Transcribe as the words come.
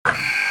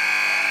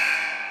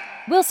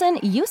Wilson,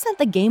 you sent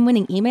the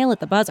game-winning email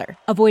at the buzzer,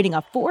 avoiding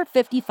a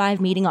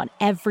 4:55 meeting on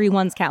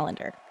everyone's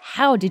calendar.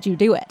 How did you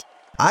do it?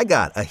 I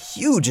got a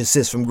huge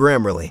assist from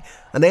Grammarly,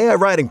 an AI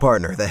writing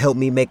partner that helped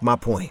me make my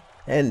point.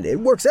 And it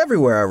works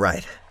everywhere I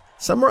write.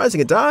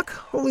 Summarizing a doc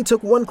only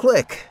took one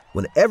click.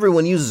 When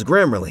everyone uses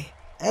Grammarly,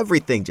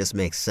 everything just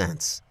makes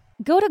sense.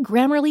 Go to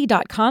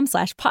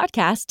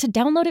Grammarly.com/podcast to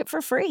download it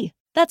for free.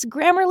 That's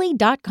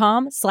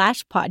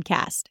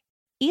Grammarly.com/podcast.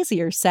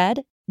 Easier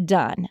said,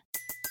 done.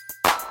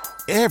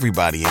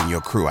 Everybody in your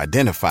crew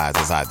identifies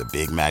as either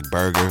Big Mac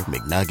Burger,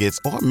 McNuggets,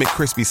 or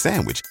McCrispy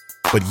Sandwich.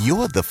 But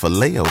you're the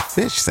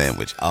Filet-O-Fish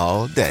Sandwich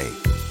all day.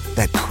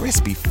 That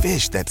crispy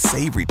fish, that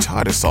savory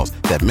tartar sauce,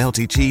 that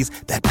melty cheese,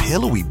 that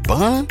pillowy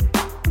bun.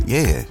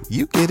 Yeah,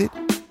 you get it.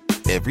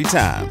 Every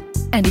time.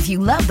 And if you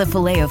love the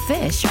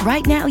Filet-O-Fish,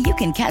 right now you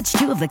can catch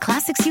two of the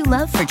classics you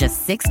love for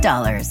just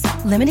 $6.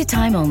 Limited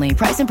time only.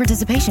 Price and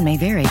participation may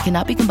vary.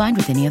 Cannot be combined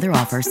with any other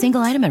offer.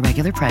 Single item at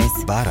regular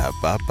price.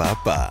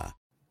 Ba-da-ba-ba-ba.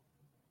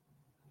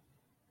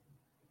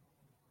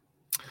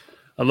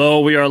 Hello,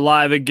 we are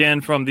live again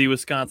from the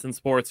Wisconsin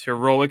Sports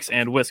Heroics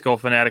and Wisco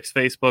Fanatics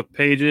Facebook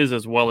pages,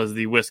 as well as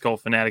the Wisco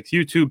Fanatics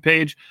YouTube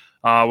page.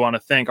 I want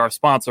to thank our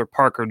sponsor,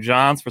 Parker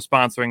Johns, for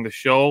sponsoring the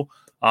show.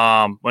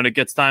 When it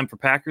gets time for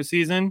Packer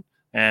season,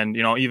 and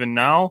even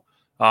now,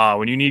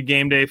 when you need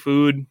game day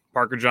food,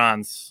 Parker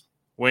Johns,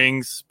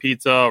 wings,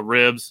 pizza,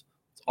 ribs,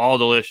 it's all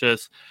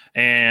delicious.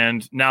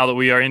 And now that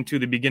we are into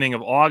the beginning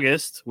of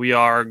August, we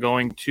are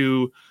going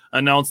to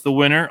announce the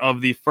winner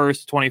of the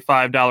first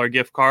 $25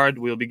 gift card.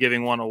 We'll be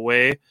giving one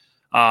away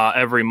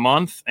every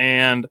month,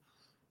 and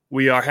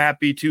we are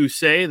happy to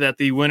say that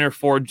the winner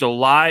for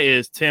July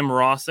is Tim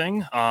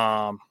Rossing.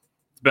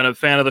 Been a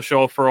fan of the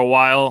show for a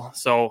while,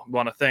 so I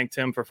want to thank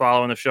Tim for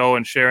following the show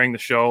and sharing the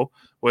show,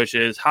 which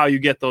is how you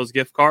get those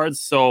gift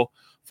cards. So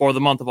for the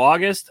month of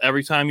August,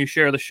 every time you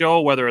share the show,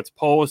 whether it's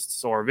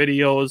posts or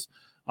videos,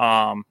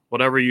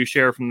 whatever you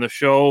share from the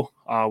show,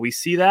 we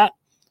see that,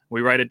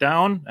 we write it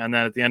down, and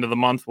then at the end of the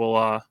month,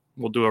 we'll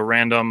do a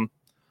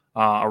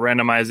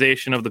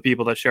randomization of the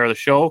people that share the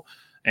show,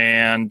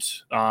 and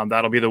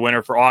that'll be the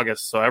winner for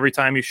August. So every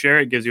time you share,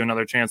 it gives you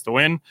another chance to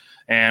win,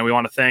 and we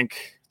want to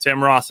thank Tim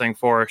Rossing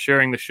for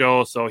sharing the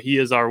show. So he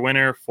is our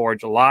winner for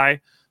July.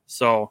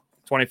 So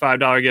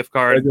 $25 gift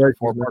card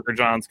for Parker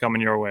Johns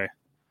coming your way.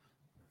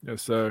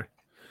 Yes, sir.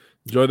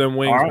 Enjoy them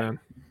wings, right, man.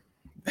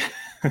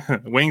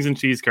 Wings and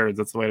cheese curds.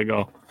 That's the way to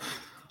go.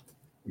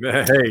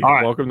 Hey,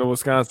 welcome to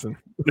Wisconsin.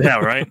 Yeah,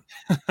 right.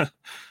 All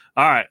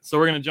right. So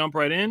we're going to jump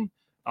right in.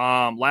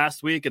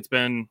 Last week, it's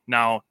been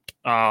now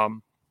a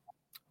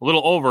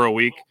little over a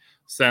week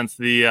since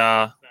we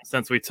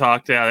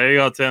talked. Yeah, there you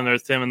go, Tim.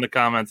 There's Tim in the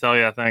comments. Hell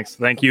yeah, thanks.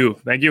 Thank you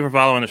for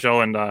following the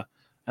show and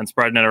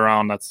spreading it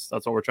around. That's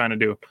what we're trying to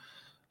do.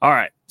 All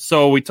right.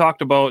 So we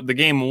talked about the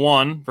game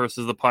 1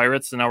 versus the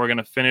Pirates, and now we're going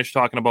to finish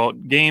talking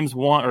about games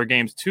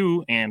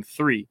 2 and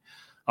 3.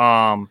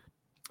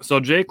 So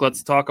Jake,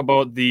 let's talk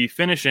about the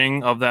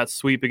finishing of that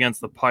sweep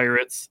against the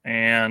Pirates.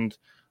 And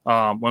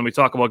when we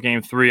talk about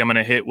game 3, I'm going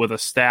to hit with a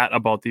stat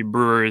about the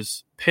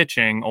Brewers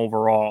pitching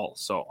overall.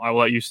 So I will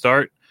let you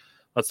start.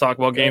 Let's talk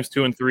about games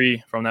 2 and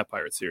 3 from that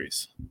Pirate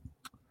series.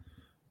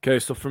 Okay,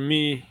 so for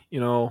me,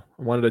 I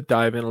wanted to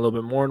dive in a little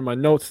bit more into my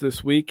notes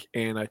this week,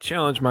 and I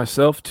challenged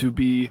myself to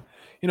be,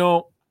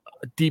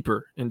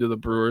 deeper into the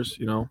Brewers.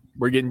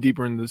 We're getting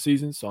deeper into the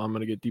season, so I'm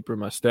going to get deeper in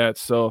my stats.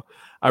 So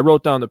I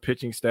wrote down the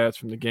pitching stats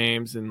from the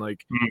games and, the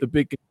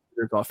big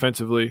contributors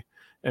offensively.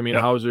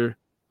 Hauser,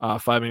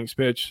 5 innings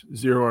pitch,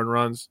 0 earned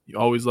runs. You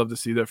always love to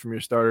see that from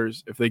your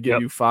starters. If they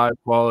give you 5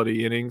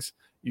 quality innings,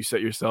 you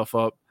set yourself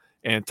up.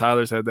 And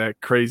Tyler's had that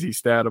crazy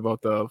stat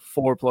about the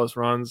 4+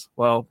 runs.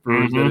 Well,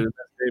 Brewers did it in that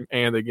game,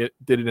 and they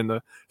did it in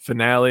the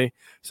finale.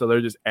 So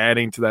they're just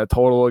adding to that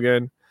total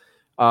again.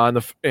 In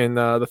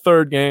the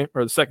third game,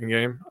 or the second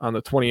game, on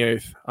the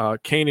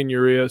 28th, Kane and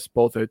Urias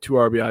both had 2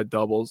 RBI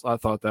doubles. I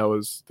thought that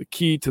was the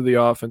key to the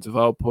offensive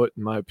output,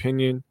 in my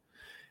opinion.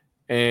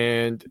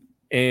 And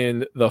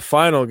in the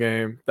final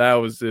game, that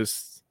was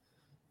just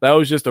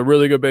a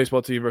really good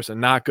baseball team versus a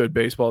not good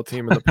baseball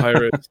team in the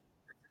Pirates.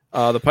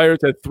 The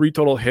Pirates had 3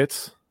 total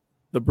hits.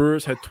 The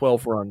Brewers had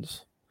 12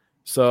 runs.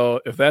 So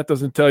if that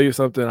doesn't tell you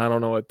something, I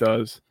don't know what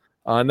does.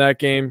 In that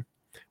game,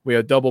 we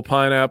had double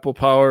pineapple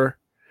power,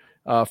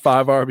 5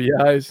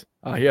 RBIs.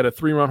 He had a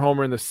 3-run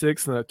homer in the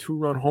 6th and a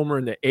 2-run homer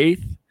in the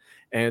 8th.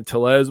 And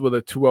Tellez with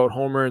a 2-out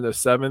homer in the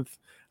 7th.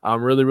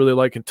 I'm really, really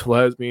liking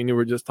Tellez. Me and you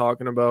were just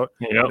talking about,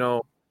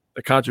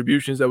 the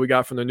contributions that we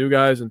got from the new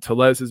guys. And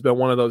Tellez has been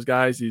one of those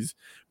guys. He's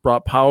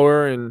brought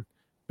power and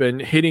been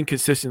hitting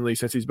consistently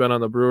since he's been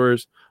on the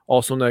Brewers.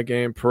 Also in that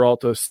game,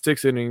 Peralta,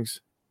 6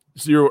 innings,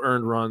 0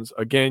 earned runs.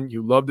 Again,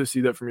 you love to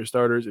see that from your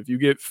starters. If you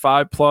get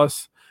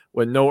 5+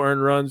 with no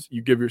earned runs,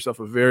 you give yourself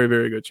a very,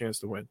 very good chance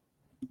to win.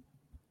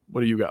 What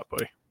do you got,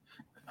 buddy?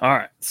 All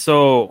right.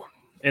 So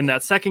in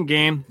that second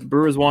game, the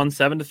Brewers won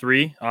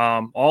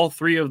 7-3. All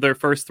 3 of their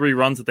first 3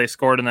 runs that they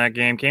scored in that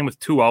game came with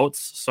 2 outs.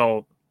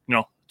 So,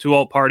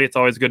 2-out party. It's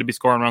always good to be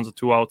scoring runs with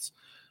 2 outs.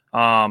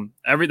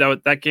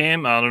 That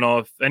game, I don't know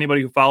if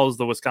anybody who follows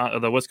the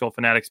Wisco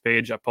Fanatics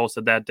page, I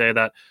posted that day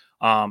that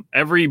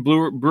every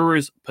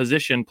Brewers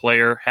position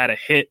player had a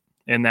hit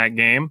in that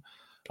game.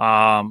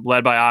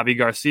 Led by Avi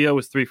Garcia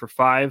was 3 for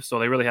 5, so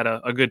they really had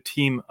a good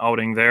team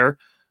outing there.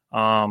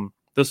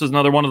 This was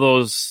another one of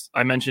those,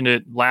 I mentioned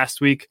it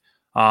last week,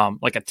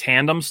 like a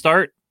tandem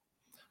start.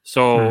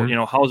 So,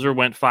 Hauser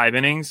went 5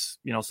 innings.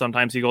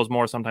 Sometimes he goes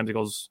more, sometimes he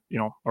goes,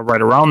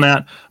 right around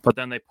that. But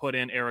then they put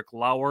in Eric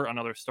Lauer,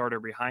 another starter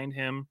behind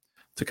him,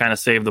 to kind of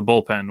save the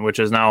bullpen, which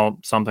is now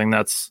something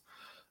that's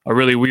a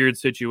really weird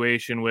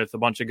situation with a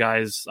bunch of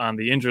guys on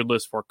the injured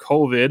list for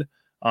COVID.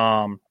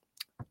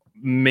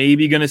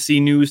 Maybe going to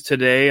see news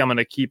today. I'm going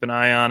to keep an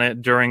eye on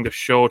it during the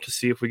show to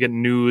see if we get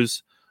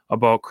news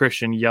about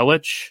Christian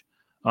Yelich.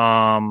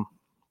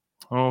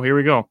 Here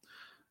we go.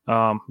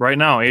 Right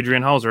now,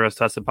 Adrian Hauser has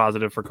tested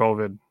positive for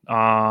COVID.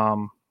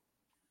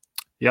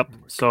 Yep.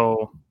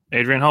 So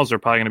Adrian Hauser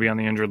probably going to be on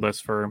the injured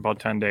list for about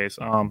 10 days.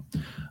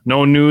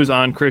 No news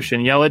on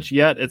Christian Yelich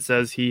yet. It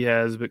says he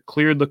has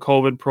cleared the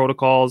COVID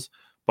protocols,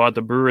 but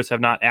the Brewers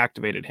have not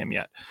activated him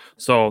yet.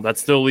 So that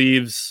still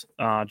leaves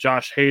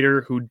Josh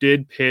Hader, who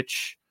did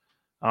pitch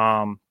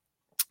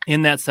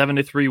in that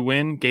 7-3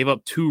 win, gave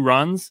up 2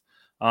 runs.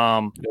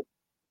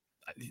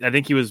 I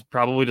think he was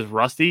probably just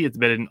rusty. It's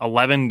been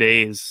 11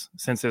 days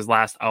since his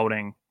last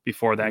outing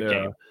before that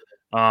game.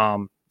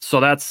 So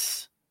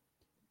that's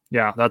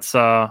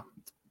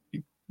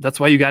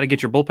why you got to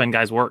get your bullpen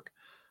guys work.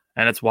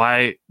 And that's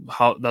why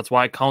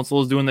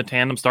Counsell is doing the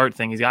tandem start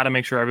thing. He's got to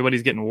make sure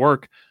everybody's getting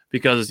work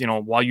because,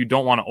 while you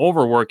don't want to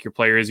overwork your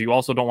players, you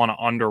also don't want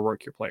to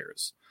underwork your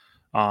players.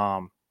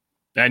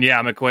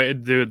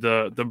 McQuaid, dude,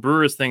 the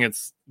Brewers thing,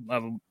 it's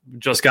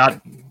just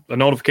got a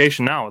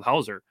notification now with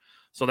Hauser.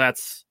 So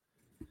that's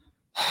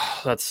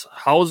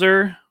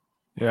Hauser,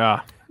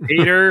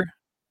 Hader,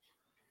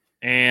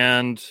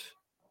 and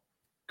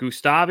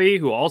Gustavi,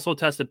 who also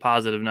tested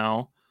positive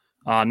now,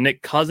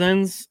 Nick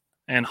Cousins,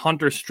 and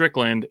Hunter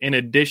Strickland, in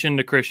addition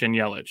to Christian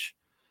Yelich.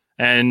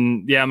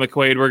 And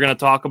McQuaid, we're going to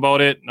talk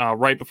about it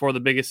right before the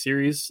biggest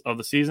series of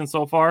the season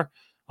so far.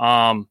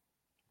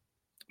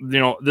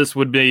 This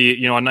would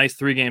be, a nice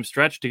 3-game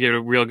stretch to get a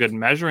real good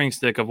measuring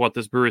stick of what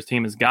this Brewers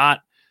team has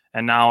got.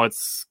 And now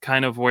it's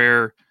kind of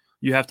where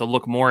you have to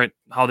look more at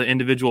how the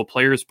individual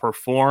players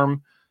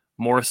perform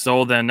more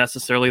so than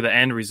necessarily the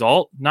end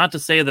result. Not to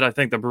say that I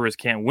think the Brewers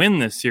can't win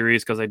this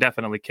series, because they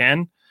definitely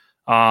can.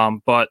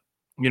 But,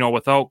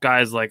 without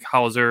guys like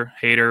Hauser,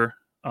 Hader,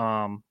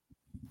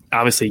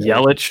 obviously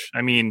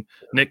Yelich,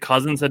 Nick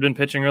Cousins had been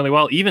pitching really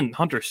well. Even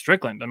Hunter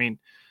Strickland,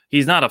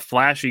 he's not a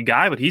flashy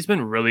guy, but he's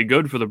been really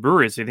good for the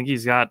Brewers. I think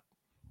he's got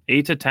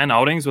 8 to 10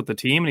 outings with the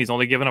team, and he's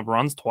only given up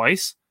runs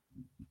twice.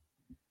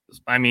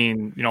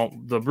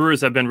 The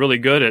Brewers have been really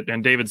good at,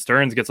 and David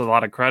Stearns gets a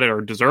lot of credit, or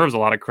deserves a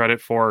lot of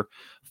credit, for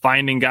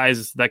finding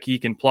guys that he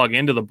can plug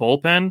into the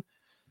bullpen.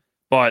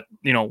 But,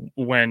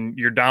 when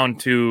you're down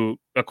to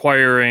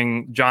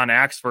acquiring John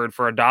Axford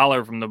for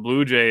 $1 from the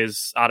Blue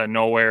Jays out of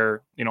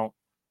nowhere,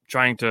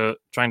 trying to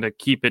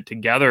keep it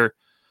together,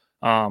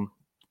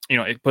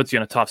 it puts you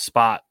in a tough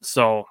spot.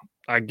 So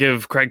I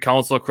give Craig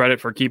Counsell credit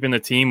for keeping the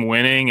team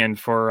winning, and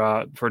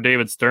for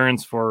David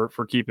Stearns for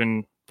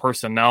keeping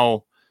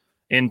personnel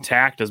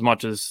intact as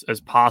much as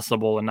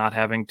possible and not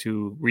having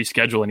to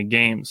reschedule any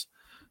games.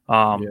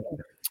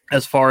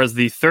 As far as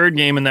the third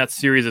game in that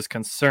series is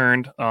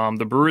concerned,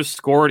 the Brewers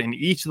scored in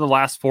each of the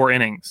last 4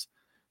 innings.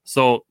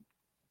 So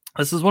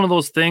this is one of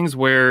those things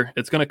where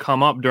it's going to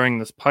come up during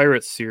this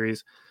Pirates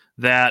series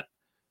that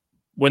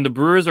when the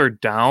Brewers are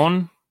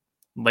down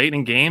late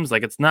in games,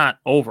 it's not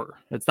over.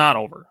 It's not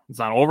over. It's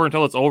not over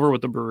until it's over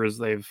with the Brewers.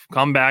 They've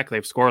come back.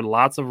 They've scored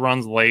lots of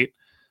runs late.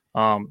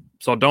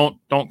 So don't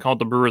count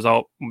the Brewers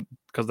out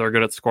because they're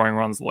good at scoring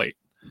runs late.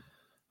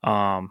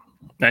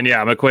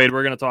 McQuaid,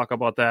 we're going to talk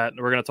about that.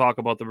 We're going to talk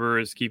about the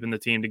Brewers keeping the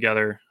team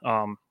together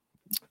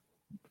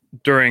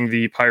during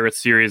the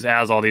Pirates series,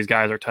 as all these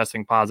guys are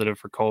testing positive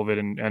for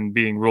COVID and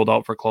being ruled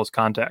out for close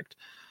contact.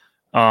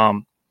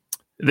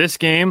 This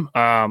game,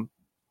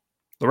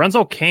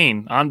 Lorenzo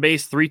Cain on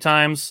base 3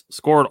 times,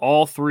 scored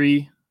all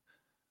 3.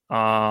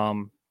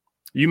 You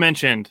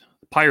mentioned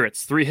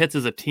Pirates, 3 hits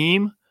as a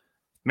team.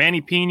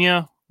 Manny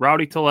Pena,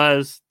 Rowdy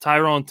Tellez,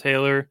 Tyrone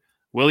Taylor,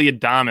 Willie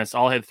Adames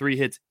all had 3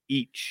 hits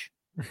each.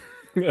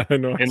 I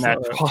know. In that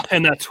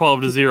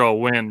 12-0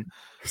 win.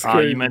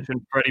 You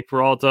mentioned Freddie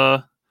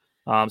Peralta,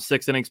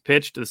 6 innings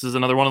pitched. This is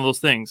another one of those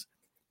things.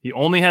 He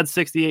only had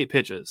 68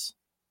 pitches,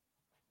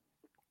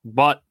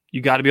 but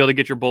you got to be able to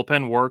get your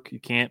bullpen work. You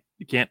can't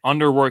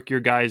underwork your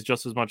guys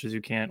just as much as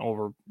you can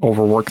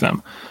overwork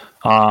them.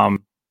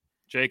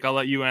 Jake, I'll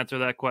let you answer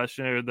that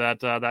question or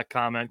that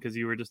comment, because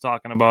you were just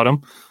talking about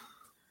him.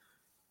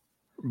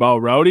 About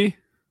Rowdy?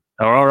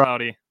 Oh,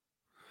 Rowdy.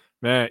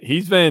 Man,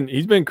 he's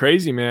been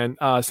crazy, man.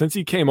 Since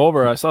he came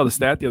over, I saw the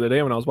stat the other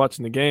day when I was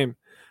watching the game.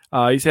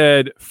 He's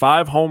had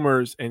 5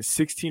 homers and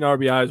 16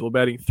 RBIs while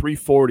batting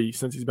 .340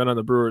 since he's been on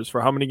the Brewers. For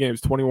how many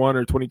games? 21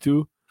 or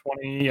 22?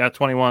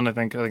 21, I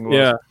think it was.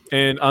 Yeah,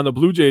 and on the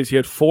Blue Jays, he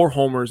had 4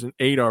 homers and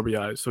 8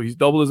 RBIs. So he's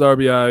doubled his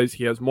RBIs.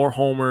 He has more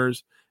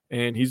homers,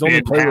 and he's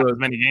only played as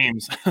many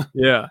games.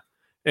 Yeah,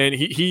 and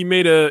he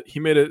made a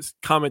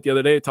comment the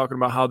other day talking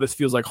about how this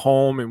feels like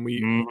home, and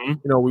we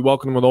we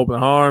welcome him with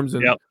open arms.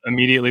 And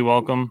immediately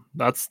welcome.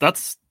 That's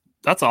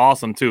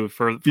awesome too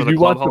for did the you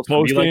watch clubhouse the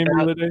post game like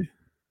the other day?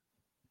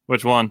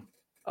 Which one?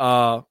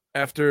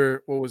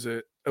 After what was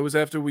it? It was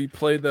after we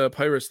played the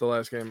Pirates the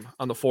last game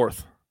on the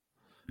 4th.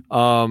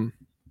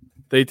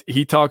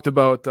 He talked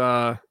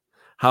about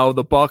how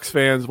the Bucks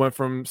fans went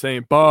from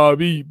saying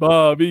Bobby,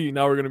 Bobby,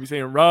 now we're gonna be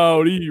saying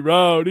Rowdy,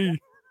 Rowdy.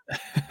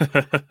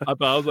 I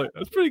was like,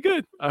 that's pretty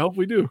good. I hope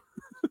we do.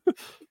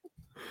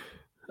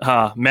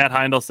 Matt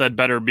Heindel said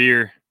better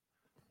beer.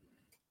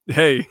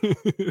 Hey,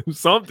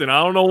 something.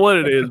 I don't know what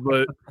it is,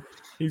 but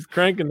he's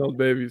cranking those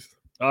babies.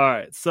 All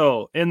right.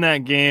 So in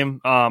that game,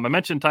 I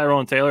mentioned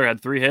Tyrone Taylor had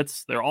 3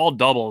 hits. They're all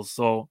doubles.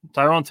 So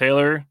Tyrone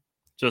Taylor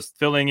just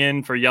filling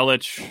in for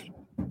Yelich,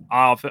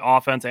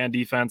 offense and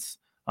defense,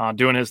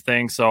 doing his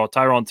thing. So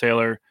Tyrone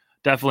Taylor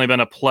definitely been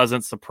a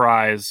pleasant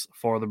surprise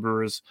for the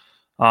Brewers.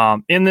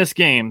 In this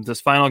game, this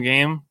final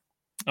game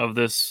of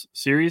this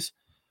series,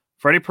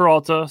 Freddie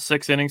Peralta,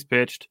 6 innings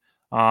pitched,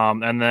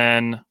 and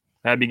then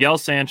had Miguel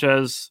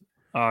Sanchez,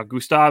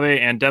 Gustave,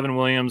 and Devin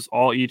Williams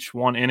all each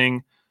 1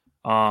 inning.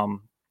 Only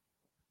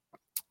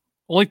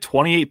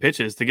 28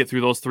 pitches to get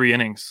through those 3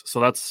 innings. So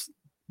that's,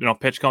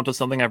 pitch count is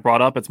something I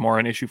brought up. It's more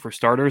an issue for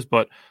starters,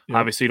 but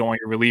obviously you don't want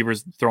your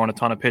relievers throwing a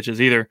ton of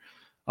pitches either.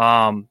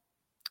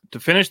 To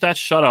finish that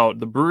shutout,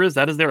 the Brewers,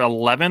 that is their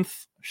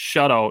 11th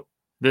shutout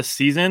this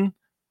season,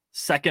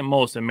 second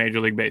most in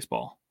Major League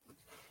Baseball.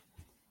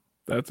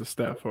 That's a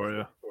stat for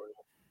you.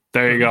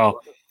 There you go.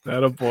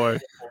 That a boy.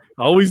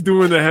 Always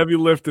doing the heavy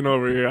lifting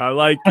over here. I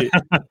like it.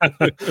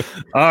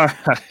 All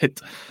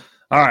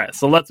right.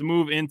 So let's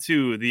move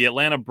into the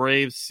Atlanta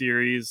Braves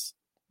series.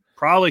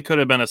 Probably could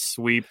have been a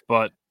sweep,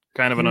 but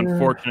kind of an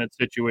unfortunate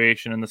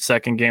situation in the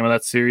second game of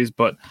that series.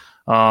 But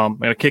I'm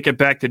going to kick it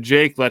back to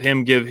Jake. Let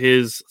him give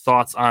his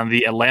thoughts on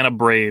the Atlanta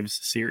Braves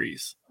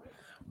series.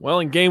 Well,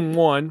 in game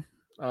 1,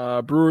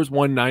 Brewers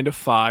won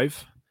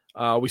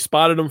 9-5. We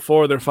spotted them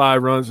for their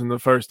 5 runs in the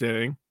first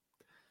inning.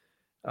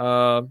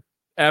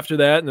 After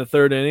that, in the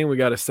third inning, we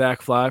got a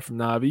sac fly from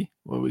Navi.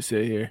 What do we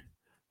say here?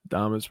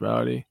 Thomas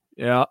Rowdy.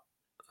 Yeah,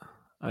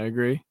 I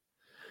agree.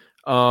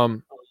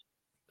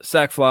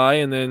 Sac fly,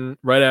 and then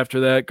right after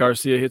that,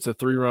 Garcia hits a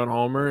 3-run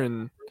homer,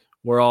 and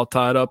we're all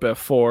tied up at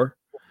 4.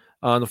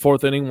 In the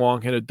 4th inning,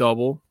 Wong hit a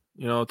double,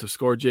 to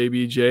score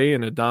JBJ,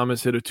 and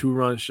Adames hit a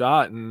 2-run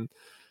shot, and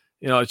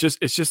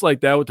it's just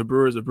like that with the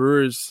Brewers. The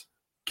Brewers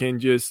can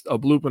just a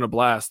bloop and a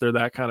blast. They're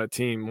that kind of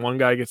team. One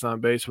guy gets on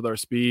base with our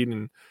speed,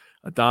 and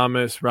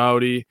Adames,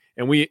 Rowdy,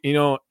 and we,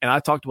 and I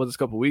talked about this a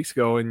couple of weeks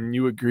ago, and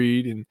you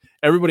agreed, and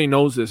everybody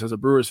knows this as a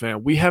Brewers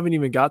fan. We haven't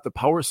even got the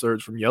power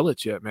surge from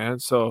Yelich yet, man.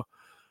 So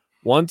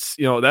once,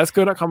 that's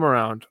going to come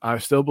around. I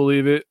still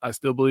believe it. I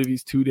still believe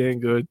he's too dang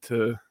good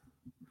to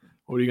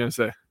 – what are you going to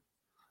say?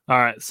 All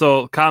right,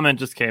 so comment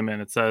just came in.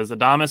 It says,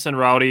 Adames and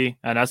Rowdy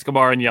and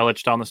Escobar and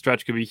Yelich down the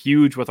stretch could be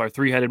huge with our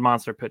 3-headed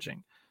monster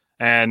pitching.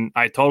 And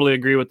I totally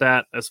agree with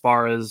that as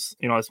far as,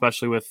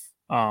 especially with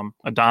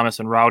Adames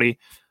and Rowdy.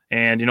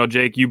 And,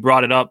 Jake, you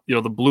brought it up,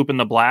 the bloop and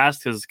the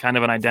blast is kind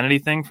of an identity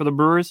thing for the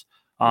Brewers.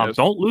 Yes.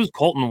 Don't lose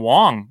Colton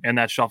Wong in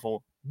that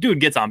shuffle. Dude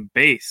gets on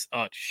base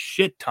a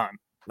shit ton.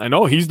 I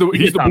know he's the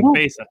on bloop.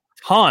 base a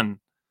ton.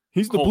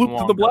 He's the Colton bloop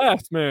Wong to the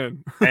blast,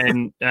 man.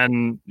 and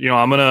I'm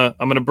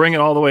gonna bring it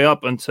all the way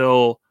up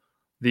until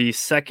the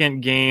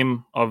second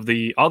game of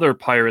the other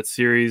Pirates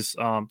series.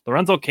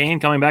 Lorenzo Cain,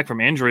 coming back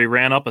from injury,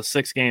 ran up a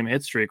 6-game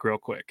hit streak real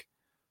quick,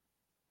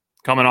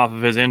 coming off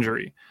of his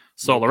injury.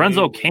 So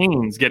Lorenzo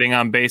Cain's getting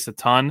on base a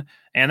ton.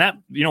 And that,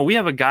 we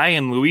have a guy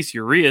in Luis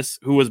Urias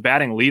who was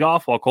batting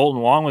leadoff while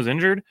Colton Wong was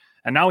injured.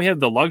 And now we have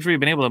the luxury of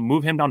being able to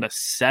move him down to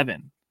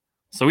 7.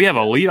 So we have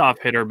a leadoff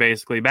hitter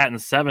basically batting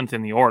 7th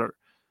in the order.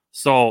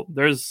 So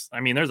there's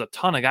a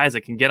ton of guys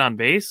that can get on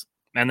base.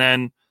 And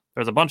then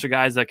there's a bunch of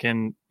guys that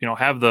can,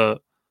 have the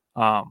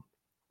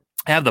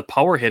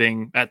power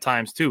hitting at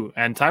times too.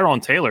 And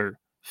Tyrone Taylor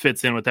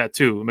fits in with that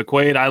too.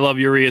 McQuaid, I love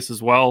Urias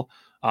as well.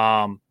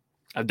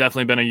 I've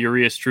definitely been a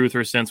Urias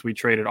truther since we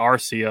traded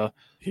Arcia,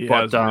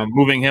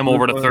 moving him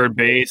over to third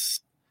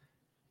base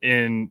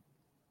in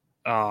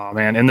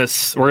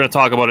this, we're going to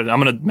talk about it. I'm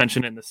going to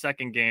mention it in the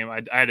second game.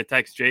 I had to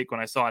text Jake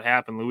when I saw it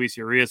happen. Luis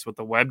Urias with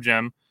the web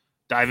gem,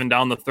 diving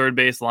down the third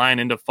base line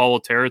into foul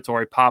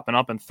territory, popping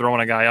up and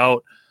throwing a guy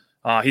out.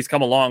 He's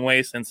come a long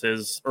way since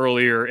his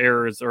earlier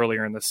errors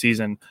earlier in the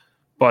season.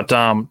 But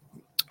I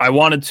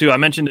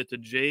mentioned it to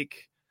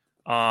Jake.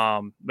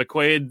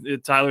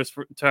 McQuaid,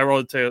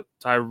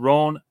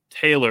 Tyrone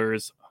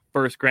Taylor's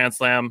first Grand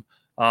Slam.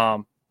 I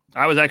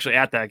was actually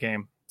at that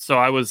game, so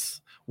I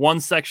was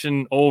one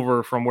section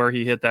over from where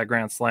he hit that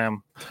Grand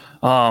Slam.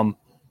 I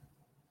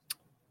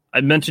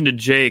mentioned to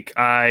Jake,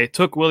 I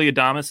took Willy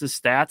Adames'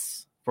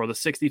 stats for the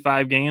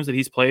 65 games that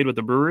he's played with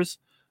the Brewers.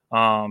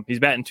 He's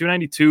batting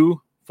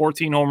 .292,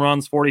 14 home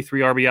runs,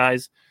 43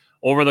 RBIs.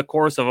 over the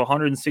course of a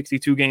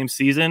 162 game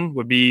season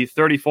would be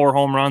 34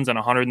 home runs and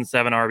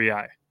 107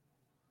 RBI.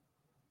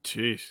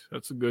 Jeez,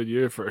 that's a good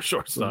year for a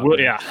shortstop.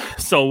 Yeah.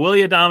 So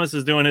Willy Adames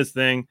is doing his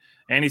thing,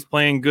 and he's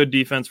playing good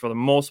defense for the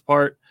most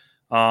part.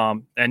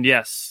 And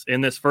yes,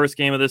 in this first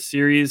game of this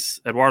series,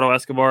 Eduardo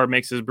Escobar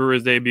makes his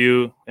Brewers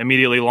debut,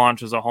 immediately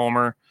launches a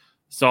homer.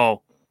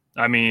 So,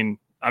 I mean,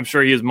 I'm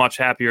sure he is much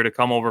happier to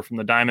come over from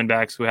the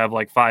Diamondbacks, who have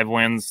like 5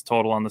 wins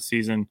total on the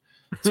season,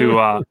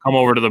 to come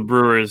over to the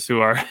Brewers,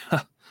 who are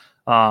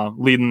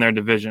leading their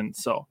division.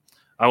 So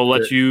I will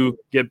let you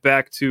get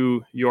back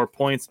to your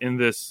points in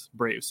this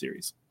Braves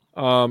series.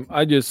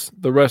 The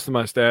rest of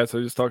my stats,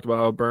 I just talked about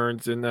how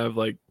Burns didn't have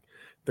like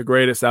the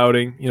greatest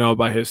outing,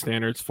 by his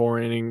standards. 4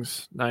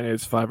 innings, 9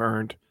 hits, 5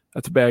 earned.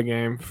 That's a bad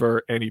game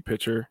for any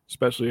pitcher,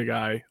 especially a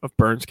guy of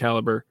Burns'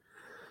 caliber.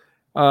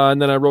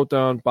 And then I wrote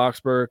down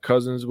Boxberg,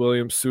 Cousins,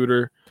 Williams,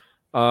 Suter.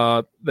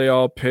 They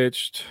all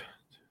pitched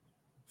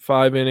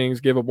 5 innings,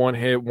 gave up 1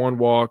 hit, 1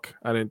 walk.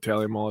 I didn't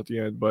tally them all at the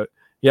end, but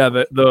yeah,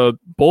 the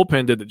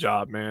bullpen did the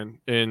job, man,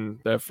 in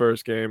that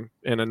first game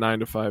in a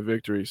 9-5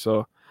 victory.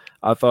 So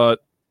I thought,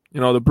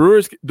 the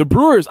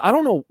Brewers, I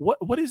don't know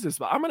what is this,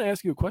 but I'm going to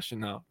ask you a question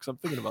now because I'm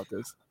thinking about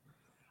this.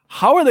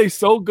 How are they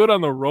so good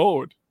on the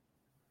road?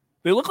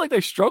 They look like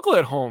they struggle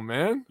at home,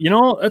 man.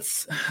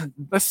 That's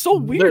so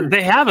weird.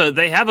 They have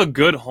a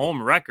good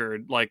home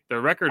record. Like their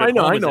record at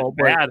home isn't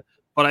bad,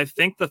 but I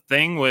think the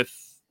thing with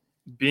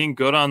being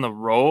good on the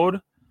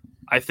road,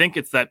 I think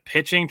it's that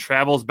pitching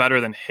travels better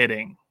than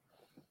hitting.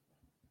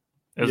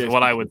 Is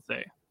what I would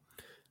say.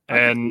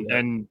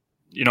 And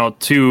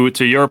to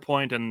your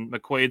point and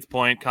McQuaid's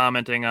point,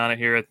 commenting on it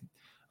here,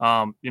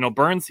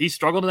 Burns, he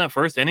struggled in that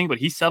first inning, but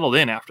he settled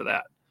in after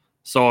that.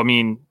 So, I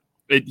mean,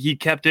 he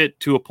kept it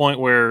to a point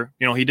where,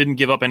 he didn't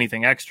give up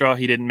anything extra.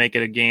 He didn't make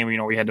it a game,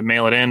 we had to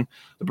mail it in.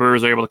 The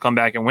Brewers are able to come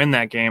back and win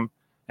that game.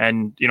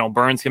 And,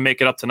 Burns can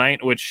make it up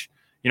tonight, which,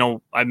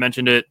 I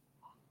mentioned it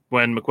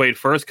when McQuaid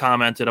first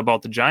commented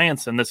about the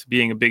Giants and this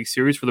being a big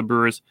series for the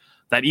Brewers,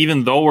 that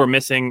even though we're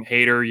missing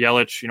Hader,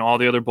 Yelich, all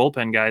the other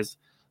bullpen guys,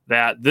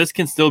 that this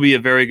can still be a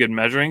very good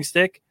measuring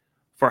stick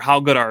for how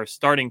good our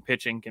starting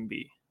pitching can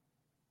be.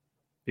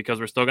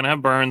 Because we're still going to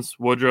have Burns,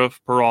 Woodruff,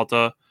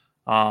 Peralta,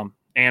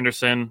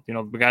 Anderson.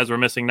 The guys we're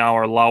missing now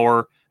are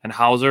Lauer and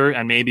Hauser,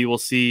 and maybe we'll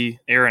see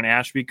Aaron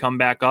Ashby come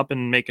back up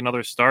and make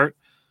another start.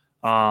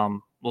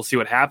 We'll see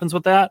what happens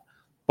with that.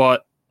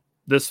 But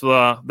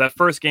that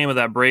first game of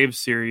that Braves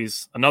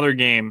series, another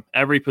game,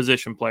 every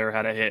position player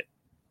had a hit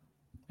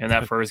in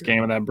that first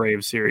game of that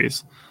Braves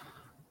series.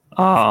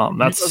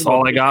 That's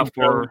all I got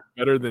for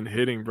better than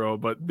hitting, bro.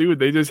 But dude,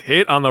 they just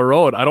hit on the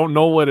road. I don't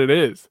know what it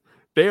is.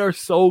 They are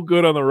so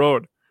good on the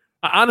road.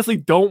 I honestly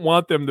don't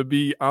want them to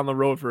be on the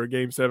road for a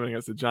Game 7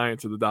 against the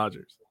Giants or the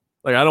Dodgers.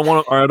 Like I don't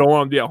want them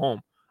to be at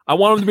home. I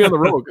want them to be on the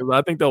road because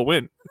I think they'll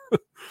win.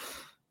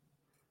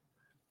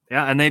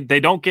 Yeah, and they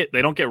don't get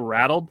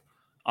rattled.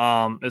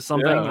 It's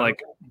something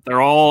like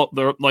they're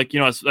like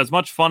as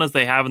much fun as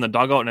they have in the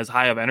dugout and as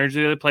high of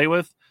energy they play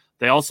with.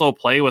 They also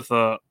play with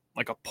a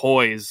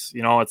poise.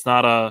 It's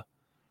not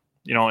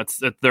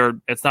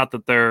it's not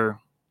that they're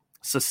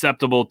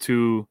susceptible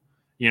to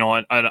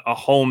a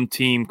home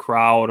team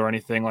crowd or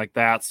anything like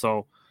that.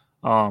 So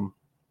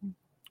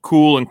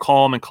cool and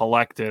calm and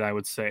collected, I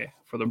would say,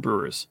 for the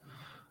Brewers.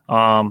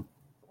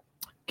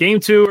 Game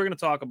 2 we're going to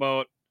talk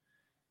about.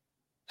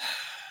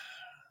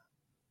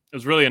 It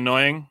was really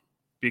annoying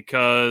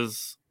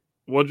because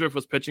Woodruff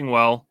was pitching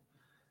well,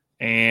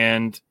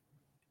 and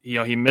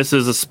he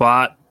misses a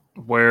spot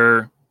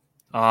where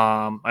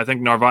I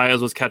think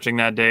Narvaez was catching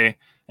that day,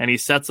 and he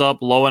sets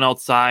up low and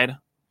outside,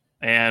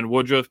 and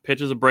Woodruff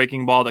pitches a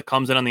breaking ball that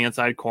comes in on the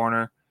inside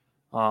corner.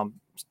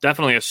 It's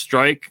definitely a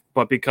strike,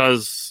 but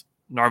because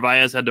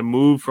Narvaez had to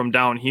move from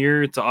down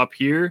here to up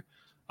here,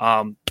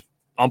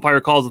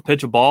 umpire calls the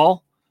pitch a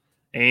ball.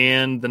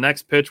 And the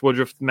next pitch,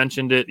 Woodruff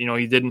mentioned it,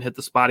 he didn't hit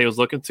the spot he was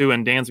looking to,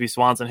 and Dansby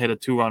Swanson hit a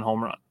 2-run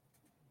home run.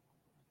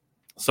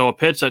 So a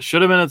pitch that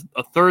should have been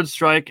a third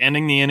strike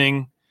ending the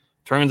inning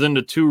turns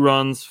into 2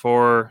 runs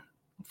for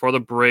the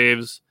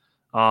Braves.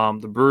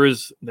 The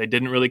Brewers, they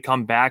didn't really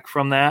come back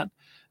from that.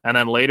 And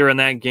then later in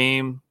that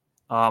game,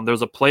 there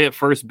was a play at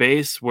first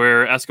base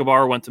where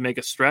Escobar went to make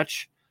a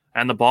stretch,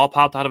 and the ball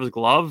popped out of his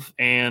glove,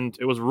 and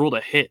it was ruled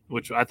a hit,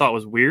 which I thought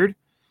was weird.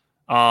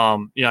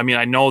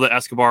 I know that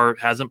Escobar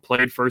hasn't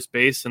played first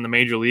base in the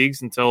major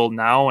leagues until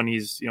now, and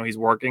he's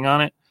working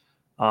on it.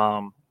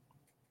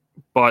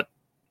 But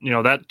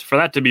that for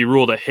that to be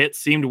ruled a hit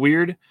seemed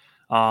weird.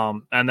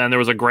 And then there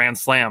was a grand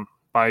slam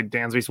by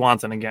Dansby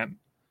Swanson again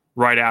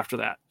right after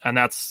that. And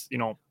that's,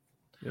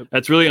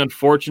 that's really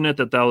unfortunate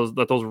that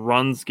those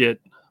runs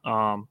get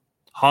hung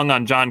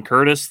on John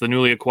Curtis, the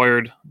newly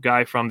acquired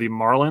guy from the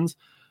Marlins.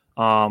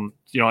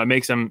 It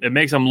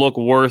makes him look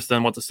worse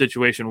than what the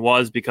situation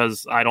was,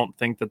 because I don't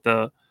think that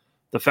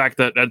the fact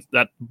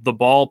that the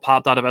ball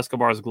popped out of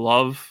Escobar's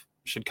glove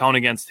should count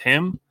against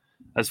him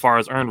as far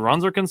as earned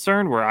runs are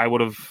concerned, where I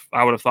would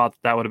have thought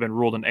that would have been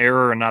ruled an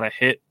error and not a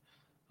hit.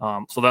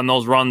 So then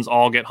those runs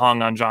all get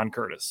hung on John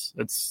Curtis.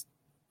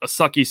 a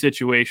sucky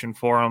situation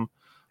for him.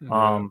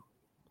 And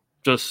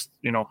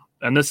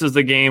this is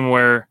the game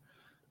where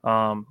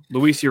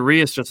Luis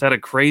Urias just had a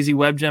crazy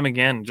web gem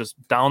again, just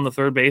down the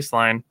third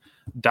baseline,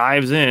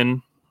 dives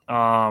in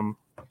and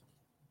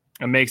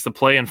makes the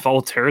play in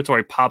foul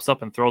territory, pops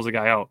up and throws the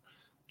guy out.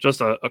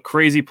 Just a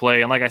crazy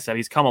play. And like I said,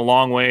 he's come a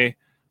long way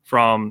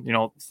from,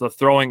 the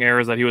throwing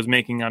errors that he was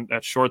making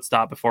at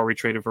shortstop before we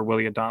traded for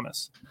Willy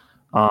Adames.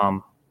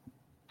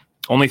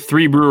 Only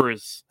 3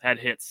 Brewers had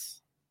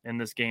hits in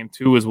this game,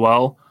 2 as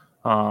well.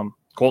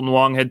 Colton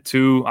Wong had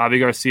 2, Avi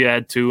Garcia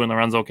had 2, and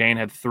Lorenzo Cain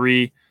had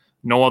 3.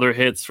 No other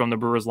hits from the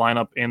Brewers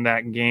lineup in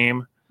that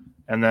game.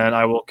 And then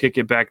I will kick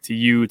it back to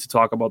you to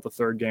talk about the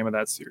third game of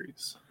that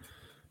series.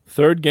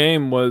 Third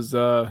game was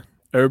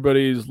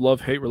everybody's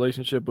love-hate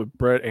relationship with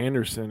Brett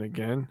Anderson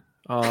again.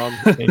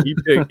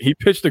 And he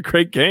pitched a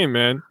great game,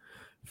 man.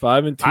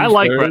 5 and 2. I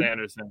like Brett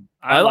Anderson.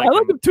 I like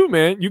him too,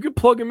 man. You can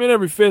plug him in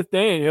every 5th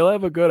day, and he'll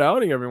have a good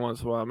outing every once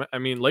in a while. I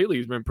mean, lately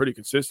he's been pretty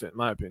consistent, in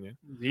my opinion.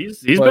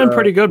 He's been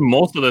pretty good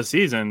most of the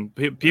season.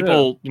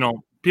 People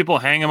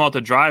hang him out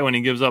to dry when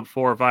he gives up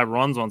 4 or 5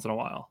 runs once in a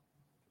while.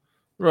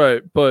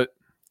 Right, but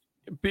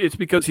it's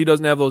because he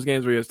doesn't have those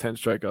games where he has 10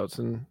 strikeouts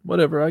and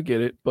whatever. I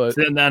get it, but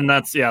and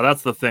that's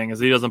the thing is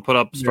he doesn't put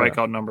up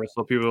strikeout numbers,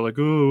 so people are like,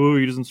 "Oh,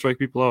 he doesn't strike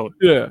people out."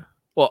 Yeah.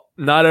 Well,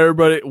 not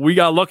everybody. We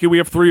got lucky. We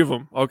have 3 of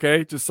them.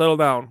 Okay, just settle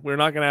down. We're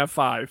not gonna have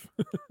 5.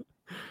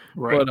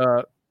 Right.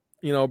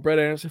 But Brett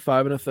Anderson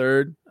 5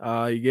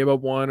 1/3. He gave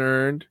up 1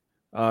 earned,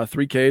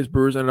 3 Ks.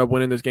 Brewers ended up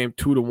winning this game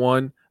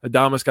 2-1.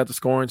 Adames got the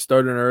scoring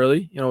started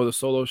early. With a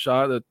solo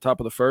shot at the top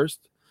of the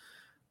first.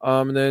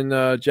 And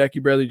then Jackie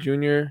Bradley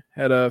Jr.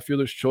 had a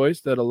fielder's choice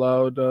that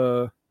allowed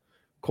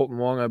Colton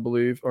Wong, I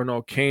believe, or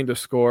no, Cain to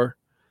score.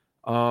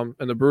 And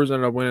the Brewers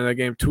ended up winning that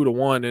game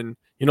 2-1. And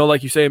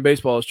like you say in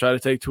baseball, is try to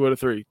take 2 out of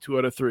 3, 2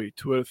 out of 3,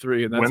 2 out of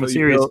 3, and that's win how the you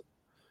series. build.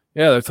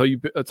 Yeah, that's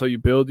how you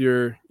build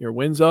your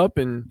wins up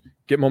and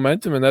get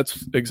momentum, and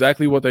that's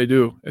exactly what they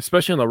do,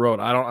 especially on the road.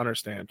 I don't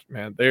understand,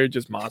 man. They're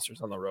just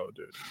monsters on the road,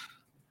 dude.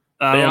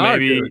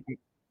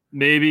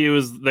 Maybe it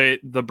was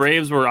the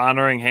Braves were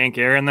honoring Hank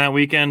Aaron that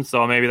weekend,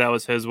 so maybe that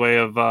was his way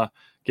of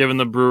giving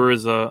the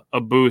Brewers a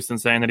boost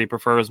and saying that he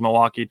prefers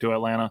Milwaukee to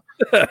Atlanta.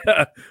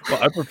 Well,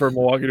 I prefer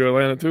Milwaukee to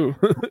Atlanta too.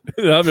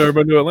 I've never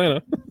been to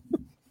Atlanta.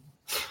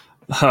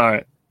 All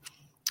right.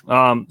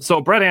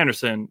 So Brett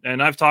Anderson,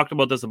 and I've talked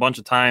about this a bunch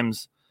of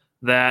times,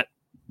 that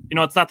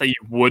it's not that you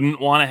wouldn't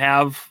want to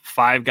have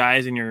 5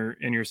 guys in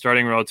your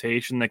starting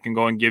rotation that can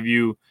go and give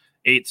you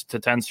 8 to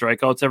 10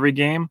 strikeouts every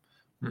game,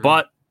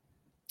 but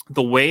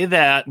the way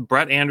that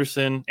Brett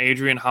Anderson,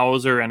 Adrian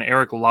Hauser, and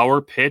Eric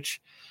Lauer pitch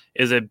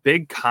is a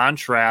big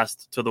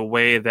contrast to the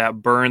way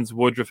that Burns,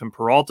 Woodruff, and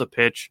Peralta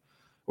pitch,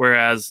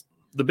 whereas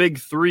the big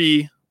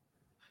 3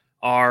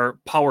 are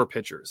power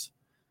pitchers.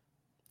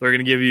 They're going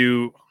to give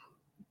you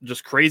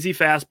just crazy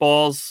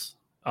fastballs.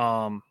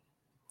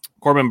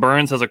 Corbin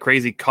Burns has a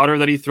crazy cutter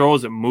that he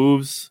throws. It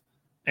moves,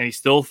 and he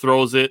still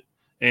throws it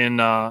in,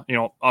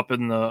 up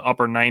in the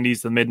upper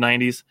 90s, the mid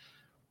 90s.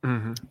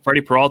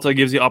 Freddie Peralta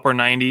gives you upper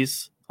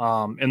 90s.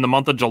 In the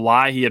month of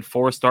July, he had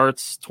 4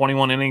 starts,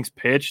 21 innings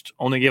pitched,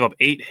 only gave up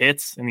 8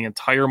 hits in the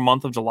entire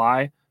month of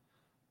July.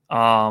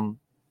 But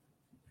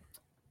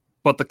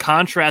the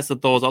contrast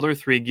that those other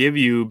 3 give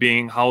you,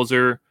 being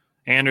Hauser,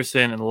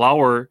 Anderson, and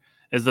Lauer,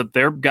 is that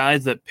they're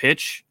guys that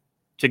pitch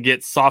to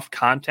get soft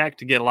contact,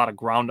 to get a lot of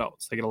ground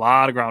outs. They get a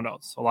lot of ground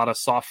outs, a lot of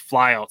soft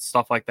fly outs,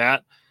 stuff like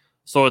that.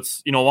 So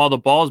it's, while the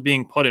ball is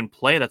being put in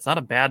play, that's not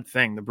a bad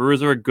thing. The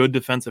Brewers are a good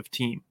defensive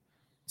team.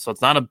 So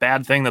it's not a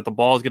bad thing that the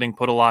ball is getting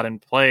put a lot in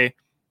play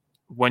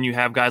when you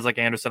have guys like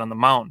Anderson on the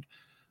mound.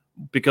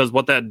 Because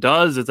what that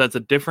does is that's a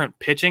different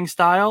pitching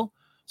style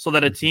so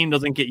that a team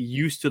doesn't get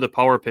used to the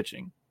power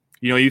pitching.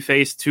 You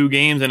face 2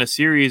 games in a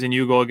series and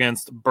you go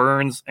against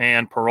Burns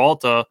and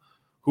Peralta,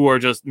 who are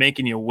just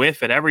making you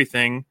whiff at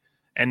everything.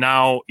 And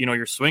now,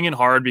 you're swinging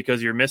hard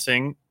because you're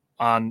missing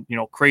on,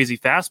 crazy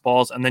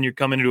fastballs. And then you're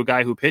coming into a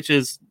guy who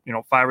pitches,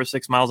 5 or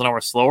 6 miles an hour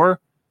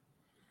slower.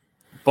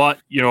 But,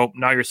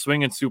 now you're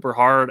swinging super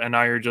hard, and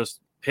now you're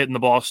just hitting the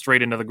ball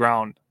straight into the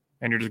ground,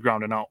 and you're just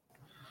grounding out.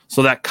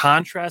 So that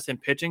contrast in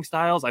pitching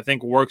styles, I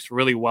think, works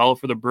really well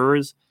for the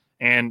Brewers.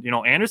 And,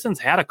 Anderson's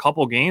had a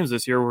couple games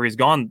this year where he's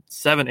gone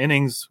 7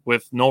 innings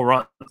with no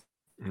runs.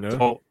 No.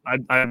 So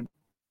I'm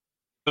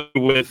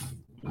with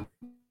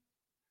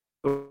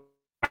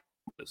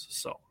this.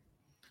 So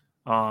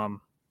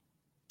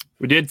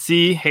we did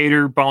see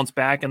Hader bounce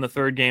back in the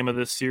third game of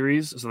this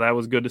series, so that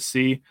was good to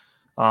see.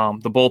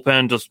 The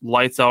bullpen just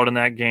lights out in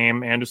that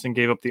game. Anderson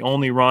gave up the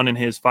only run in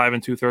his 5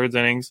 2/3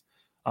 innings.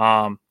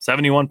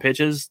 71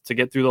 pitches to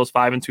get through those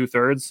 5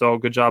 2/3. So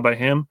good job by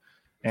him.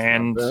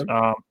 And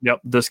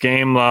this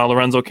game,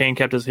 Lorenzo Cain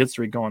kept his hit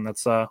streak going.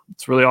 That's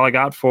really all I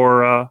got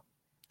for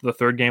the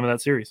third game of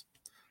that series.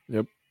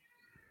 Yep.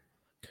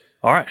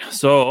 All right.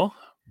 So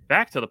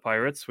back to the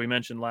Pirates. We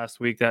mentioned last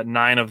week that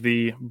 9 of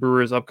the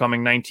Brewers'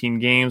 upcoming 19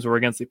 games were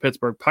against the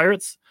Pittsburgh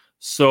Pirates.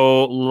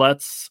 So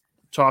let's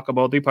talk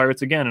about the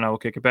Pirates again, and I will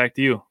kick it back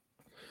to you.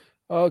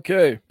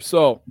 Okay.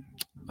 So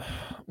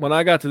when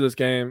I got to this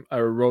game, I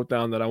wrote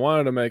down that I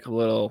wanted to make a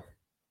little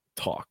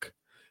talk.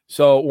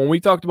 So when we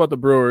talked about the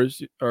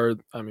Brewers,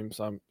 when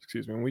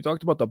we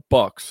talked about the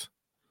Bucks,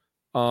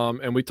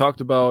 and we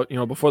talked about,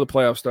 before the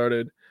playoffs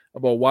started,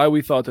 about why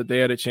we thought that they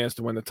had a chance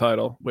to win the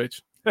title,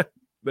 which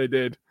they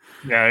did.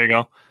 Yeah, there you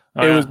go.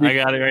 I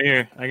got it right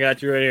here. I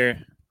got you right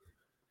here.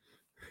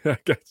 I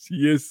got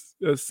you.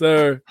 Yes,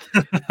 sir.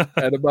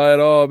 Had to buy it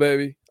all,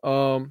 baby.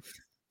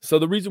 So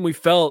the reason we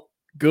felt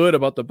good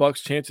about the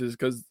Bucks' chances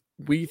because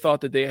we thought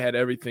that they had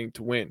everything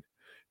to win.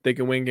 They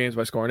can win games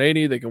by scoring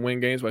 80. They can win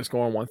games by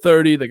scoring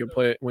 130. They can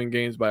win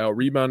games by out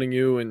rebounding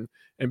you and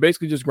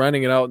basically just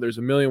grinding it out. There's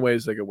a million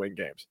ways they can win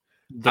games.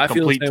 I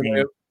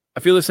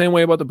feel the same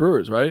way about the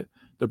Brewers, right?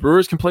 The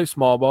Brewers can play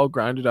small ball,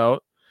 grind it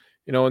out.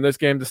 In this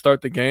game to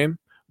start the game,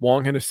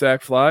 Wong hit a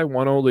sac fly,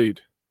 1-0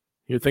 lead.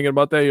 You're thinking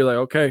about that. You're like,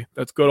 okay,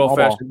 that's good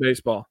old-fashioned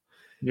baseball.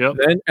 Yep.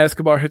 Then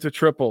Escobar hits a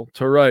triple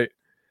to right,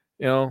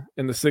 in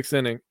the 6th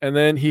inning. And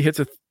then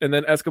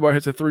then Escobar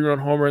hits a 3-run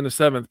homer in the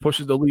 7th,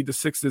 pushes the lead to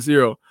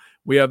 6-0.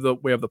 We have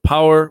the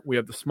power, we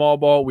have the small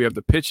ball, we have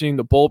the pitching,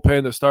 the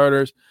bullpen, the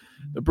starters.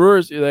 The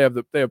Brewers, they have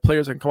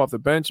players that can come off the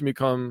bench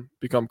and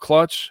become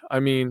clutch. I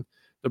mean,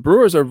 the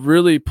Brewers have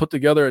really put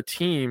together a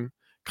team,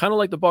 kind of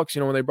like the Bucks,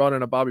 when they brought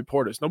in a Bobby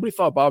Portis. Nobody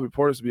thought Bobby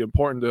Portis would be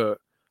important to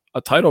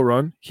a title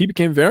run. He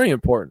became very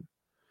important.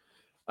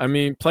 I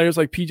mean, players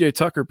like PJ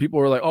Tucker, people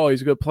were like, "Oh,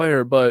 he's a good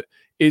player, but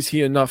is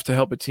he enough to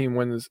help a team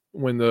win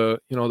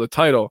the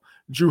title?"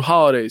 Drew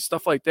Holiday,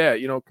 stuff like that.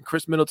 Can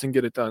Chris Middleton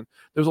get it done?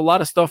 There's a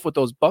lot of stuff with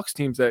those Bucks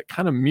teams that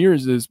kind of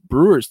mirrors this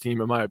Brewers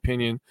team, in my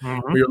opinion.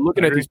 Where you're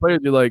looking at these players,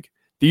 you're like,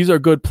 these are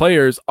good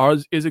players.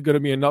 Is it going to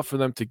be enough for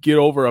them to get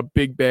over a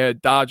big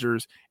bad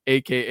Dodgers,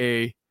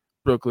 aka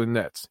Brooklyn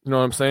Nets? You know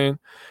what I'm saying?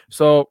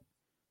 So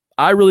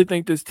I really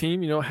think this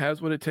team,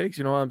 has what it takes.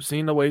 I'm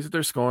seeing the ways that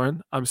they're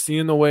scoring. I'm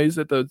seeing the ways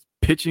that the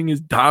pitching is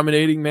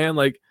dominating, man.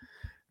 Like,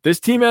 this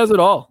team has it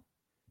all.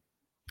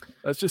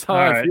 That's just how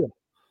I feel.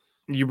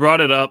 You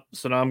brought it up,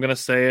 so now I'm going to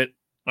say it.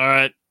 All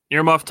right.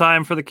 Earmuff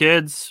time for the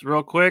kids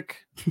real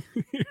quick.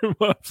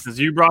 Because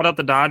you brought up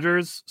the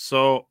Dodgers,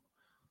 so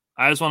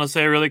I just want to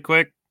say really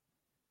quick,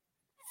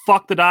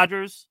 fuck the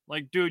Dodgers.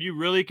 Like, dude, you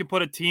really can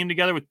put a team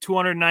together with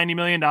 $290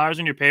 million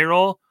in your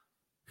payroll?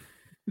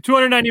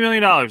 $290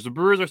 million. The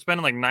Brewers are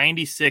spending like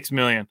 $96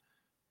 million.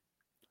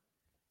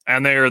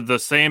 And they're the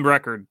same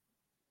record.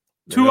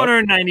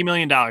 $290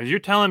 million. You're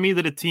telling me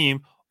that a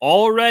team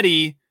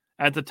already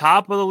at the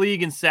top of the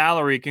league in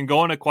salary can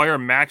go and acquire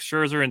Max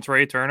Scherzer and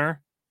Trey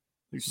Turner?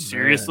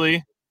 Seriously?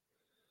 Man.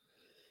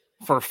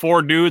 For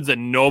 4 dudes that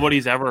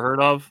nobody's ever heard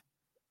of?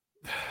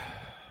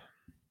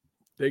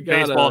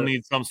 Baseball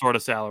needs some sort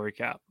of salary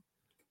cap.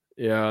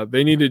 Yeah,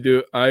 they need to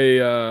do.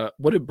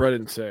 What did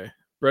Brennan say?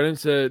 Brennan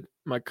said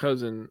my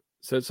cousin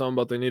said something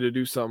about they need to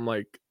do something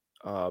like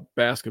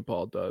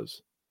basketball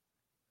does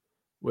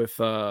with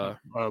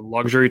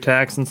luxury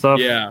tax and stuff.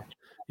 Yeah.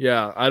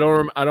 I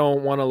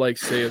don't want to like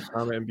say a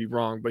comment and be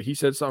wrong, but he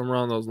said something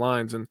around those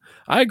lines, and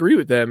I agree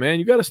with that, man.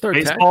 You got to start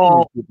taxing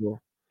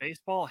people.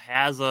 Baseball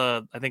has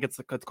I think it's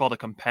called a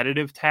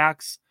competitive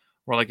tax,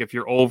 where like if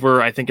you're over,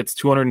 I think it's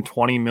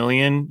 $220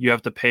 million, you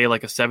have to pay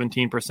like a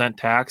 17%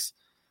 tax.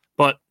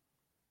 But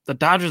the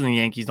Dodgers and the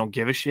Yankees don't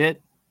give a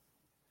shit.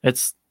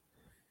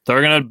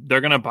 They're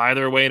gonna buy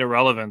their way to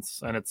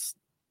relevance, and it's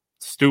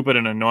stupid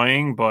and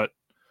annoying. But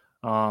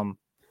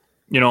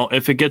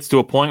if it gets to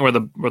a point where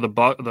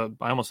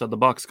I almost said the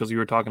Bucks because you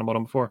were talking about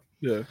them before.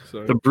 Yeah,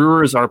 sorry. The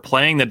Brewers are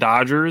playing the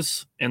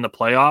Dodgers in the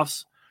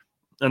playoffs,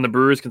 and the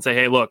Brewers can say,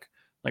 "Hey, look,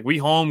 like we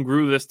home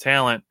grew this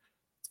talent,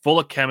 it's full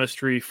of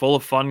chemistry, full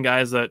of fun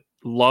guys that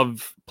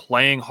love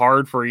playing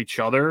hard for each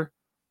other."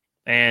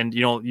 And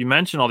you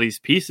mentioned all these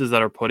pieces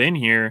that are put in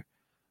here.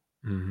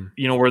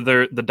 Mm-hmm. Where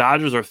the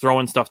Dodgers are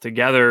throwing stuff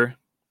together,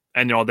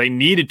 and they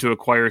needed to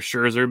acquire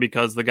Scherzer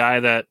because the guy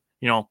that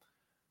the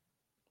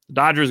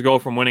Dodgers go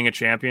from winning a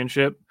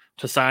championship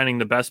to signing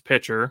the best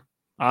pitcher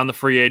on the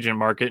free agent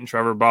market in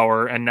Trevor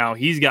Bauer, and now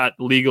he's got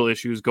legal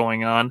issues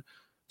going on.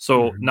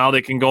 So now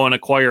they can go and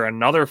acquire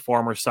another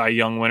former Cy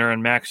Young winner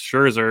and Max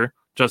Scherzer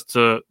just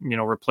to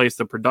replace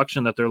the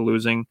production that they're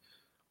losing.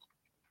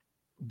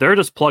 They're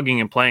just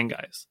plugging and playing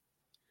guys.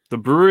 The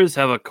Brewers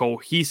have a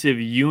cohesive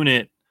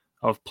unit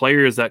of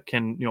players that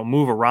can,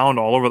 move around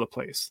all over the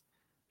place.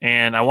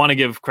 And I want to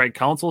give Craig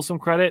Counsell some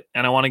credit,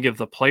 and I want to give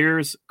the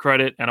players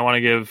credit, and I want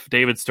to give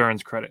David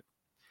Stearns credit.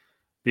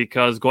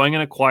 Because going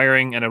and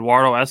acquiring an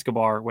Eduardo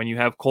Escobar when you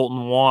have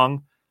Colton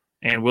Wong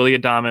and Willy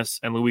Adames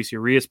and Luis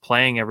Urias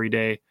playing every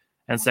day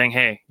and saying,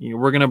 hey,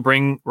 we're gonna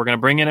bring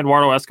in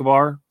Eduardo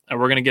Escobar, and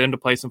we're gonna get him to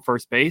play some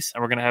first base,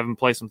 and we're gonna have him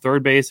play some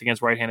third base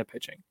against right-handed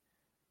pitching.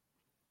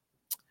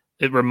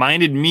 It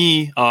reminded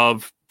me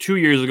of 2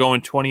 years ago in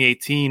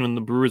 2018 when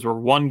the Brewers were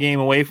 1 game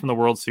away from the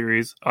World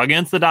Series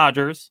against the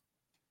Dodgers,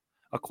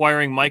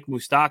 acquiring Mike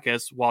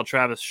Moustakas while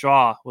Travis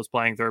Shaw was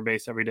playing third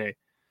base every day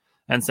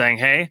and saying,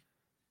 hey,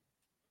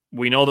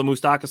 we know that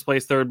Moustakas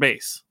plays third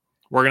base.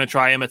 We're going to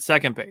try him at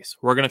second base.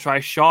 We're going to try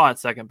Shaw at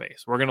second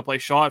base. We're going to play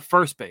Shaw at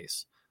first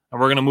base, and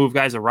we're going to move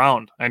guys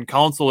around. And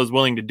Counsell is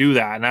willing to do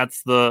that. And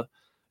that's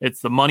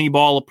It's the money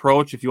ball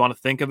approach, if you want to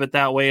think of it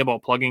that way,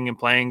 about plugging and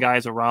playing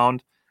guys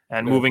around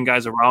and moving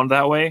guys around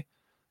that way.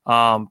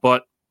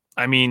 But,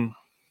 I mean,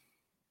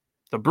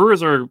 the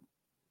Brewers are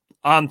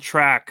on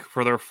track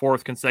for their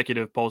 4th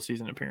consecutive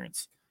postseason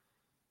appearance.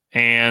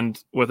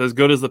 And with as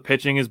good as the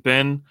pitching has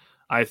been,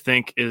 I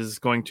think is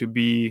going to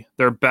be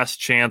their best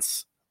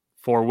chance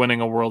for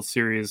winning a World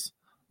Series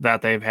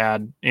that they've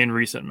had in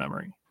recent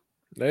memory.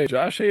 Hey,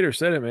 Josh Hader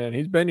said it, man.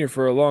 He's been here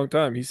for a long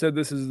time. He said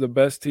this is the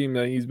best team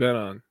that he's been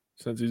on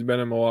since he's been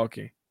in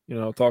Milwaukee. You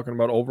know, talking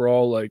about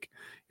overall, like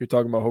you're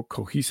talking about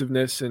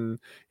cohesiveness and,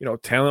 you know,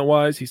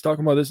 talent-wise, he's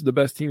talking about this is the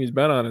best team he's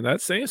been on. And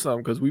that's saying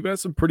something because we've had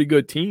some pretty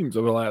good teams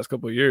over the last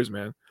couple of years,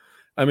 man.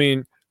 I mean,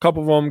 a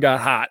couple of them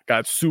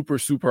got super,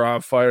 super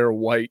on fire,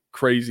 white,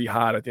 crazy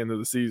hot at the end of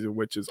the season,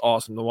 which is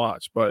awesome to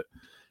watch. But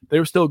they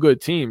were still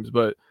good teams.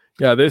 But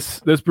yeah,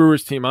 this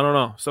Brewers team, I don't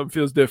know. Something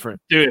feels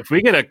different. Dude, if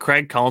we get a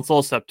Craig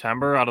Counsell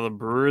September out of the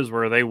Brewers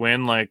where they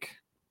win like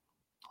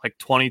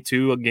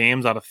 22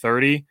 games out of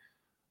 30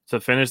 to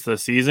finish the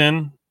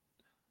season,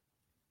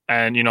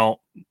 and, you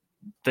know,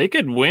 they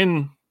could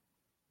win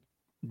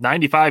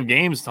 95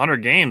 games,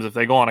 100 games if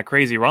they go on a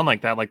crazy run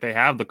like that, like they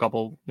have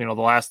the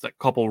last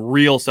couple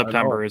real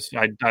Septembers.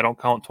 I don't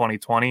count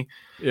 2020.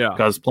 Yeah.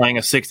 Because playing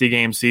a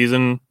 60-game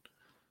season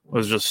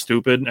was just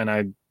stupid,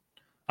 and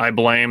I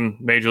blame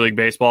Major League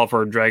Baseball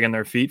for dragging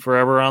their feet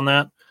forever on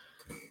that.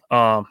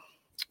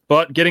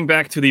 But getting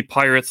back to the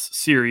Pirates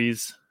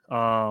series,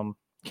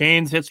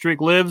 Kane's hit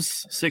streak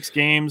lives 6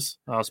 games.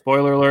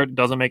 Spoiler alert,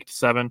 doesn't make it to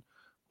 7.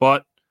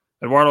 But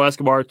Eduardo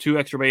Escobar, 2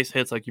 extra base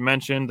hits, like you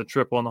mentioned, the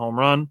triple and the home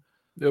run.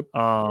 Yep.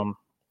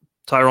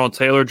 Tyrone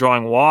Taylor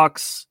drawing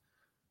walks.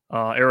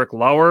 Eric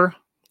Lauer,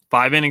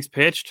 5 innings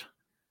pitched,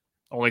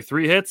 only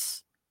 3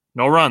 hits,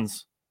 no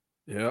runs.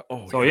 Yeah.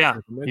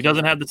 He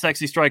doesn't have the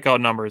sexy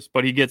strikeout numbers,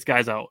 but he gets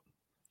guys out.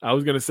 I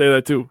was going to say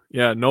that too.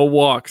 Yeah, no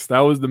walks. That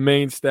was the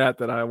main stat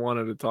that I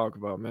wanted to talk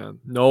about, man.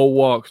 No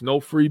walks, no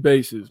free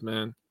bases,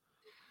 man.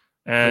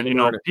 And,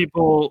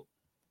 people,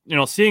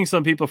 seeing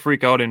some people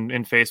freak out in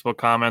Facebook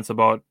comments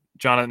about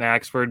Jonathan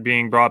Axford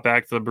being brought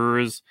back to the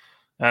Brewers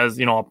as,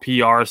 a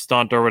PR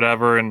stunt or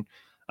whatever. And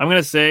I'm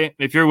going to say,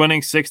 if you're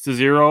winning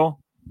 6-0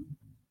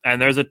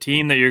 and there's a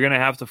team that you're going to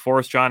have to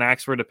force John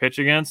Axford to pitch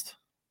against,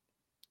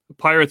 the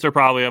Pirates are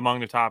probably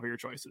among the top of your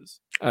choices.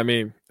 I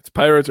mean, it's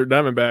Pirates or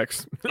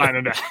Diamondbacks.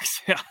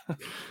 Diamondbacks, yeah.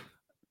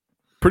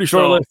 Pretty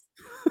short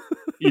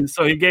list.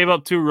 So he gave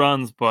up 2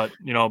 runs, but,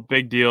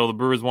 big deal. The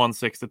Brewers won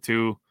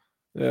 6-2.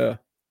 Yeah.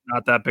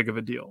 Not that big of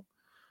a deal.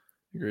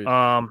 Agreed.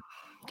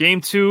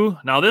 Game 2.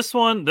 Now this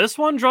one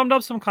drummed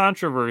up some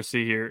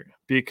controversy here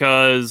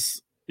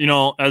because,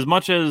 as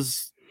much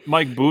as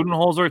Mike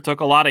Budenholzer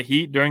took a lot of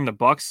heat during the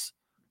Bucks,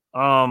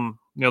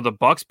 the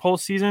Bucks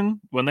postseason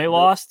when they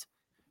lost,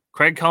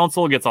 Craig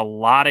Counsell gets a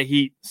lot of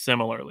heat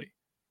similarly.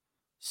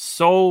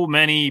 So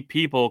many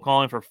people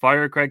calling for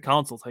fire Craig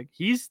Counsell. It's like,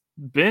 he's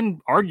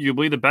been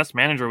arguably the best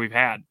manager we've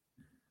had.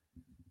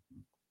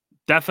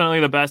 Definitely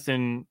the best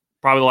in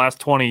probably the last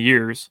 20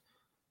 years.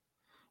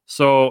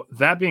 So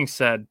that being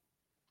said,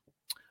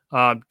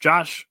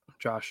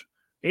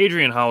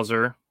 Adrian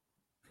Hauser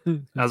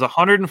has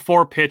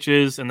 104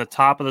 pitches in the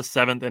top of the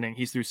 7th inning.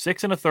 He's through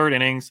 6 1/3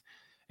 innings,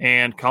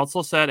 and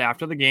Counsell said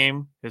after the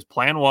game his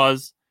plan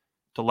was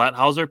to let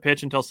Hauser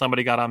pitch until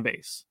somebody got on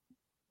base.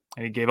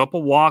 And he gave up a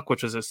walk,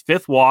 which was his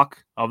 5th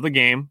walk of the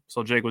game.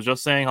 So Jake was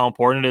just saying how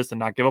important it is to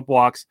not give up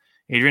walks.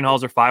 Adrian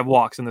Hauser, 5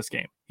 walks in this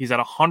game. He's at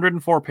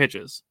 104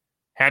 pitches.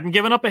 Hadn't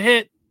given up a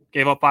hit,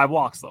 gave up 5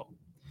 walks, though.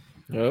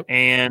 Yep.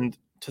 And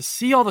to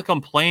see all the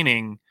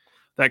complaining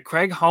that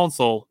Craig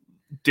Counsell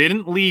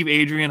didn't leave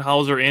Adrian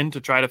Hauser in to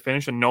try to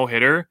finish a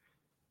no-hitter,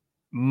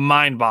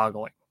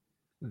 mind-boggling.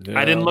 Yeah.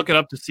 I didn't look it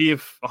up to see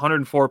if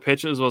 104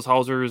 pitches was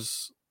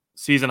Hauser's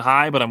season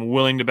high, but I'm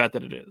willing to bet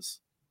that it is.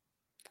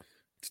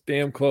 It's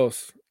damn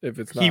close if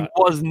it's not. He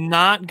was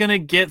not going to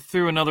get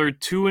through another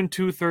 2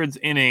 2/3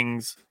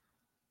 innings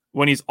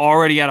when he's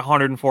already at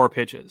 104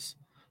 pitches.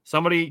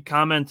 Somebody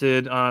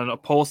commented on a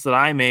post that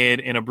I made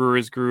in a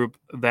Brewers group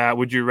that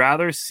would you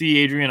rather see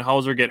Adrian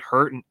Hauser get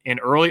hurt in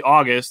early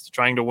August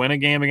trying to win a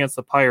game against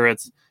the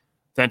Pirates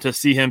than to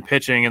see him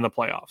pitching in the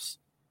playoffs?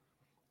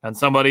 And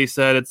somebody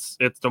said it's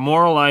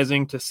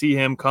demoralizing to see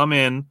him come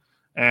in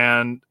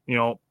and,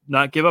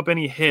 not give up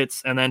any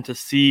hits and then to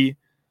see,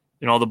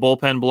 the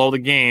bullpen blow the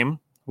game,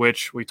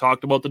 which we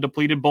talked about the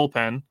depleted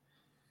bullpen.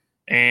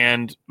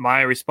 And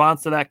my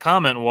response to that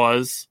comment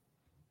was,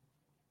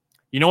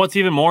 what's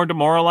even more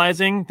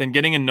demoralizing than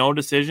getting a no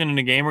decision in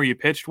a game where you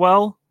pitched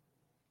well?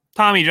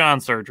 Tommy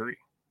John surgery.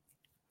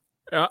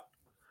 Yeah.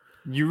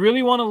 You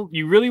really want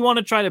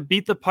to try to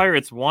beat the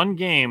Pirates one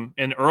game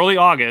in early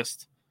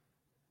August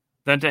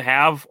than to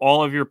have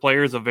all of your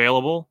players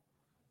available.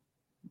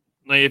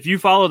 Like, if you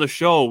follow the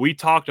show, we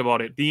talked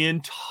about it the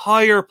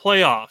entire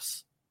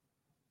playoffs.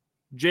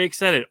 Jake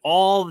said it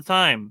all the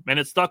time, and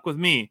it stuck with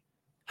me.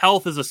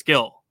 Health is a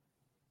skill.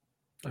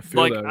 I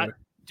feel that way.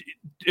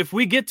 If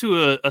we get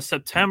to a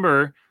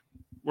September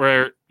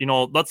where,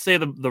 let's say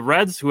the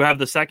Reds, who have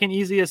the second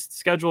easiest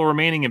schedule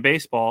remaining in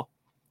baseball,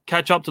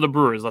 catch up to the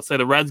Brewers. Let's say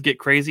the Reds get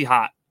crazy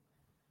hot,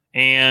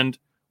 and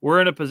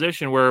we're in a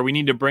position where we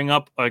need to bring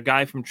up a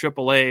guy from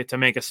AAA to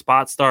make a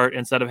spot start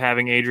instead of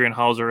having Adrian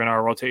Hauser in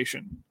our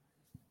rotation.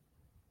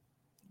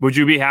 Would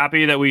you be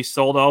happy that we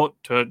sold out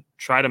to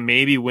try to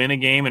maybe win a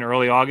game in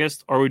early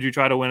August, or would you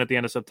try to win at the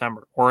end of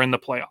September or in the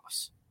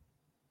playoffs?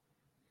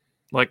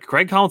 Like,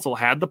 Craig Counsell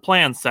had the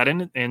plan set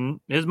in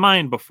his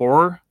mind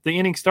before the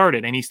inning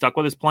started, and he stuck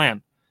with his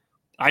plan.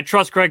 I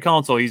trust Craig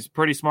Counsell. He's a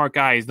pretty smart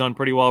guy. He's done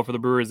pretty well for the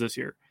Brewers this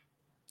year.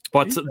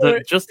 But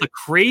just the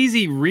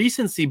crazy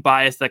recency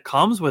bias that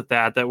comes with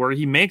that where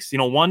he makes,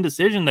 one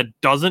decision that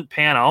doesn't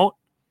pan out,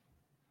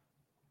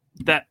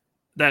 that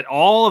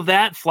all of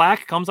that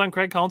flack comes on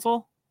Craig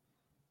Counsell.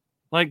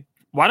 Like,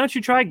 why don't you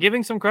try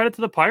giving some credit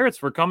to the Pirates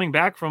for coming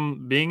back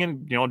from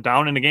being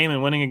down in a game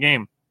and winning a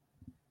game?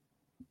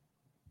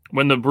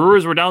 When the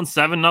Brewers were down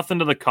 7-0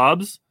 to the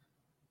Cubs,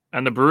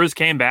 and the Brewers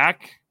came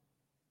back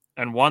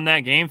and won that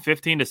game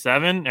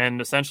 15-7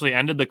 and essentially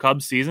ended the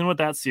Cubs season with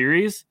that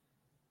series.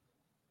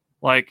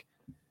 Like,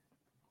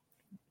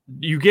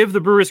 you give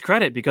the Brewers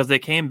credit because they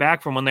came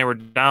back from when they were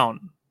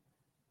down.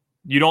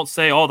 You don't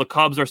say, oh, the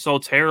Cubs are so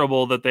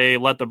terrible that they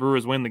let the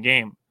Brewers win the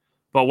game.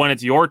 But when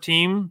it's your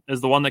team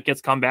is the one that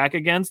gets come back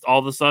against, all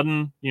of a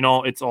sudden,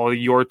 it's all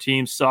your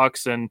team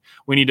sucks and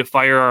we need to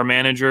fire our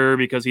manager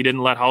because he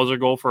didn't let Hauser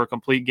go for a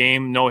complete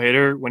game, no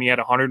hitter when he had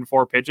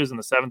 104 pitches in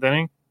the 7th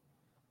inning.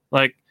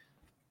 Like,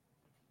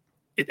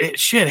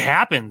 shit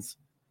happens.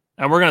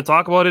 And we're going to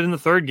talk about it in the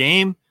third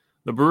game.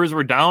 The Brewers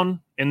were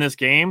down in this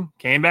game,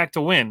 came back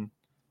to win.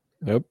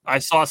 Yep. I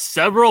saw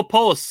several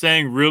posts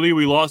saying, really,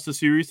 we lost the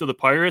series to the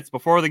Pirates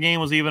before the game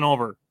was even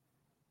over.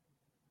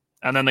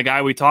 And then the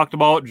guy we talked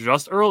about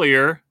just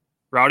earlier,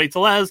 Rowdy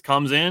Tellez,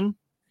 comes in,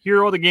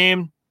 hero of the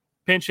game,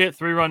 pinch hit,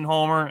 3-run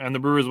homer, and the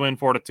Brewers win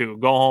 4-2.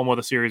 Go home with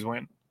a series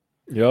win.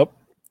 Yep.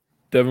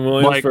 Devin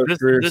Williams for a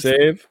career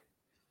save.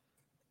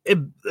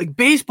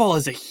 Baseball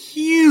is a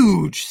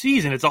huge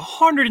season. It's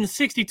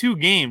 162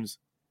 games.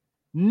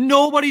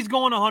 Nobody's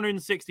going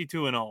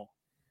 162-0.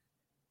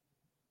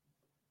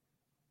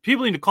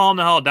 People need to calm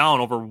the hell down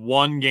over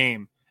one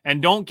game. And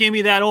don't give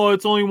me that,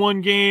 it's only one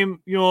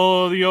game,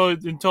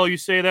 until you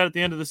say that at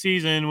the end of the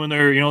season when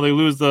they're, they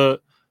lose the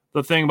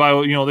thing by,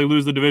 they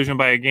lose the division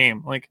by a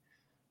game. Like,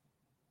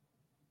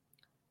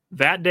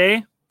 that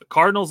day, the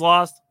Cardinals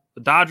lost,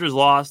 the Dodgers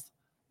lost,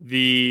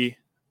 the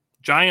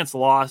Giants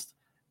lost,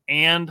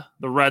 and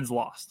the Reds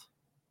lost.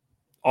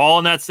 All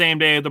in that same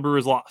day the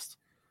Brewers lost.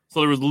 So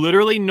there was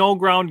literally no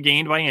ground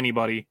gained by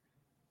anybody.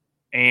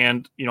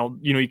 And,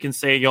 you can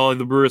say,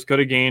 the Brewers could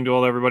have gained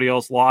while everybody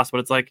else lost,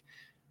 but it's like,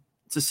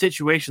 it's a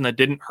situation that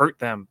didn't hurt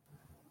them,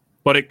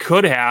 but it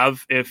could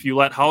have if you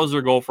let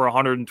Hauser go for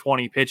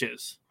 120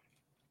 pitches.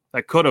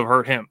 That could have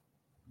hurt him.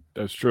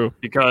 That's true.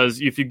 Because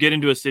if you get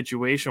into a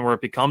situation where it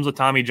becomes a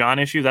Tommy John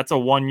issue, that's a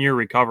 1-year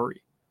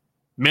recovery.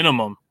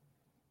 Minimum.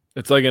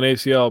 It's like an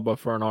ACL, but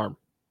for an arm.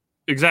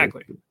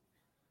 Exactly.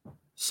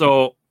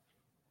 So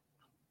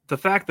the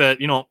fact that,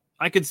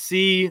 I could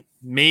see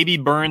maybe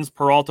Burns,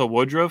 Peralta,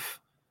 Woodruff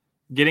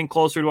getting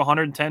closer to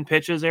 110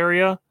 pitches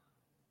area.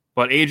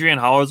 But Adrian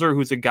Hauser,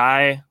 who's a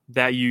guy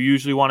that you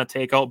usually want to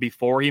take out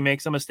before he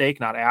makes a mistake,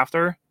 not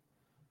after,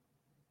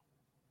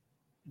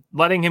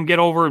 letting him get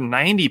over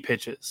 90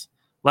 pitches,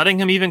 letting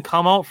him even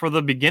come out for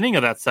the beginning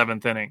of that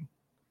 7th inning.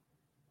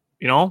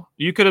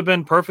 You could have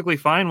been perfectly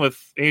fine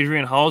with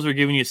Adrian Hauser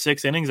giving you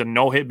 6 innings and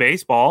no-hit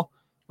baseball.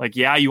 Like,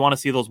 yeah, you want to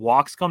see those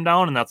walks come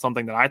down, and that's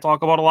something that I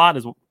talk about a lot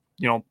is,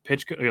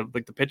 pitch,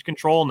 like the pitch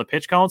control and the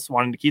pitch counts,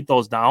 wanting to keep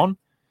those down.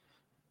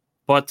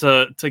 But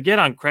to get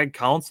on Craig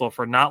Counsell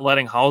for not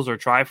letting Hauser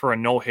try for a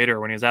no-hitter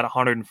when he's at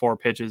 104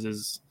 pitches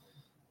it's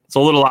a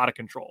little out of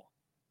control.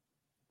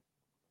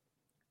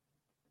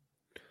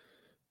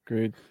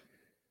 Agreed.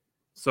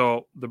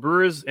 So the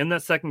Brewers, in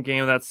that second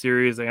game of that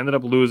series, they ended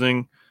up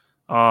losing.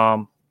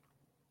 9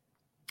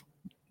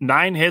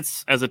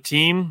 hits as a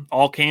team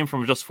all came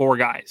from just 4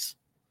 guys.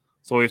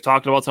 So we've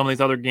talked about some of these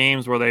other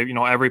games where they,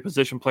 every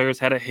position player's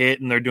had a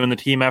hit and they're doing the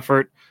team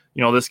effort.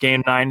 This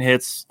game, 9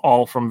 hits,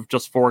 all from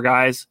just 4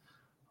 guys.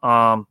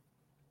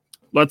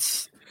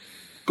 Let's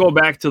go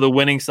back to the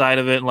winning side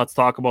of it and let's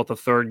talk about the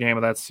third game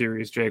of that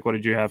series. Jake, what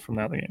did you have from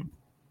that game?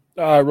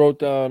 I wrote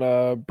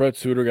down Brett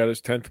Suter got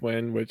his 10th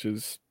win, which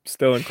is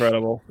still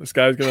incredible. This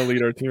guy's going to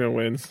lead our team in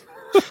wins.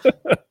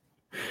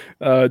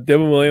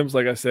 Devin Williams,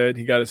 like I said,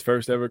 he got his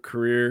first ever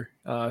career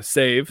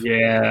save.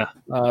 Yeah.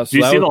 So do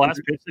you see the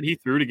last pitch that he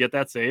threw to get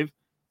that save?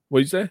 What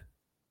did you say?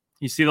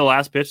 You see the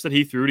last pitch that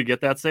he threw to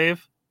get that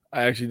save?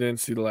 I actually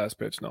didn't see the last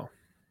pitch, no.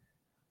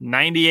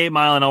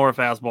 98-mile-an-hour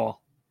fastball.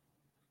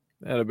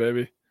 Atta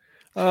baby.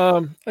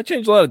 I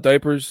changed a lot of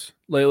diapers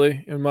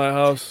lately in my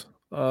house.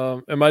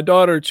 And my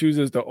daughter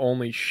chooses to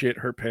only shit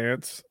her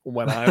pants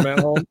when I'm at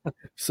home.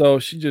 So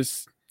she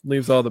just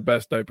leaves all the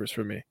best diapers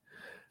for me.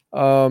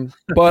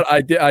 But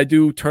I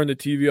do turn the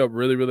TV up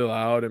really, really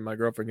loud, and my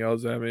girlfriend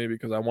yells at me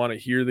because I want to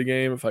hear the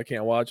game if I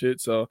can't watch it.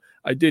 So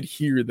I did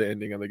hear the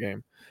ending of the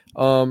game.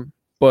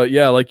 But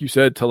yeah, like you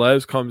said,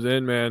 Tellez comes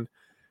in, man.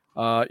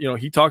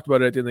 He talked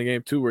about it at the end of the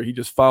game too, where he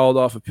just fouled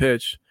off a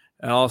pitch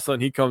and all of a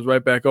sudden he comes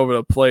right back over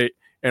the plate,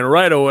 and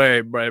right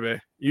away, baby,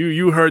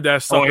 you heard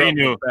that sucker. Oh, he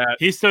knew.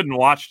 He stood and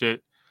watched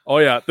it. Oh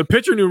yeah, the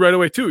pitcher knew right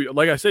away too.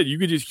 Like I said, you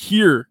could just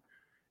hear,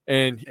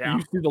 and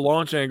you see the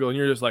launch angle, and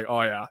you're just like,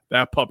 oh yeah,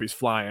 that puppy's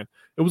flying.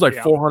 It was like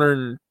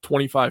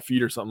 425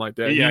 feet or something like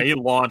that. Yeah, he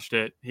launched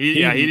it. He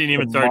didn't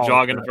even start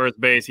jogging to first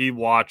base. He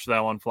watched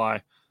that one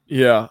fly.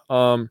 Yeah.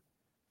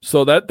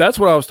 So that's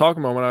what I was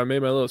talking about when I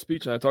made my little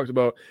speech, and I talked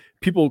about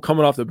people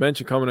coming off the bench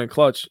and coming in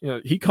clutch. You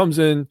know, he comes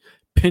in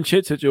pinch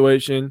hit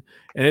situation,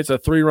 and it's a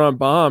 3-run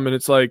bomb, and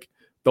it's like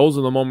those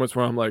are the moments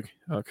where I'm like,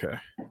 okay,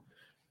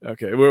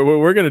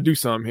 we're gonna do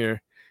something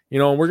here. You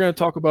know, we're gonna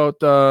talk about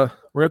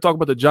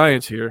the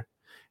Giants here,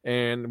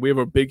 and we have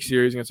a big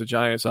series against the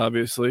Giants,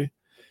 obviously.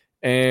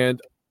 And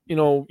you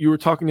know, you were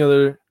talking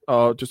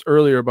just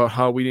earlier about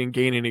how we didn't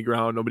gain any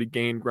ground, nobody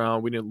gained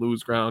ground, we didn't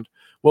lose ground.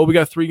 Well, we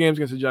got 3 games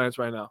against the Giants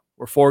right now.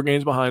 We're 4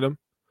 games behind them,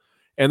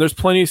 and there's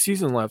plenty of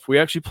season left. We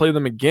actually play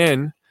them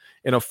again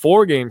in a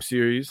 4-game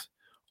series,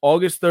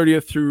 August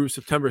 30th through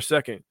September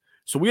 2nd.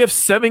 So we have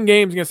 7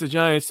 games against the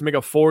Giants to make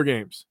up 4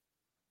 games.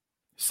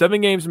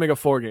 7 games to make up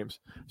 4 games.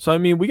 So, I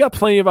mean, we got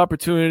plenty of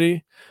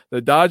opportunity.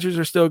 The Dodgers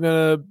are still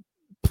going to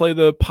play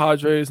the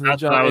Padres and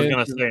That's the Giants. What I was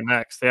going to say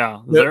next.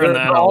 Yeah.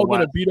 They're all going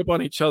to beat up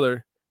on each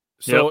other.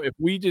 So if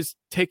we just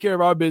take care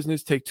of our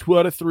business, take 2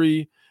 out of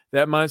 3,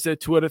 that mindset,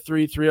 2 out of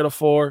 3, 3 out of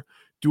 4,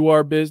 do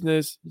our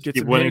business, get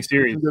some winning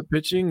series, good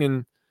pitching,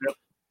 and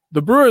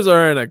the Brewers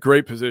are in a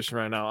great position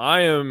right now.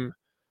 I am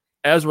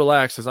as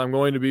relaxed as I'm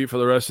going to be for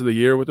the rest of the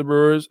year with the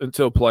Brewers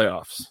until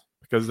playoffs,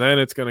 because then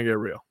it's going to get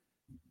real.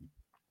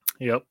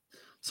 Yep.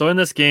 So in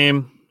this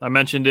game, I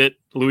mentioned it,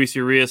 Luis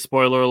Urias,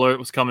 spoiler alert,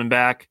 was coming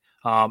back.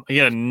 He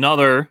had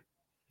another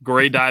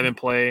great diving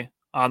play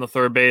on the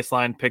third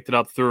baseline, picked it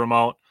up, threw him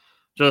out.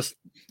 Just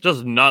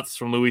nuts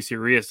from Luis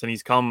Urias, and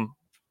he's come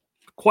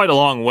quite a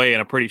long way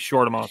in a pretty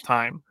short amount of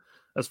time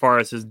as far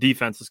as his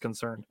defense is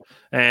concerned.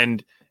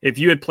 And if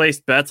you had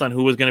placed bets on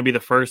who was going to be the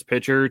first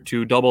pitcher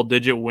to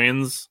double-digit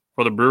wins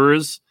for the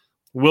Brewers,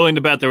 willing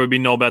to bet there would be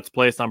no bets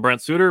placed on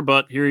Brent Suter,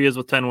 but here he is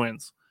with 10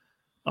 wins.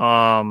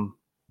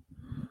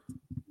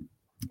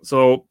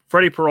 So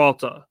Freddie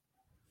Peralta,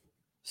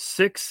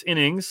 6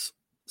 innings,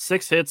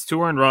 6 hits,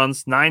 2 earned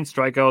runs, 9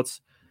 strikeouts.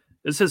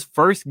 This is his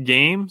first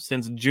game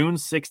since June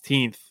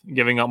 16th,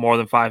 giving up more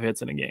than 5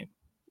 hits in a game.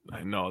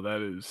 I know,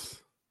 that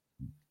is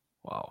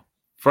wow.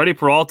 Freddie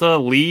Peralta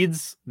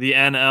leads the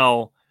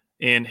NL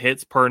in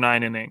hits per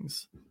 9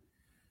 innings.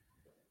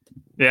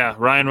 Yeah,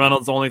 Ryan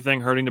Reynolds, the only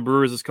thing hurting the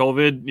Brewers is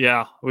COVID.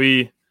 Yeah,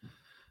 we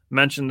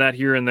mentioned that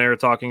here and there,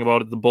 talking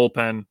about the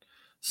bullpen.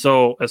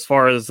 So as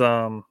far as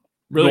really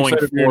going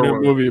excited forward, for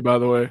your new movie, by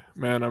the way,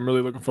 man, I'm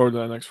really looking forward to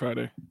that next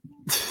Friday.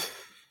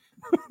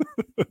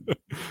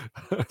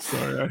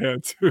 Sorry, I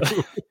had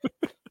to.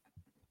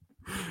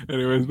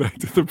 Anyways, back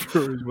to the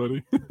Brewers,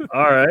 buddy.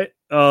 All right.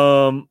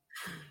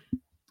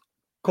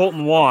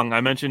 Colton Wong,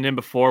 I mentioned him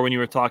before when you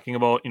were talking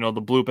about, the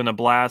bloop and the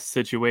blast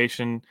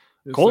situation.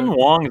 Yes, Colton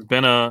Wong has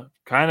been a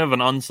kind of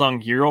an unsung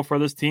hero for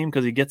this team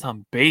because he gets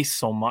on base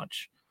so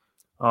much.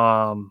 He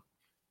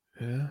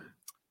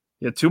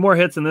had 2 more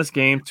hits in this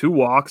game, 2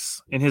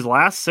 walks. In his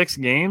last 6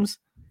 games,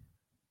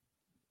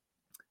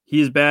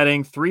 he's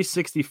batting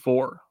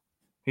 .364.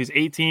 He's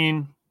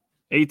 18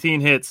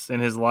 hits in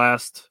his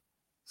last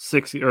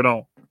 6, or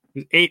no,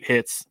 he's 8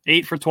 hits,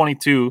 8 for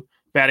 22,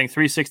 batting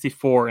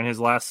 .364 in his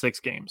last 6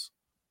 games.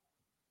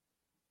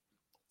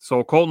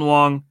 So Colton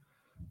Wong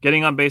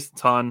getting on base a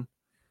ton.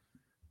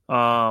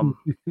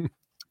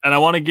 And I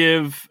want to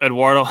give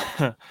Eduardo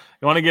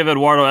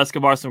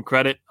Escobar some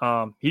credit.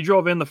 He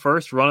drove in the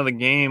first run of the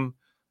game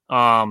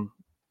on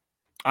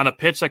a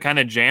pitch that kind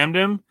of jammed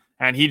him,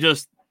 and he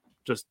just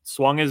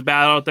swung his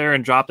bat out there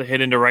and dropped a hit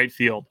into right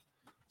field.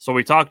 So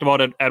we talked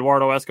about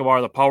Eduardo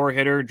Escobar, the power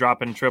hitter,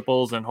 dropping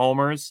triples and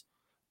homers,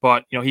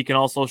 but he can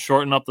also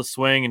shorten up the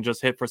swing and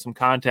just hit for some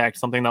contact,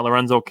 something that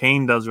Lorenzo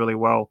Cain does really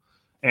well.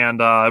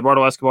 And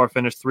Eduardo Escobar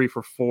finished 3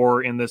 for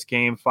 4 in this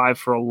game, 5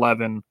 for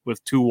 11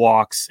 with 2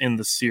 walks in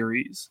the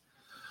series.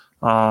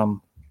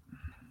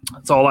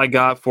 That's all I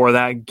got for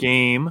that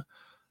game.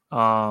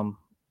 I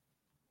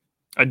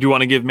do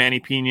want to give Manny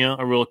Pena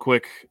a real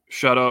quick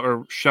shout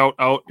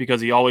out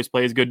because he always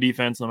plays good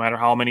defense no matter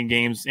how many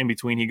games in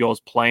between he goes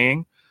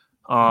playing.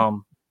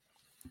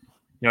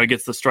 He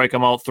gets to strike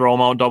him out, throw him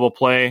out, double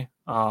play.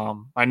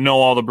 I know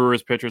all the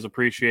Brewers pitchers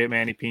appreciate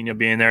Manny Pena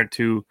being there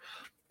to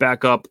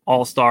back up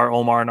all-star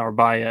Omar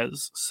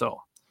Narvaez.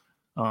 So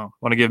want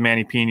to give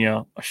Manny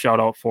Pena a shout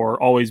out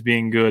for always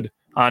being good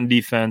on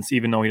defense,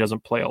 even though he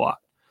doesn't play a lot.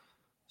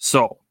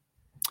 So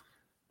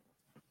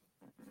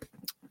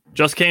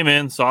just came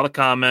in, saw the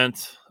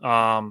comment.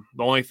 The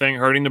only thing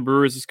hurting the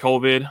Brewers is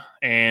COVID,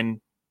 and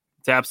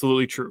it's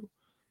absolutely true.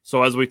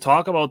 So as we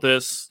talk about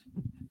this,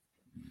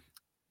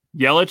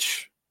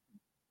 Yelich,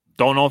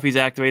 don't know if he's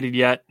activated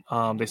yet.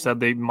 They said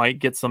they might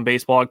get some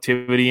baseball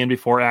activity in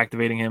before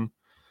activating him,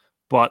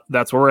 but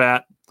that's where we're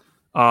at.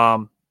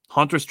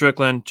 Hunter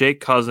Strickland, Jake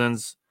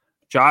Cousins,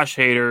 Josh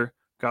Hader,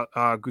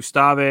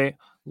 Gustave,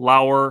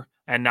 Lauer,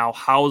 and now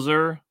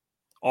Hauser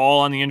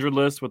all on the injured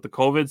list with the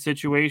COVID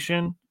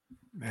situation.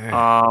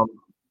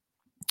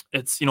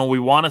 It's, we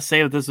want to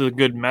say that this is a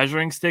good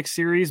measuring stick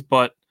series,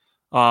 but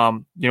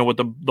with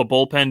the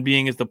bullpen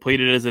being as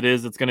depleted as it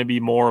is, it's going to be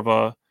more of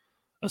a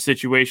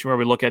situation where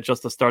we look at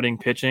just the starting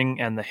pitching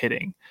and the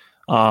hitting.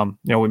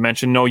 We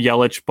mentioned no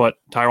Yelich, but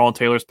Tyrone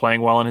Taylor's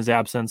playing well in his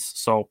absence,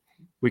 so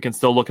we can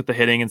still look at the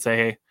hitting and say,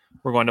 hey,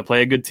 we're going to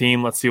play a good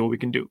team. Let's see what we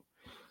can do.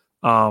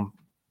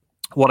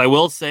 What I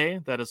will say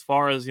that as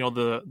far as,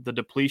 the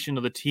depletion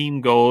of the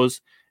team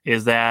goes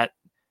is that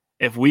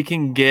if we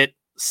can get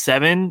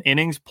 7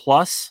 innings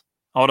plus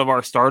out of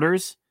our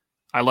starters,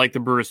 I like the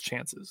Brewers'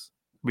 chances.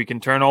 We can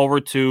turn over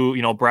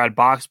to, Brad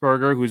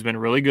Boxberger, who's been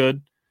really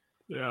good.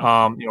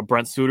 Yeah.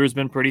 Brent Suter's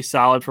been pretty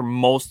solid for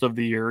most of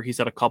the year. He's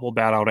had a couple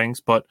bad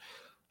outings, but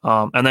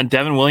and then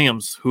Devin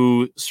Williams,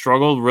 who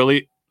struggled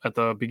really at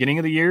the beginning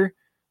of the year,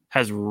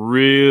 has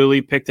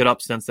really picked it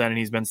up since then, and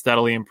he's been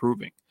steadily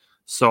improving.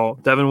 So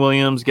Devin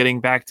Williams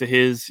getting back to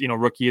his,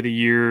 rookie of the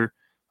year,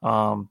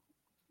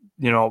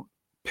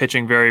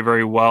 pitching very,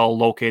 very well,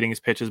 locating his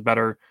pitches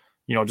better,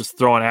 just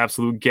throwing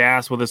absolute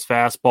gas with his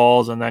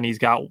fastballs. And then he's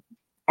got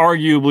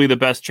arguably the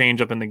best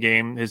changeup in the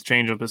game. His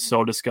changeup is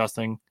so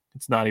disgusting.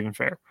 It's not even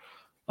fair.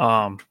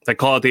 They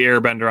call it the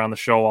airbender on the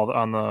show,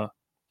 on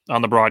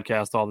the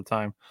broadcast all the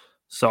time.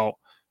 So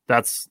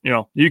that's,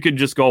 you could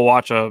just go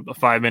watch a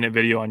 5-minute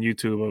video on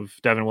YouTube of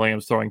Devin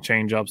Williams throwing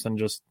changeups and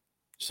just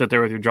sit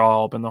there with your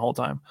jaw open the whole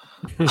time.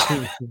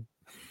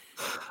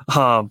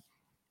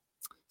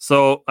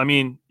 So, I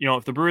mean,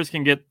 if the Brewers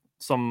can get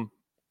some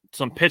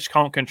pitch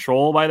count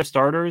control by the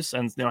starters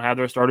and, have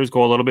their starters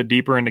go a little bit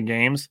deeper into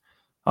games,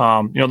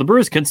 the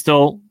Brewers can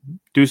still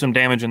do some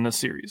damage in this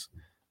series.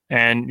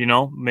 And,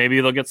 maybe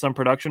they'll get some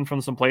production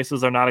from some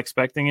places they're not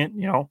expecting it,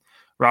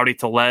 Rowdy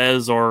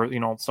Tellez or,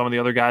 some of the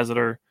other guys that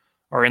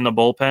are in the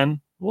bullpen.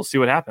 We'll see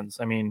what happens.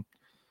 I mean,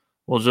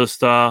 we'll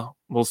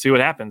see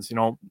what happens,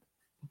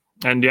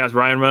 And yes,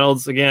 Ryan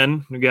Reynolds,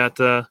 again, we got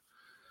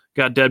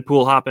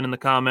Deadpool hopping in the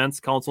comments.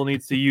 Council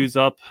needs to use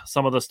up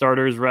some of the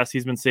starters' rest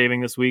he's been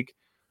saving this week.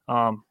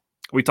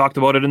 We talked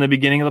about it in the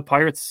beginning of the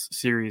Pirates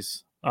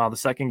series, the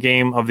second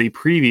game of the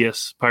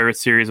previous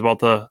Pirates series, about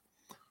the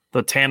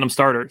tandem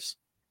starters,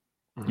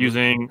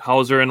 using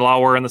Hauser and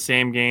Lauer in the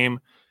same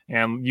game,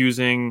 and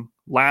using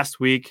last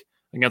week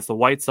against the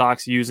White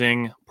Sox,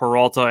 using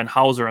Peralta and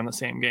Hauser in the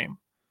same game.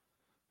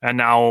 And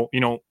now,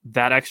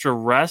 that extra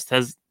rest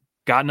has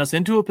gotten us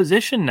into a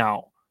position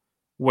now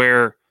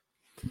where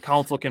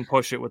Council can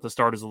push it with the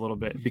starters a little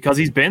bit because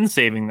he's been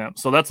saving them.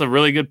 So that's a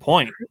really good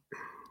point.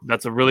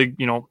 That's a really,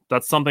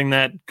 that's something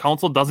that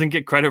Council doesn't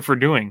get credit for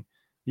doing.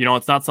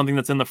 It's not something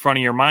that's in the front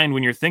of your mind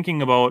when you're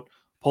thinking about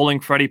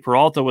pulling Freddie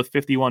Peralta with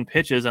 51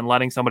 pitches and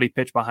letting somebody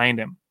pitch behind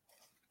him.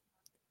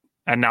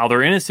 And now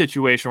they're in a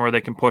situation where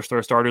they can push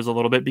their starters a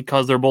little bit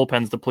because their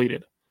bullpen's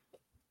depleted.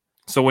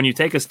 So when you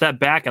take a step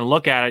back and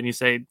look at it and you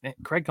say,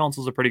 Craig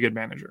Counsell's a pretty good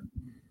manager.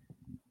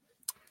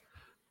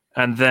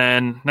 And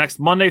then next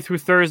Monday through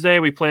Thursday,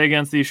 we play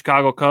against the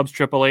Chicago Cubs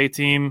AAA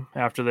team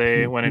after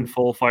they went in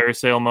full fire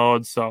sale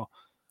mode. So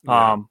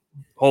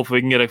hopefully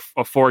we can get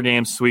a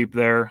 4-game sweep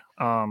there.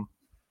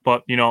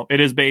 But, it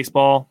is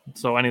baseball,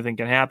 so anything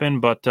can happen.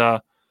 But,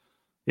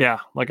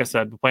 like I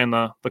said, we're playing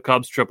the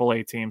Cubs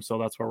AAA team, so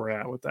that's where we're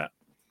at with that.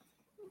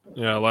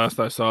 Yeah, last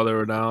I saw, they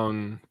were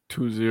down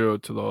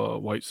 2-0 to the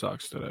White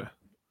Sox today.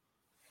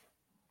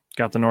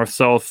 Got the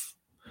North-South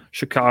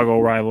Chicago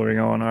rivalry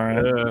going. All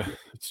right. Yeah,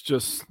 it's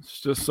just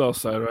south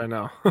side right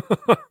now.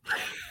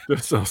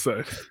 Just south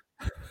side.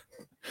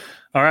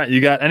 All right. You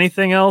got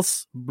anything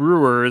else,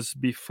 Brewers,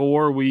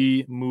 before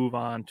we move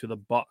on to the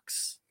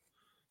Bucks?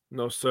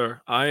 No,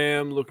 sir. I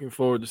am looking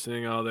forward to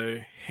seeing how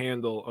they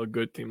handle a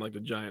good team like the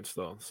Giants,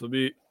 though. So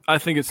I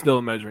think it's still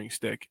a measuring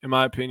stick. In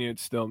my opinion,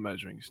 it's still a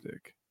measuring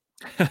stick.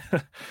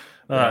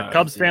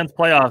 Cubs fans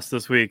playoffs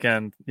this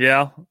weekend.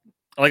 Yeah.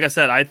 Like I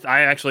said, I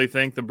actually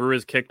think the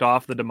Brewers kicked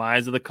off the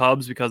demise of the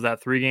Cubs because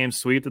that 3-game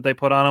sweep that they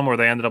put on them, where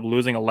they ended up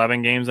losing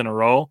 11 games in a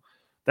row,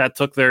 that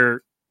took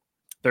their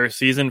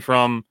season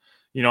from,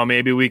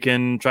 maybe we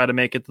can try to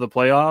make it to the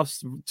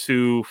playoffs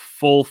to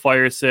full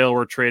fire sale.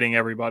 We're trading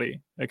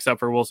everybody except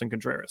for Wilson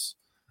Contreras.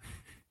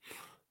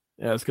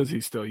 Yeah, it's because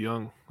he's still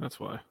young. That's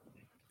why.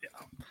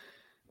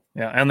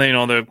 Yeah. And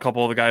then, the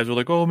couple of the guys were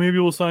like, oh, maybe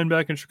we'll sign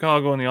back in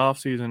Chicago in the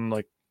offseason.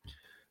 Like,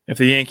 if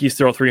the Yankees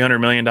throw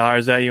 $300 million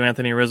at you,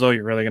 Anthony Rizzo,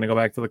 you're really going to go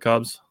back to the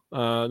Cubs?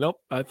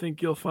 Nope. I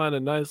think you'll find a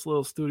nice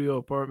little studio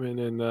apartment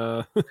in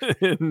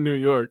in New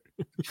York.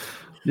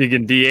 You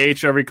can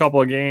DH every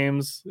couple of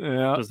games.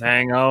 Yeah. Just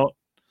hang out.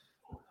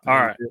 All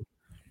right.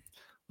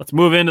 Let's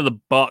move into the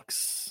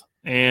Bucks.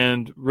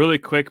 And really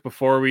quick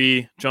before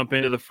we jump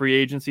into the free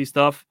agency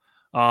stuff,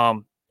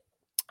 I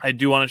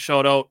do want to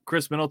shout out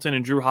Chris Middleton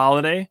and Drew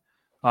Holiday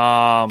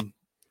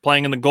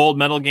playing in the gold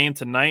medal game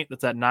tonight.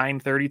 That's at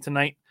 9:30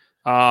 tonight.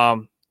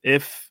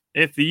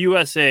 If the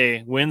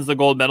USA wins the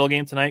gold medal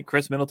game tonight,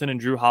 Chris Middleton and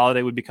Drew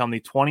Holiday would become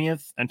the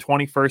 20th and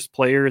 21st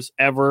players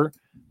ever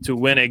to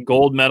win a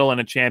gold medal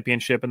and a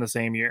championship in the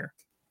same year.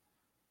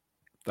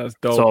 That's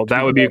dope. So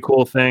that would be a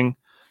cool thing.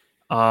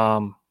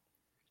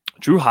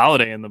 Drew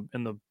Holiday in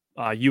the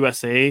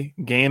USA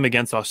game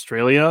against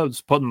Australia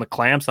was putting the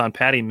clamps on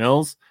Patty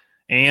Mills,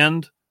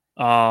 and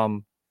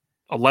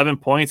 11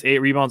 points, 8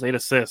 rebounds, 8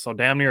 assists. So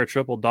damn near a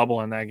triple-double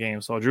in that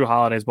game. So Drew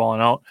Holiday's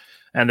balling out.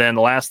 And then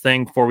the last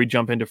thing before we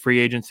jump into free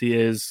agency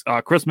is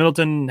Chris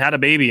Middleton had a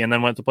baby and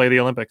then went to play the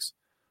Olympics.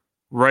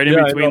 Right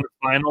in between the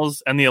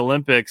finals and the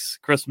Olympics,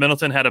 Chris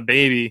Middleton had a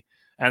baby,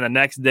 and the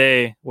next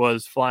day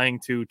was flying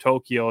to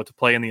Tokyo to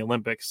play in the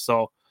Olympics.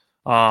 So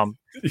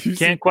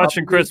can't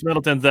question Chris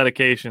Middleton's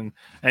dedication.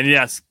 And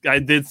yes, I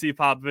did see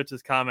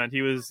Popovich's comment.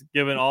 He was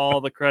giving all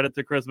the credit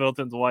to Chris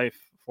Middleton's wife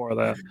for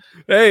that.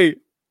 Hey,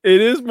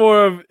 it is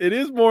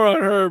more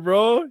on her,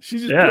 bro. She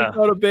just puts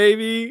out a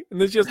baby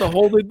and then she has to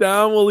hold it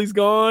down while he's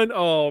gone.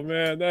 Oh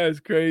man, that is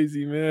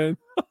crazy, man.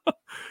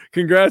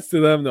 Congrats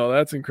to them though.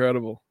 That's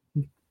incredible.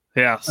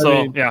 Yeah.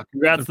 So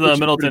congrats to the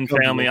Middleton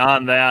family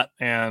on that.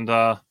 And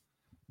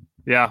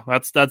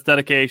that's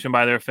dedication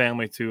by their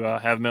family to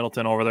have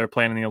Middleton over there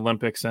playing in the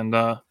Olympics and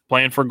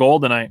playing for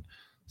gold tonight.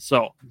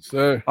 So,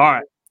 all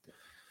right.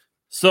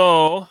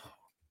 So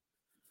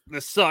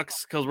this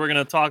sucks because we're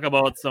going to talk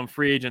about some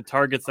free agent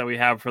targets that we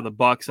have for the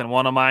Bucks, and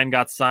one of mine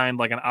got signed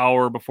like an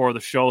hour before the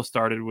show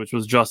started, which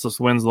was Justice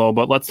Winslow.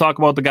 But let's talk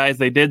about the guys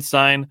they did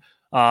sign.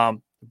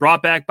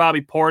 Brought back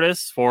Bobby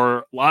Portis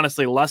for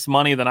honestly less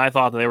money than I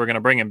thought that they were going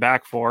to bring him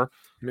back for.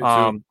 You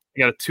got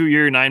a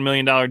 2-year, $9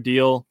 million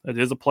deal. It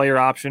is a player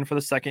option for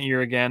the second year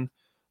again,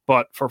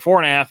 but for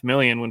 $4.5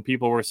 million, when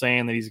people were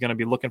saying that he's going to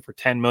be looking for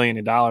 $10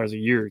 million a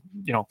year,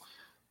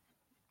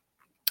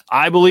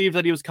 I believe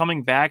that he was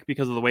coming back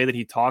because of the way that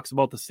he talks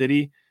about the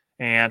city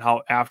and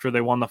how after they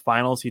won the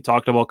finals, he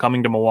talked about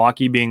coming to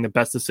Milwaukee being the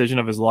best decision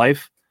of his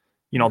life.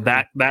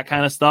 That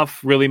kind of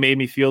stuff really made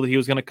me feel that he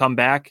was going to come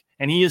back,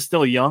 and he is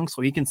still young,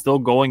 so he can still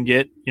go and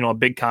get, a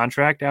big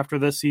contract after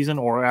this season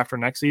or after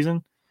next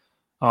season.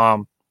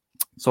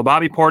 So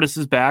Bobby Portis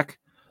is back,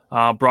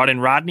 brought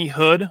in Rodney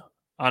Hood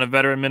on a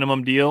veteran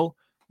minimum deal.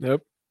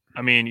 Yep.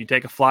 I mean, you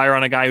take a flyer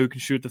on a guy who can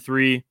shoot the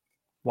three.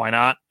 Why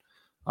not?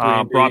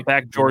 Brought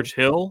back George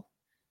Hill.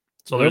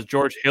 So there's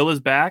George Hill is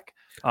back.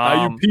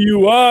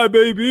 IUPUI,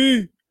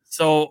 baby.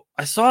 So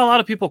I saw a lot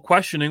of people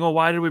questioning,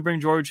 why did we bring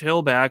George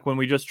Hill back when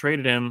we just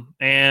traded him?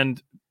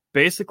 And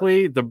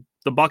basically the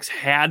Bucks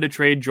had to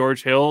trade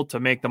George Hill to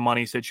make the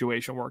money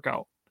situation work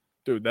out.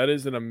 Dude, that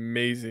is an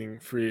amazing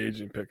free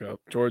agent pickup.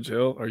 George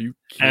Hill, are you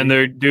kidding?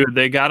 And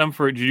they got him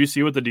for, did you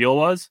see what the deal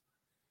was?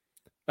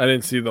 I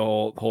didn't see the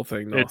whole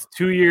thing. No. It's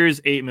 2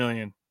 years, $8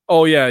 million.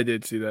 Oh yeah, I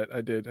did see that.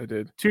 I did.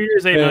 2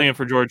 years, $8 million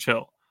for George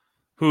Hill,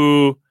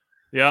 who,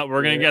 we're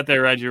going to get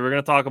there, Reggie. We're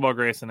going to talk about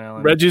Grayson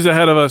Allen. Reggie's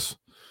ahead of us.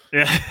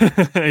 Yeah,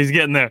 he's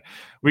getting there.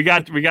 We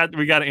got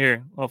it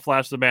here. I'll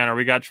flash the banner.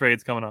 We got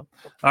trades coming up.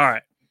 All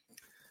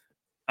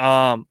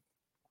right.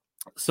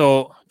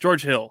 So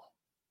George Hill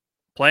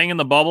playing in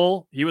the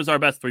bubble, he was our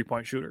best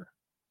 3-point shooter.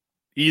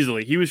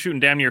 Easily. He was shooting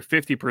damn near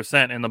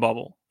 50% in the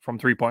bubble from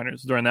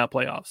 3-pointers during that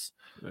playoffs.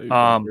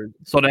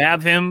 So to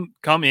have him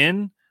come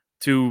in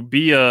to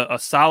be a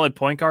solid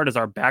point guard as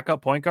our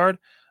backup point guard.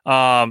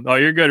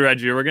 You're good,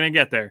 Reggie. We're going to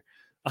get there.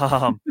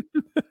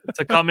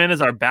 To come in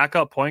as our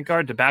backup point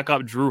guard to back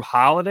up Drew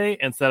Holiday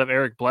instead of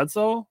Eric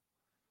Bledsoe.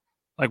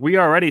 Like, we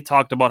already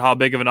talked about how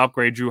big of an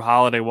upgrade Drew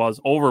Holiday was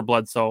over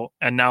Bledsoe,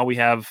 and now we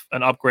have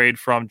an upgrade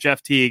from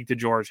Jeff Teague to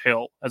George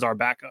Hill as our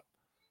backup.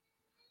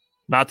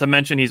 Not to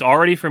mention he's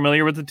already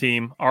familiar with the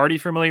team, already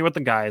familiar with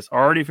the guys,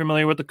 already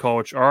familiar with the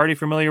coach, already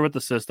familiar with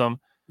the system,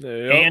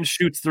 and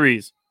shoots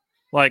threes.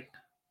 Like,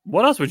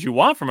 what else would you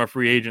want from a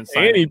free agent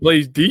signing? And he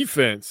plays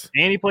defense.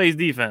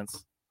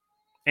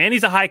 And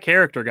he's a high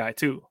character guy,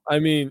 too. I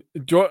mean,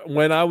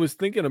 when I was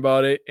thinking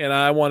about it, and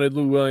I wanted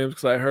Lou Williams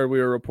because I heard we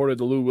were reported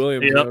to Lou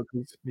Williams.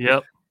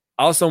 Yep.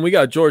 All of a sudden, we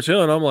got George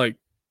Hill, and I'm like,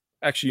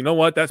 actually, you know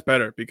what? That's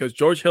better because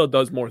George Hill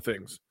does more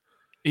things.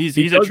 He's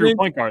a true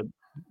point guard.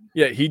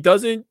 Yeah, he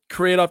doesn't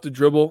create off the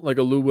dribble like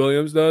a Lou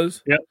Williams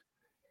does. Yep.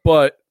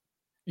 But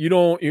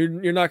you're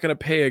not going to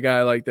pay a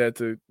guy like that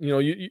to,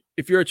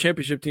 if you're a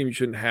championship team, you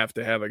shouldn't have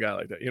to have a guy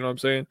like that. You know what I'm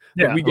saying?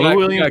 Yeah, Lou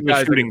Williams is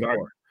a shooting guard.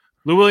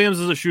 Lou Williams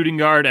is a shooting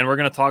guard, and we're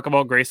going to talk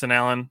about Grayson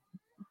Allen.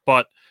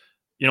 But,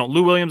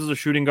 Lou Williams is a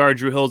shooting guard.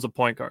 Drew Hill is a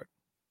point guard.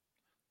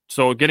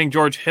 So getting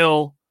George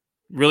Hill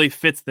really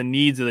fits the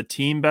needs of the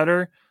team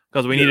better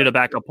because we needed a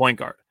backup point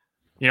guard.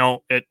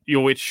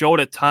 It showed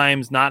at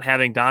times not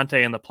having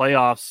Dante in the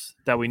playoffs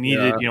that we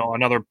needed,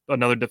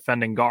 another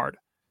defending guard.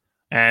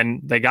 And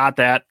they got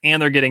that,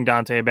 and they're getting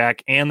Dante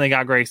back, and they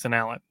got Grayson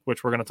Allen,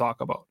 which we're going to talk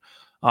about.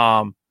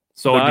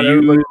 So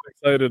everybody's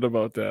excited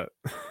about that.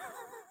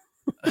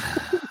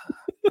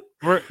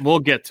 We'll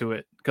get to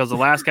it because the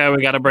last guy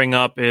we got to bring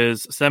up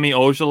is Semi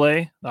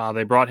Ojeleye.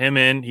 They brought him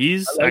in.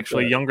 He's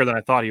actually younger than I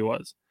thought he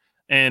was.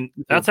 And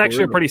that's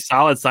actually a pretty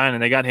solid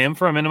signing. They got him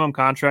for a minimum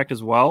contract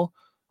as well.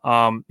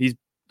 He's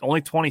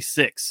only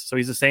 26, so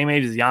he's the same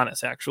age as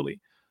Giannis,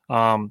 actually.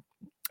 And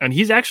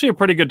he's actually a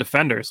pretty good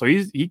defender, so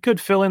he could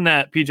fill in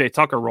that PJ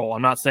Tucker role.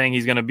 I'm not saying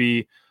he's going to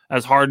be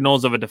as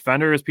hard-nosed of a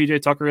defender as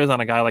PJ Tucker is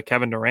on a guy like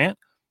Kevin Durant,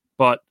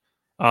 but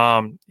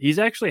he's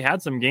actually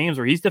had some games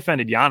where he's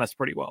defended Giannis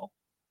pretty well.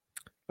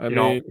 I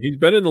mean, he's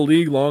been in the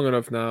league long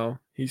enough now.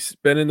 He's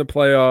been in the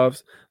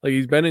playoffs. Like,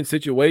 he's been in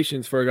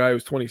situations for a guy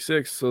who's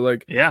 26. So,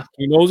 like, yeah,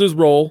 he knows his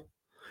role,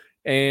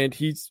 and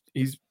he's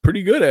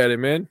pretty good at it,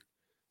 man.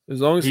 As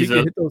long as he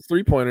can hit those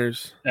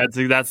 3-pointers.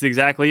 That's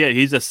exactly it.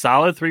 He's a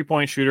solid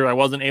 3-point shooter. I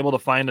wasn't able to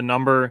find a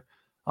number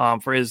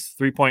for his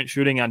 3-point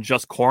shooting on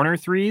just corner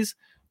threes,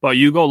 but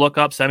you go look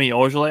up Semi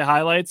Ojeleye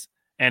highlights,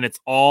 and it's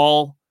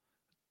all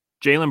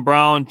Jaylen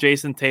Brown,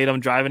 Jason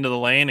Tatum driving to the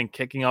lane and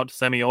kicking out to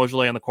Semi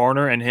Ojeleye in the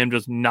corner, and him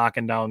just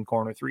knocking down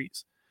corner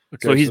threes.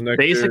 Okay, so he's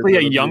basically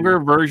a younger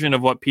version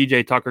of what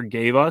PJ Tucker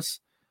gave us.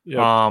 Yep.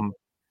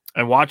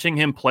 And watching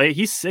him play,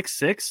 he's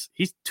 6'6",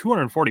 he's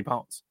 240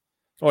 pounds.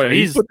 Oh yeah,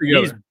 so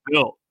he's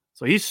built.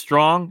 So he's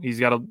strong. He's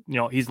got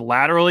he's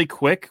laterally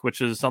quick,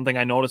 which is something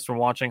I noticed from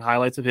watching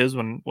highlights of his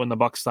when the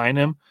Bucks signed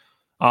him.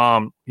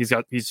 He's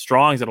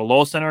strong. He's got a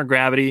low center of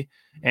gravity,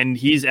 and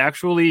he's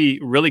actually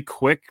really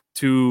quick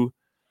to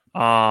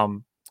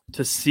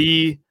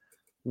see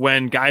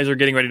when guys are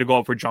getting ready to go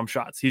up for jump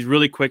shots. He's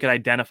really quick at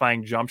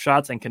identifying jump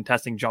shots and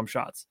contesting jump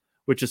shots,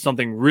 which is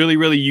something really,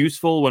 really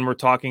useful when we're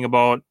talking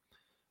about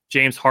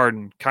James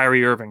Harden,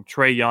 Kyrie Irving,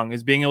 Trae Young,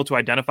 is being able to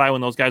identify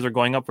when those guys are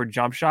going up for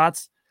jump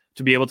shots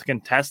to be able to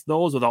contest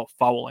those without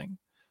fouling.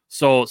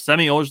 So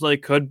Semi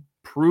Ojeleye could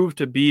prove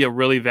to be a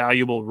really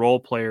valuable role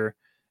player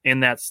in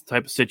that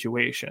type of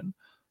situation.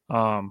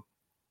 So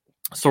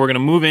we're going to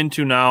move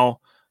into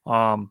now,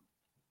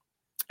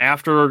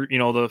 after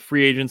the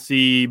free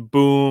agency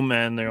boom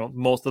and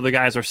most of the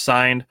guys are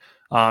signed.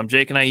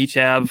 Jake and I each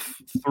have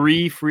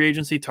 3 free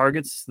agency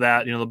targets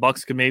that the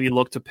Bucks could maybe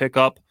look to pick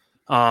up.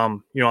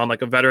 On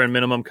like a veteran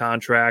minimum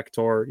contract,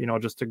 or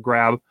just to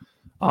grab,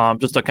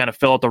 just to kind of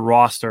fill out the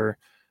roster,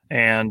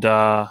 and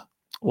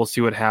we'll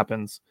see what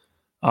happens.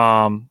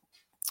 Matt,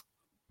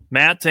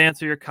 to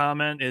answer your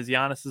comment, is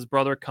Giannis's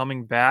brother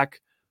coming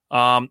back?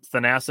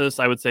 Thanasis,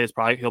 I would say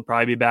he'll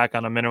probably be back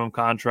on a minimum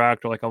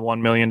contract or like a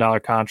 $1 million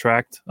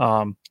contract.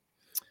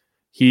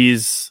 He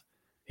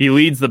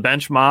leads the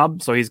bench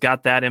mob, so he's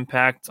got that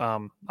impact.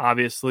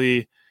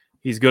 Obviously,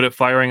 he's good at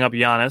firing up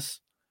Giannis.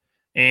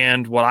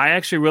 And what I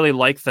actually really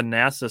like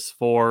Thanasis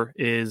for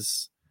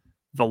is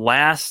the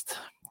last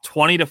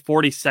 20 to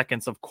 40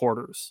 seconds of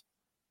quarters.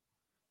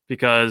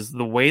 Because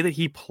the way that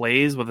he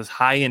plays with his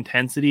high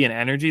intensity and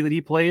energy that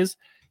he plays,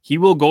 he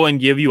will go and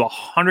give you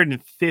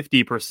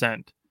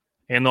 150%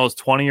 in those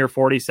 20 or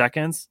 40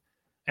 seconds.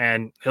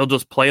 And he'll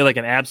just play like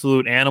an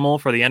absolute animal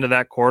for the end of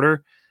that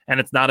quarter.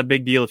 And it's not a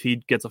big deal if he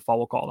gets a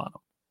foul called on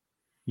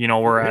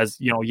him. Whereas,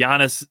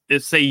 Giannis,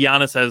 say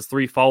Giannis has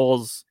 3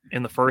 fouls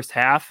in the first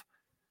half,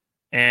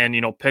 and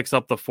picks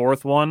up the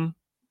 4th one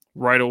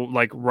right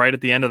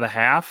at the end of the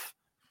half,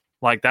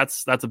 like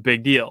that's a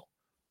big deal.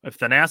 If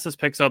Thanasis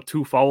picks up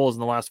 2 fouls in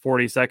the last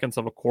 40 seconds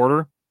of a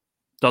quarter,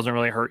 doesn't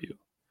really hurt you.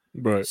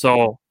 Right.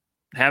 So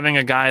having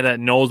a guy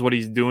that knows what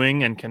he's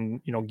doing and can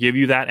give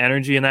you that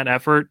energy and that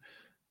effort,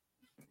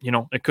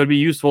 it could be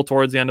useful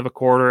towards the end of a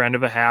quarter, end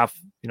of a half.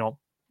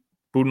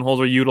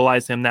 Budenholzer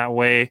utilized him that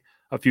way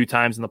a few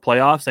times in the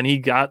playoffs, and he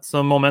got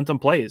some momentum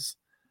plays.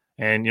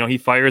 And, he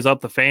fires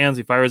up the fans.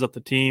 He fires up the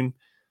team.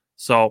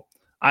 So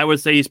I would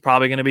say he's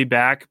probably going to be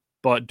back,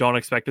 but don't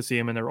expect to see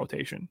him in the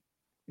rotation.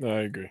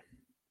 I agree.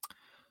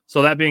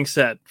 So that being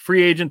said,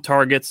 free agent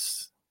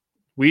targets,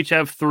 we each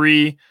have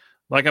 3.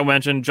 Like I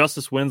mentioned,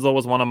 Justice Winslow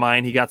was one of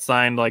mine. He got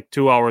signed like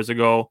 2 hours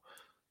ago.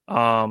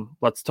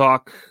 Let's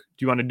talk.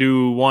 Do you want to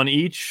do one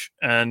each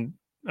and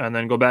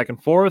then go back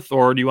and forth,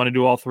 or do you want to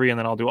do all 3 and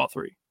then I'll do all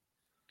 3?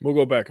 We'll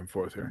go back and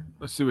forth here.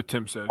 Let's see what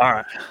Tim said. All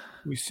right.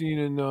 We seen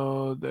and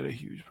know that a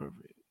huge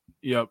perfect.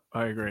 Yep,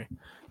 I agree.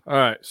 All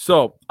right,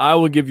 so I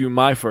will give you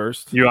my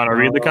first. You want to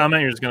read the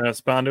comment? You're just going to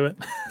respond to it?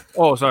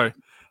 Oh, sorry.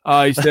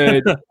 He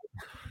said,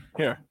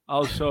 here,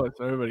 I'll show it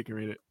so everybody can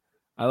read it.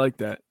 I like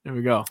that. Here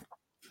we go.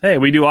 Hey,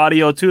 we do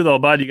audio too, though,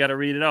 bud. You got to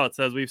read it out. It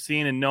says, we've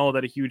seen and know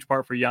that a huge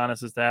part for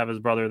Giannis is to have his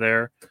brother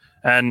there.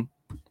 And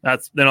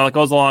that's, it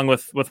goes along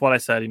with what I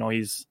said.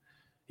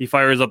 He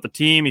fires up the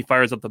team. He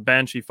fires up the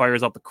bench. He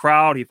fires up the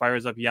crowd. He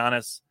fires up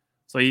Giannis.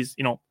 So he's,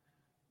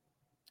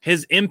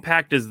 his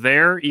impact is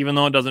there, even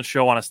though it doesn't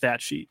show on a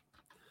stat sheet.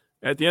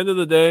 At the end of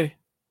the day,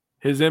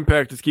 his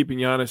impact is keeping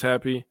Giannis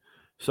happy.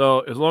 So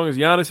as long as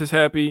Giannis is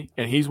happy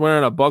and he's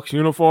wearing a Bucks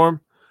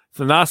uniform,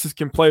 Thanasis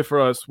can play for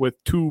us with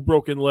 2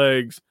 broken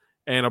legs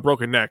and a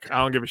broken neck. I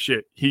don't give a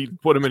shit. He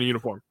put him in a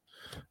uniform.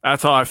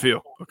 That's how I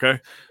feel, okay?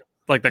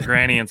 Like the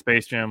granny in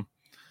Space Jam.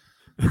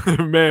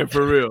 Man,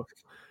 for real.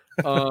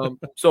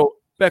 So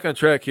back on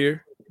track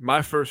here.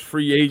 My first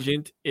free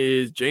agent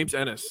is James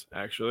Ennis,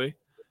 actually.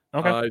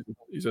 Okay.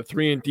 He's a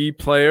 3-and-D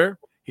player.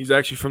 He's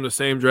actually from the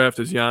same draft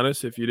as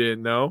Giannis, if you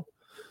didn't know.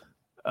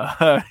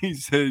 He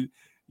said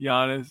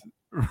Giannis,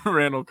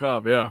 Randall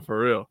Cobb. Yeah, for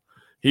real.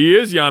 He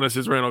is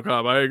Giannis's Randall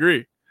Cobb. I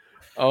agree.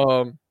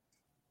 Then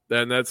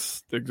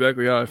that's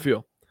exactly how I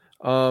feel.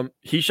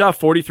 He shot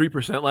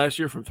 43% last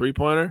year from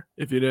three-pointer,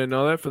 if you didn't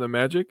know that, for the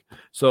Magic.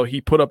 So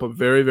he put up a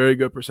very, very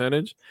good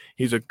percentage.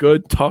 He's a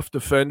good, tough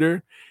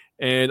defender.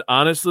 And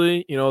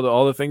honestly,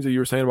 all the things that you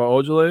were saying about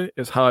Ojeleye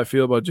is how I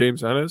feel about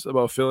James Ennis,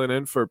 about filling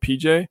in for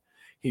PJ.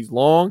 He's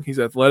long, he's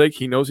athletic,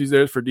 he knows he's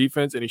there for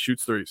defense, and he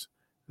shoots threes.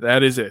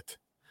 That is it.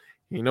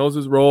 He knows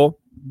his role.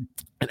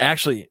 And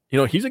actually,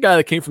 he's a guy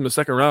that came from the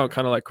second round,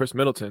 kind of like Chris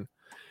Middleton.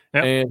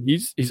 Yep. And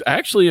he's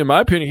actually, in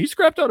my opinion, he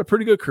scrapped out a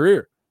pretty good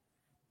career.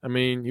 I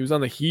mean, he was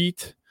on the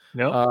Heat, in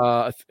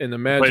the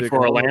Magic. Played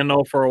for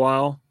Alando for a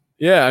while.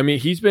 Yeah, I mean,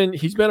 he's been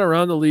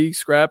around the league,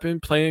 scrapping,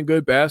 playing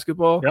good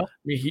basketball. Yep. I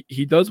mean,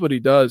 he does what he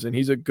does, and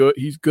he's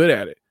good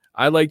at it.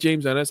 I like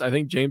James Ennis. I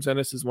think James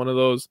Ennis is one of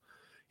those.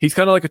 He's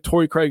kind of like a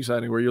Torrey Craig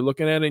signing where you're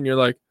looking at it and you're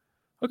like,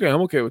 okay,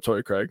 I'm okay with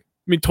Torrey Craig. I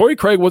mean, Torrey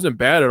Craig wasn't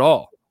bad at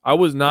all. I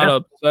was not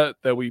upset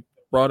that we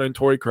brought in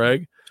Torrey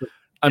Craig.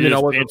 I mean, I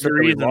wasn't upset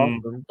that we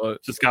lost him,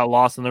 but just got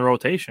lost in the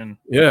rotation.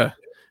 Yeah,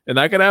 and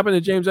that could happen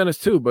to James Ennis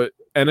too. But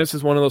Ennis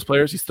is one of those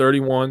players. He's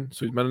 31,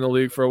 so he's been in the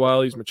league for a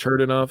while. He's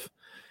matured enough.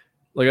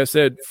 Like I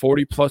said,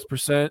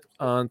 40+%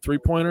 on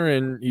 3-pointer,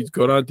 and he's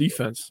good on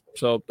defense.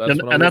 So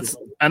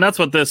that's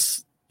what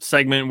this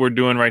segment we're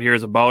doing right here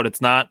is about.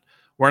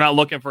 We're not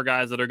looking for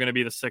guys that are going to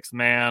be the sixth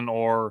man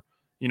or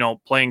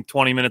playing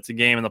 20 minutes a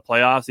game in the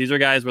playoffs. These are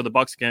guys where the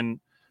Bucks can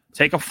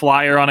take a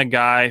flyer on a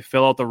guy,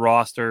 fill out the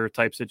roster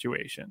type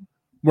situation.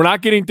 We're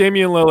not getting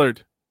Damian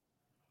Lillard.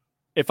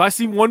 If I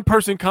see one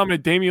person comment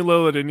at Damian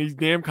Lillard in these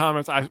damn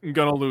comments, I'm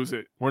going to lose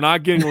it. We're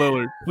not getting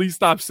Lillard. Please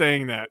stop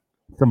saying that.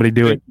 Somebody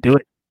do it. Do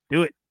it.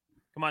 Do it.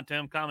 Come on,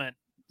 Tim, comment.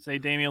 Say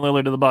Damian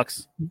Lillard to the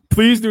Bucks.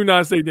 Please do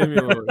not say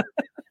Damian Lillard.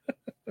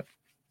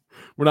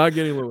 We're not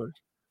getting Lillard.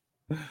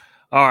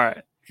 All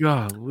right.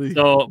 Golly.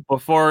 So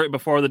before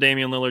the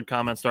Damian Lillard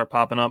comments start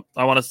popping up,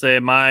 I want to say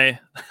my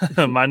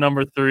my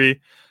number 3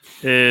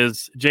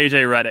 is JJ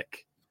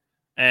Redick.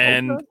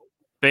 And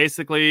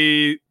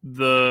basically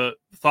the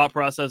thought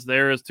process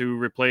there is to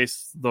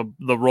replace the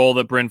role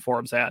that Bryn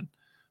Forbes had,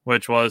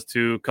 which was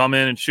to come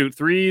in and shoot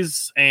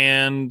threes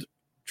and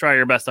try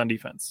your best on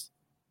defense.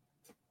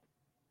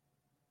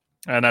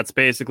 And that's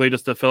basically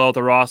just to fill out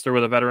the roster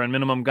with a veteran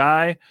minimum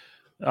guy.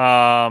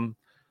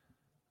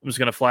 I'm just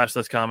going to flash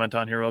this comment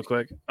on here real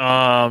quick.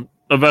 A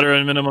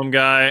veteran minimum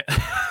guy.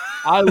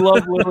 I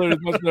love Lillard as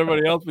much as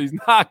everybody else, but he's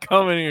not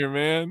coming here,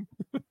 man.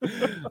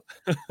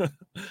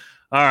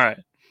 All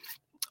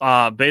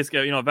right.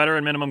 Basically, a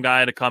veteran minimum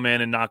guy to come in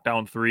and knock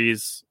down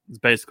threes is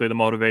basically the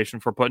motivation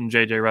for putting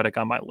JJ Redick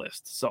on my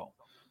list. So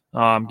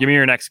give me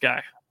your next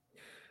guy.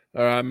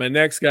 All right. My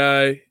next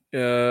guy,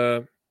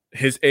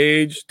 his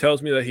age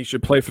tells me that he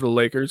should play for the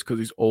Lakers because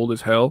he's old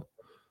as hell.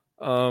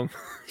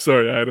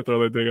 Sorry, I had to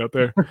throw that thing out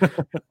there.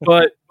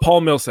 But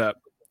Paul Millsap.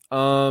 He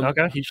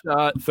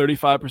shot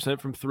 35%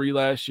 from 3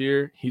 last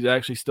year. He's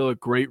actually still a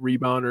great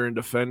rebounder and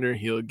defender.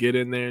 He'll get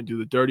in there and do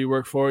the dirty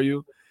work for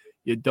you.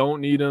 You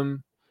don't need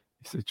him.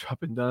 He said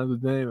dropping down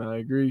the name. I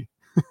agree.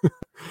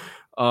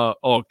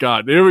 Oh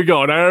God, there we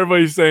go. Now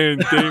everybody's saying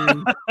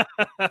Damon.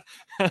 All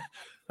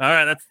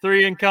right, that's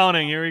 3 and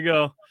counting. Here we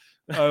go.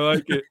 I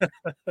like it.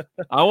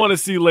 I want to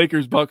see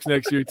Lakers Bucks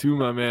next year too,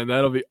 my man.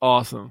 That'll be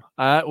awesome.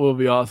 That will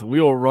be awesome.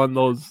 We will run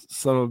those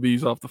son of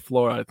bees off the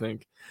floor, I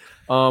think.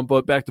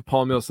 But back to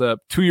Paul Millsap.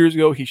 2 years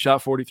ago, he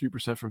shot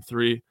 43% from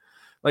 3.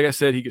 Like I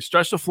said, he can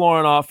stretch the floor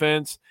on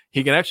offense.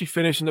 He can actually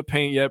finish in the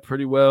paint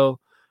pretty well.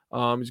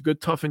 He's a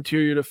good, tough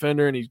interior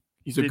defender, and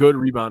he's a good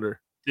rebounder.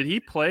 Did he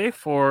play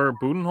for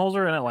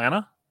Budenholzer in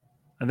Atlanta?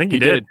 I think he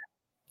did.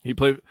 He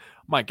played.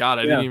 My God,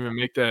 I didn't even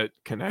make that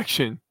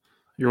connection.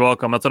 You're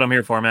welcome. That's what I'm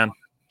here for, man.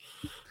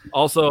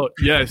 Also,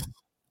 yes,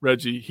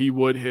 Reggie, he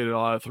would hit a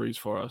lot of threes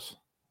for us.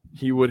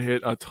 He would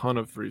hit a ton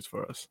of threes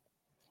for us.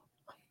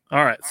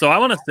 All right. So I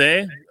want to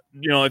say,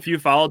 if you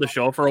followed the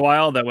show for a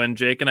while, that when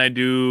Jake and I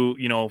do,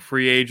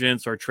 free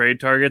agents or trade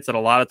targets, that a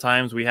lot of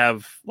times we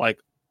have like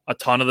a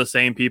ton of the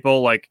same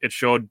people. Like it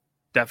showed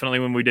definitely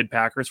when we did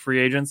Packers free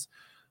agents.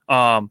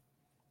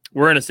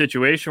 We're in a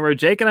situation where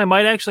Jake and I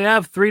might actually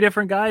have 3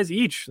 different guys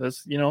each.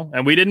 That's,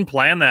 and we didn't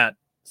plan that.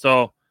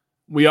 So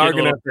we are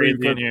going to have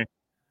crazy in here.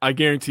 I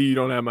guarantee you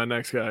don't have my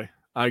next guy.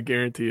 I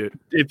guarantee it.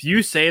 If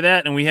you say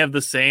that and we have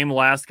the same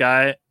last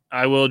guy,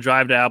 I will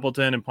drive to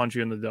Appleton and punch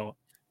you in the dough.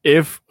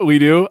 If we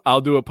do,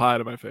 I'll do a pie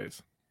to my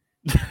face.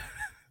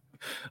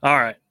 All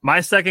right.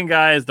 My second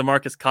guy is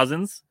DeMarcus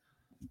Cousins.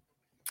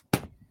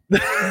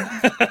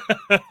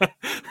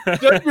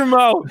 Shut your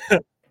mouth.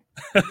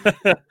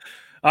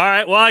 All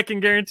right. Well, I can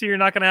guarantee you're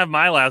not going to have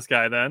my last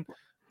guy then.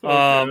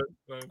 I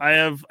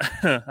have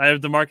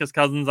DeMarcus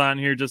Cousins on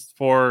here just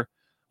for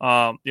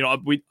a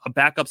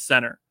backup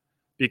center,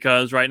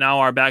 because right now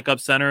our backup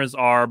centers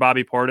are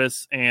Bobby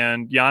Portis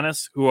and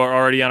Giannis, who are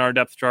already on our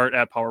depth chart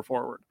at power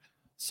forward.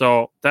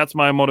 So that's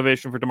my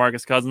motivation for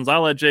DeMarcus Cousins.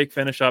 I'll let Jake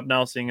finish up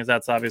now, seeing as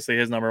that's obviously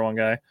his number 1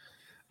 guy.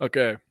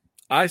 Okay.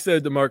 I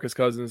said DeMarcus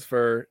Cousins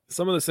for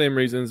some of the same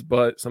reasons,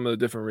 but some of the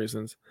different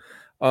reasons.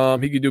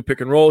 He could do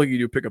pick and roll. He could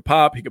do pick and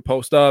pop. He could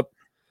post up.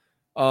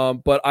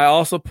 But I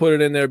also put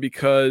it in there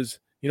because,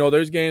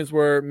 there's games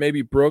where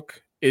maybe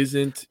Brook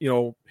isn't,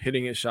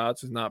 hitting his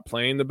shots, is not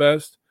playing the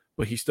best,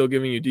 but he's still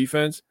giving you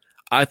defense.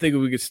 I think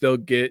we could still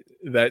get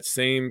that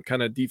same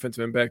kind of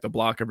defensive impact to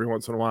block every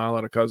once in a while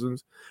out of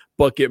Cousins,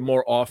 but get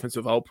more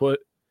offensive output.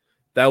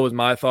 That was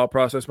my thought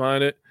process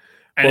behind it.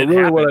 And but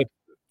really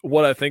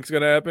what I think is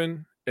going to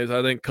happen is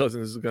I think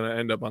Cousins is going to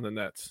end up on the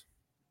Nets.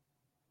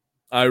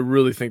 I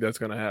really think that's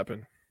going to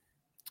happen.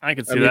 I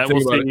can see that.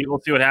 We'll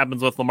see what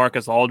happens with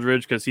LaMarcus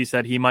Aldridge, because he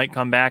said he might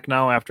come back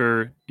now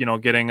after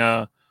getting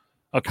a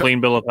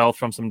clean bill of health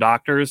from some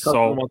doctors.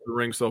 So wants the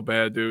ring so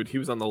bad, dude. He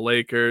was on the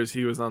Lakers.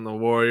 He was on the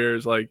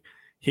Warriors. Like,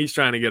 he's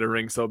trying to get a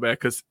ring so bad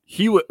because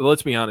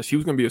let's be honest, he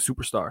was going to be a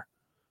superstar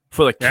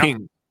for the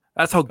King.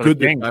 That's how good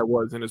this guy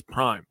was in his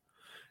prime.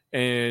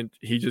 And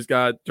he just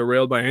got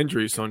derailed by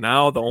injury. So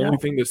now the only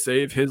thing to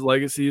save his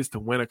legacy is to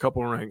win a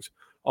couple of rings.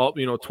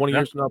 20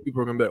 years from now,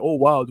 people are going to be like, oh,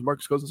 wow,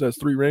 DeMarcus Cousins has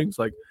 3 rings.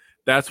 Like,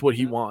 that's what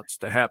he wants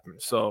to happen.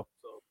 So,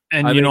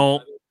 and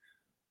go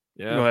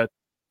ahead.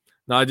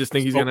 No, I just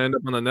think he's going to end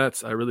up on the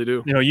Nets. I really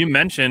do. You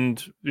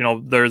mentioned,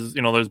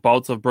 there's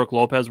bouts of Brook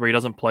Lopez where he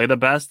doesn't play the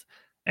best.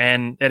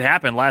 And it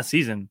happened last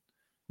season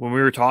when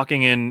we were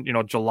talking in,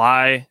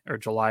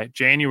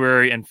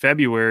 January and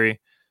February.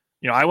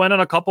 I went on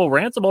a couple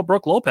rants about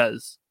Brook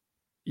Lopez.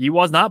 He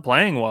was not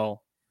playing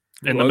well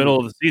in the middle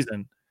of the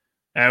season.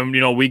 And,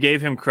 we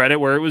gave him credit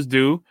where it was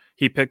due.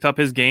 He picked up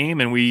his game,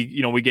 and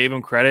we gave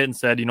him credit and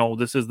said,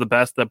 this is the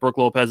best that Brook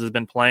Lopez has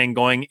been playing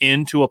going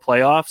into a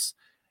playoffs.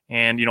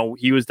 And,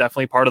 he was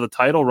definitely part of the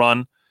title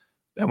run,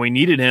 and we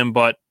needed him.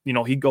 But,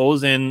 he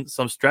goes in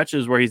some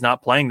stretches where he's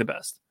not playing the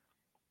best.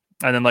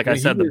 And then, like I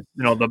said,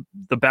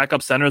 the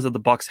backup centers that the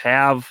Bucks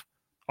have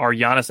are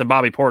Giannis and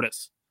Bobby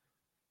Portis.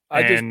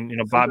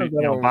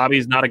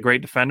 Bobby's not a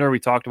great defender. We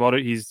talked about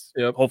it.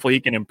 Hopefully he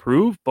can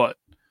improve, but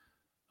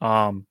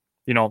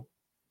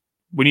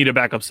we need a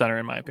backup center,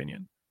 in my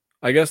opinion.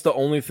 I guess the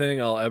only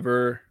thing I'll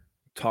ever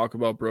talk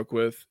about Brook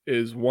with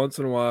is once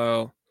in a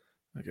while.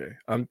 Okay,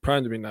 I'm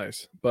trying to be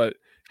nice, but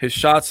his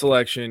shot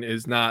selection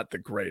is not the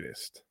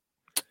greatest.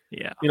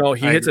 Yeah,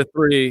 he hits a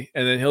 3,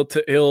 and then he'll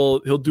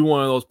do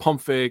one of those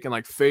pump fake and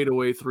like fade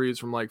away threes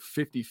from like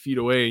 50 feet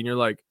away, and you're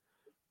like,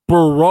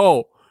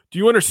 bro, do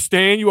you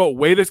understand you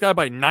outweigh this guy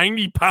by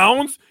 90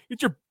 pounds?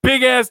 Get your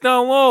big ass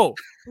down low. What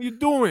are you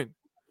doing?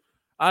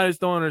 I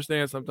just don't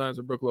understand sometimes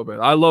with Brook Lopez.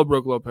 I love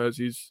Brook Lopez.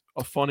 He's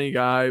a funny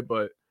guy,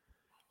 but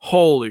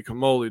holy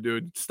camole,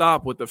 dude.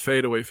 Stop with the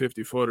fadeaway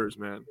 50-footers,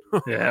 man.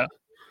 Yeah.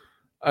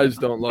 I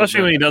just don't love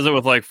Especially when he does it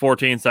with like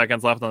 14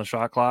 seconds left on the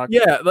shot clock.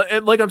 Yeah,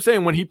 like I'm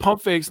saying, when he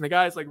pump fakes and the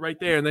guy's like right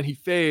there and then he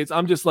fades,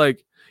 I'm just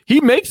like, he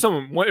makes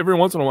some every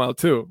once in a while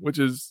too, which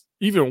is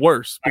even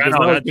worse. Because I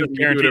know, that just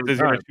guarantees he's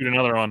going to shoot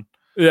another one.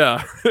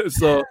 Yeah,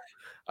 so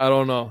I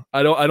don't know.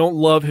 I don't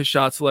love his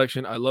shot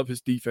selection. I love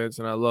his defense,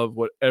 and I love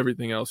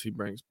everything else he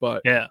brings.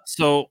 But yeah,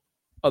 so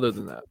other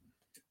than that,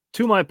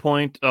 to my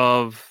point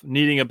of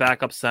needing a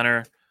backup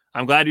center,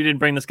 I'm glad you didn't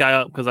bring this guy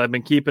up because I've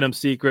been keeping him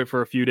secret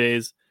for a few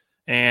days.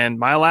 And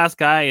my last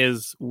guy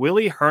is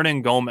Willie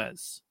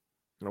Hernan-Gomez.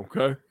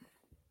 Okay,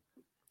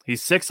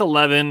 he's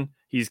 6'11".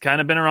 He's kind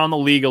of been around the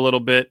league a little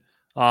bit.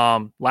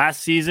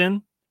 Last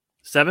season,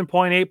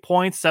 7.8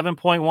 points,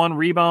 7.1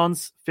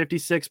 rebounds,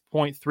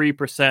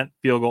 56.3%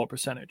 field goal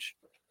percentage.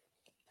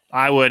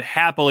 I would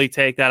happily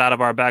take that out of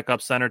our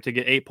backup center to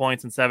get 8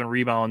 points and 7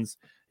 rebounds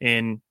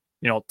in,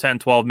 10,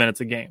 12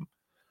 minutes a game.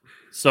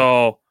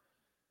 So,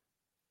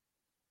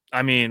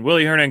 I mean,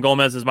 Willie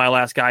Hernan-Gomez is my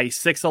last guy. He's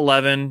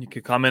 6'11". You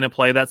could come in and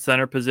play that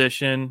center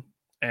position.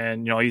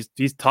 And,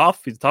 he's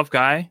tough. He's a tough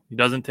guy. He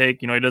doesn't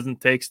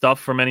take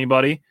stuff from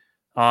anybody.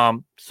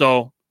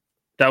 So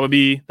that would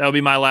be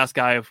my last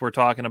guy if we're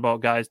talking about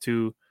guys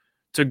to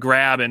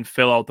grab and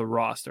fill out the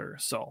roster.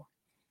 So,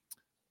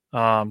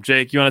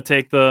 Jake, you want to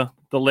take the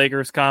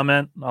Lakers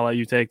comment? I'll let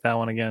you take that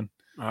one again.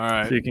 All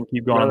right. So you can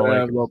keep going on the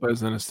Lakers.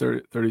 Lopez and a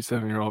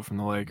 37-year-old from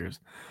the Lakers.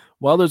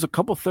 Well, there's a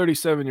couple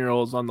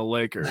 37-year-olds on the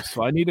Lakers,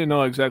 so I need to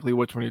know exactly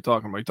which one you're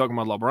talking about. Are you talking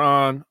about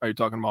LeBron? Are you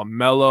talking about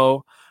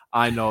Melo?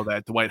 I know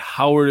that Dwight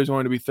Howard is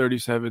going to be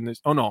 37.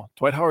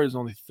 Dwight Howard is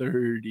only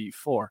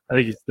 34. I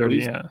think he's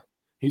 30,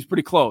 He's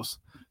pretty close.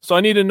 So I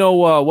need to know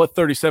what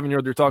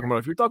 37-year-old you're talking about.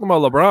 If you're talking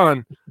about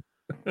LeBron,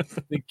 I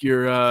think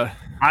you're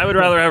I would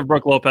rather have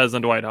Brook Lopez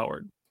than Dwight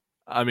Howard.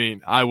 I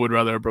mean, I would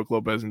rather have Brook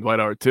Lopez than Dwight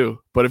Howard too.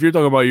 But if you're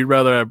talking about you'd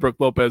rather have Brook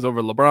Lopez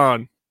over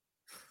LeBron,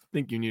 I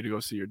think you need to go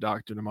see your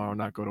doctor tomorrow,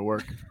 not go to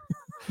work.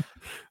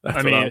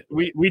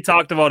 We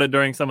talked about it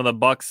during some of the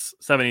Bucks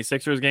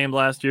 76ers games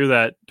last year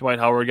that Dwight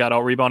Howard got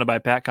out-rebounded by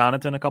Pat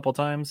Connaughton a couple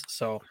times.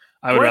 So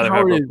I would rather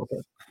have Brook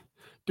Lopez.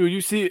 Dude,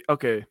 you see,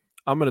 okay,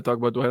 I'm going to talk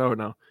about Dwight Howard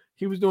now.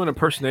 He was doing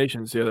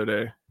impersonations the other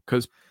day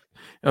because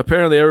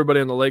apparently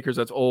everybody in the Lakers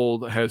that's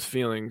old has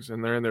feelings,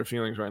 and they're in their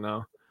feelings right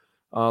now.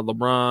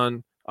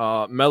 LeBron,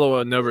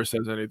 Melo never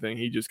says anything.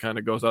 He just kind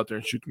of goes out there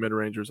and shoots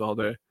mid-rangers all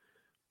day.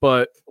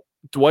 But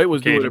Dwight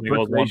was doing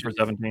impersonations. 1 for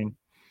 17.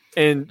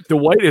 And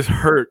Dwight is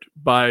hurt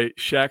by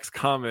Shaq's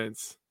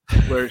comments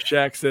where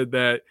Shaq said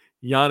that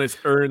Giannis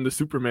earned the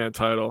Superman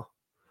title.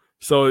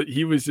 So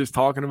he was just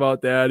talking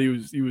about that.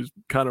 He was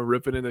kind of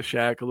ripping into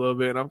Shaq a little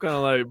bit. And I'm kind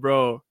of like,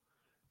 bro,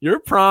 your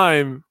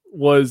prime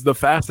was the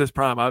fastest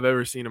prime I've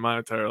ever seen in my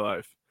entire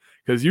life.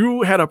 Because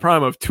you had a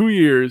prime of 2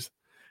 years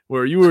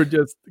where you were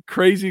just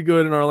crazy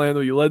good in Orlando.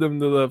 You led them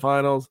to the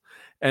finals.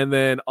 And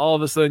then all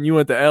of a sudden you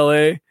went to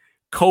LA.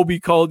 Kobe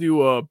called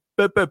you a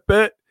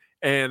bet.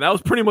 And that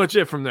was pretty much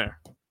it from there.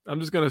 I'm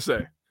just gonna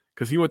say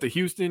because he went to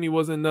Houston, he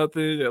wasn't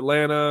nothing.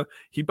 Atlanta,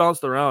 he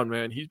bounced around,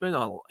 man. He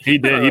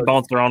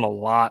bounced around a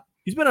lot.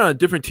 He's been on a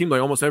different team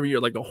like almost every year,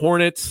 like the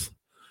Hornets,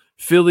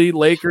 Philly,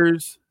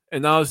 Lakers,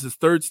 and now it's his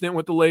third stint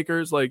with the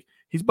Lakers. Like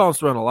he's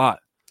bounced around a lot.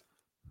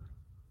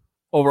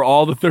 Over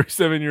all the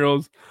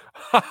 37-year-olds,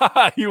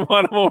 you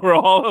want him over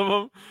all of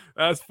them?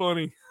 That's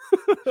funny.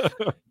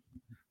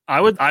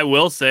 I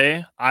will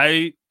say,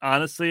 I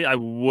honestly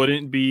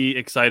wouldn't be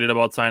excited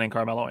about signing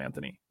Carmelo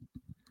Anthony.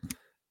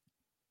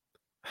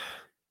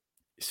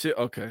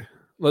 Okay,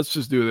 let's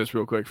just do this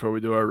real quick before we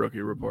do our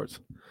rookie reports.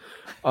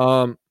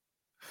 The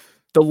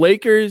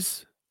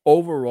Lakers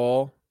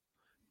overall,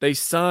 they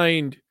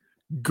signed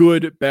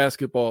good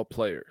basketball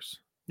players.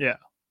 Yeah.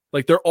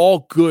 Like they're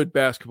all good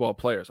basketball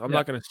players. I'm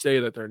not going to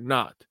say that they're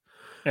not.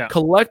 Yeah.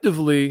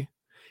 Collectively,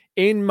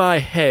 in my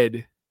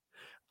head,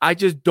 I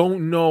just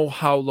don't know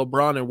how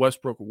LeBron and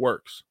Westbrook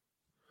works.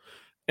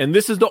 And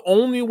this is the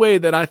only way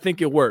that I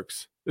think it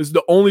works. This is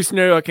the only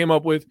scenario I came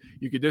up with.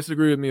 You could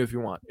disagree with me if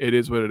you want. It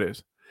is what it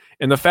is.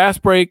 In the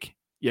fast break,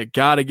 you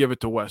got to give it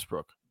to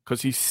Westbrook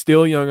because he's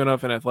still young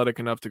enough and athletic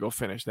enough to go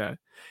finish that.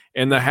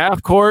 In the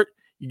half court,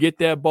 you get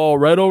that ball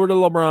right over to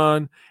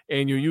LeBron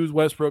and you use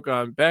Westbrook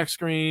on back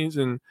screens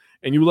and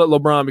you let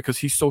LeBron because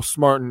he's so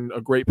smart and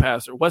a great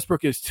passer.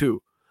 Westbrook is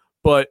too.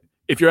 But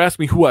if you're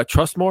asking me who I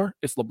trust more,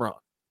 it's LeBron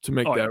to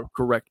make that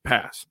correct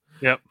pass.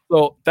 Yep.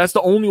 So that's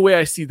the only way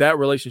I see that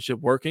relationship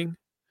working.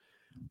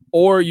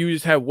 Or you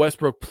just have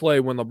Westbrook play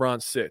when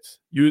LeBron sits.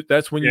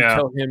 That's when you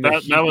tell him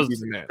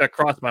that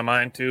crossed my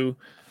mind too,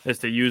 is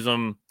to use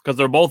them because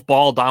they're both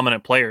ball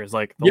dominant players.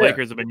 Like the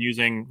Lakers have been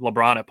using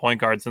LeBron at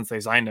point guard since they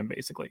signed him,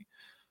 basically.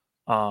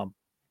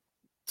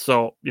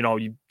 So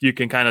you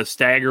can kind of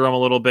stagger them a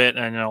little bit,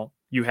 and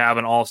you have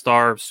an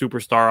all-star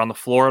superstar on the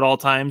floor at all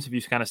times if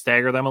you kind of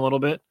stagger them a little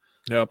bit.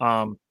 Yep.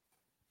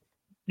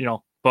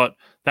 But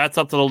that's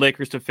up to the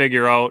Lakers to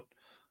figure out.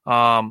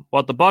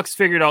 What the Bucks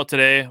figured out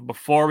today,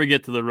 before we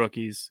get to the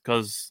rookies,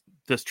 because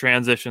this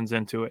transitions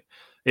into it,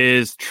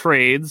 is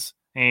trades.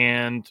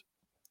 And,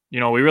 we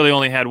really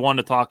only had one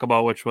to talk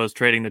about, which was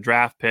trading the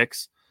draft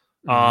picks.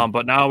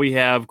 But now we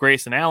have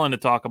Grayson Allen to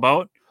talk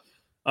about.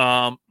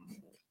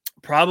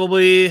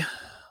 Probably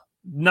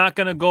not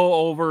going to go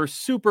over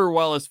super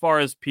well as far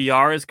as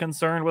PR is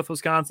concerned with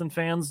Wisconsin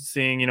fans,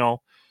 seeing, in the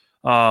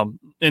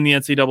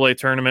NCAA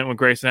tournament when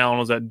Grayson Allen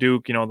was at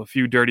Duke, the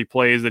few dirty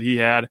plays that he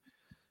had.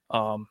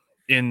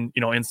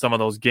 In some of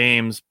those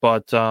games,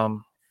 but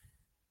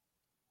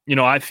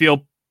I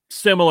feel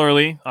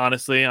similarly.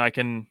 Honestly, I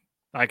can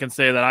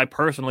say that I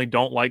personally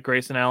don't like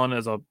Grayson Allen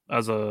as a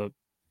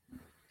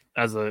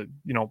the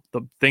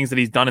things that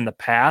he's done in the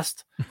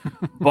past.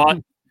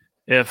 But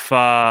if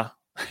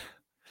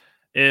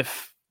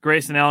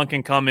Grayson Allen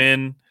can come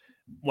in,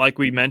 like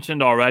we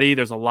mentioned already,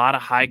 there's a lot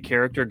of high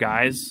character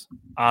guys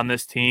on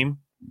this team,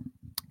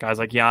 guys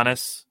like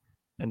Giannis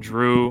and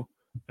Drew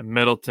and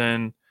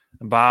Middleton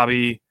and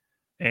Bobby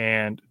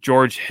and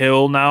George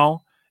Hill.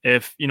 Now,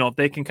 if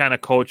they can kind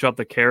of coach up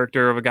the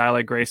character of a guy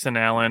like Grayson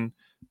Allen,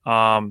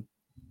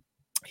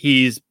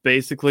 he's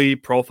basically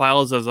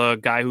profiles as a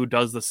guy who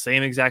does the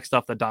same exact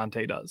stuff that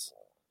Dante does.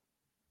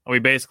 We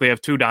basically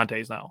have two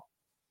Dantes now.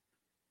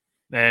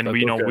 And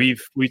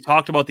we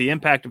talked about the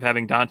impact of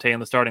having Dante in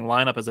the starting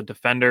lineup as a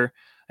defender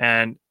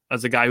and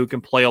as a guy who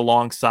can play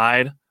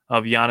alongside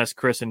of Giannis,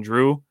 Chris, and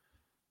Drew.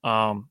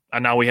 And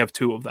now we have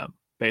two of them,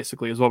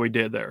 basically, is what we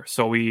did there.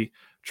 So we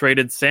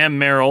traded Sam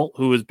Merrill,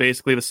 who is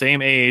basically the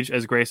same age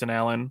as Grayson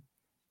Allen,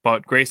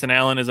 but Grayson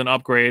Allen is an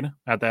upgrade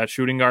at that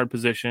shooting guard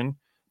position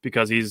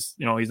because he's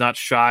not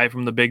shy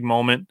from the big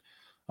moment.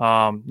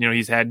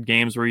 He's had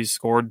games where he's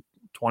scored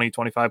 20,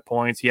 25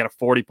 points. He had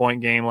a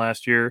 40-point game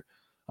last year.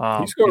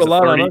 He scored a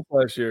lot on us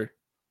last year.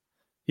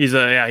 He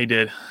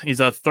did. He's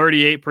a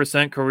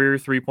 38% career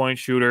 3-point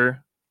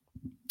shooter.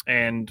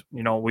 And,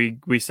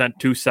 we sent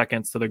 2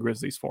 seconds to the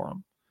Grizzlies for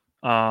him.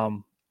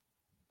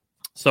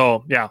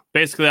 So, yeah,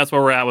 basically that's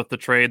where we're at with the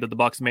trade that the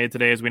Bucks made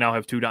today is we now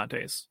have two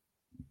Dantes.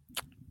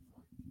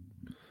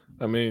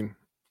 I mean,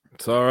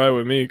 it's all right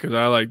with me because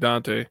I like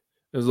Dante.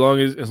 As long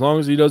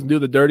as he doesn't do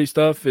the dirty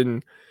stuff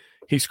and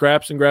he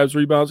scraps and grabs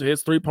rebounds and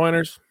hits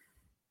three-pointers,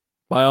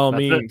 by all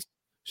means,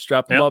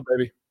 strap him up,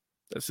 baby.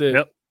 That's it.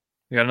 Yep.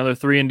 You got another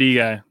 3-and-D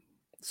guy.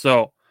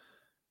 So,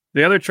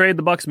 the other trade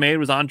the Bucks made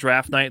was on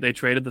draft night. They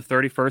traded the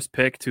 31st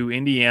pick to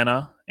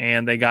Indiana,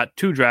 and they got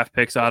 2 draft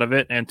picks out of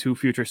it and 2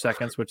 future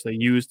seconds, which they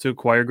used to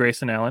acquire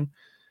Grayson Allen.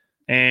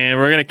 And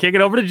we're going to kick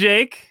it over to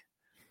Jake,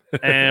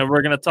 and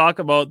we're going to talk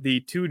about the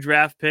 2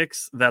 draft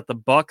picks that the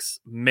Bucks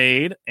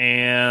made.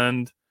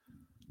 And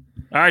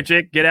all right,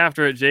 Jake, get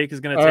after it. Jake is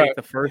going to take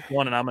the first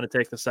one, and I'm going to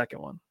take the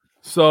second one.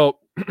 So,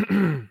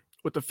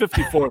 with the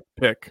 54th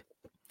pick,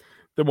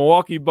 the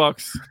Milwaukee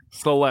Bucks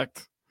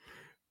select.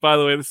 By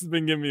the way, this has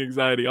been giving me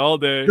anxiety all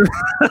day.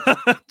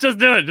 Just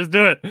do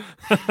it.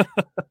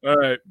 All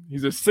right.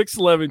 He's a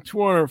 6'11",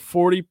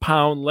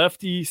 240-pound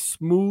lefty,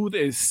 smooth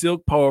as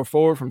silk power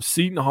forward from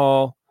Seton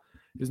Hall.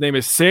 His name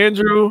is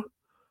Sandro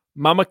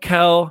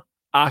Mamakel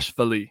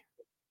Ashvili.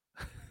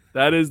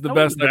 That is the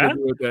best I can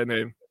do with that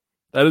name.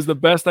 That is the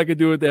best I could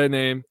do with that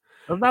name.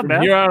 That's not From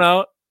bad. here on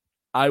out,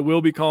 I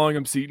will be calling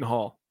him Seton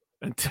Hall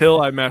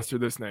until I master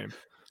this name.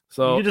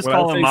 So You could just when I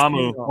call him say Mamu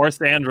Seton Hall, or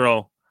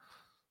Sandro.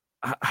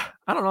 I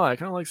don't know. I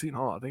kind of like Seton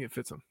Hall. I think it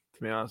fits him,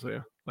 to be honest with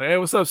you. Like, hey,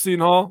 what's up, Seton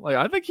Hall? Like,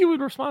 I think he would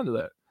respond to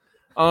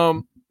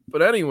that.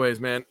 But anyways,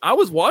 man, I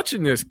was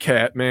watching this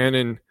cat, man,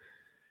 and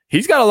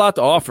he's got a lot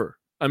to offer.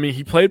 I mean,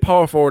 he played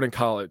power forward in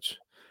college,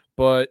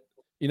 but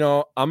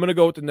I'm gonna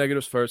go with the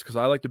negatives first because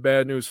I like the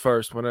bad news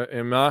first.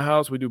 In my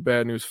house, we do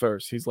bad news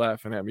first. He's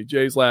laughing at me.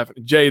 Jay's laughing.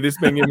 Jay, this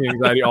has been giving me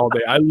anxiety all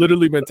day. I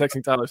literally been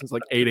texting Tyler since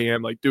like 8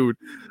 a.m. Like, dude,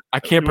 I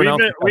can't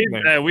pronounce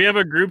it. We have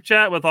a group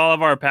chat with all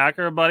of our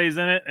Packer buddies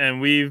in it,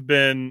 and we've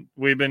been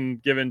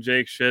giving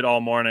Jake shit all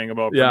morning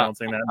about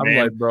pronouncing that name.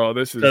 I'm like, bro,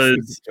 this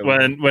is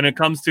when it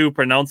comes to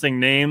pronouncing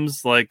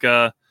names, like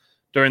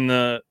during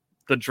the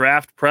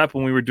draft prep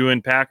when we were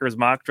doing Packers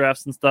mock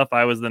drafts and stuff,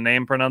 I was the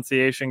name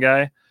pronunciation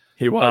guy.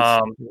 He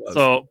was.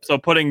 So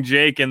putting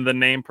Jake in the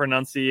name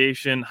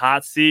pronunciation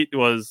hot seat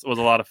was a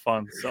lot of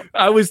fun. So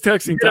I was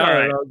texting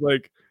Tyler. And I was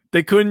like,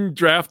 they couldn't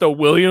draft a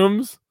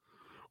Williams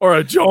or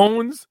a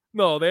Jones.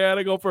 No, they had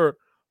to go for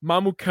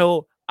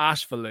Mamukel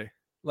Ashvili.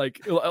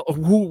 Like,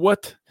 who?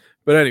 What?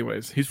 But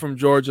anyways, he's from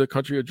Georgia,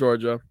 country of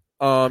Georgia.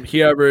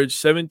 He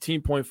averaged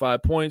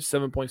 17.5 points,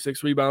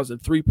 7.6 rebounds,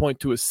 and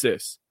 3.2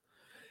 assists.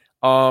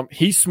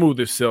 He's smooth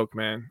as silk,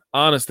 man.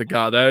 Honest to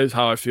God, that is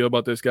how I feel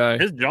about this guy.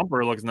 His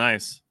jumper looks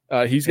nice.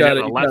 He's got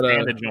a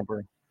left-handed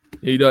jumper.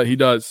 He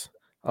does.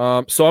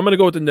 So I'm going to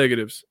go with the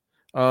negatives.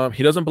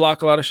 He doesn't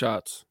block a lot of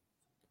shots.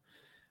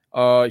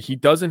 He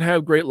doesn't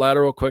have great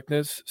lateral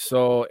quickness.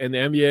 So in the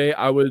NBA,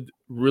 I would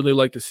really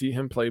like to see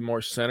him play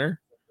more center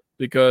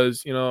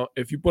because,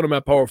 if you put him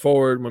at power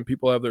forward when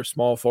people have their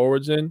small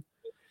forwards in,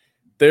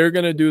 they're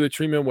going to do the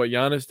treatment what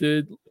Giannis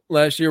did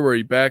last year where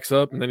he backs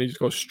up and then he just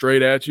goes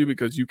straight at you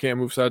because you can't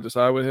move side to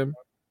side with him.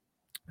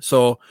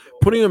 So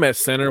putting him at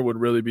center would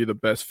really be the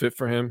best fit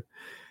for him.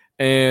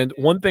 And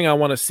one thing I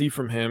want to see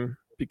from him,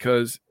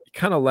 because he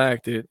kind of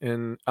lacked it,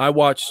 and I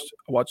watched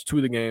 2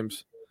 of the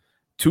games,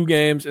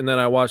 and then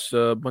I watched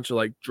a bunch of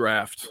like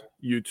draft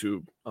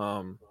YouTube,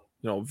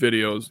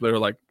 videos that are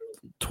like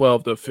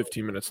 12 to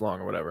 15 minutes long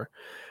or whatever.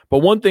 But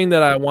one thing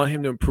that I want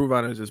him to improve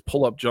on is his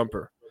pull-up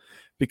jumper,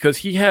 because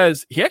he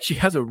actually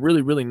has a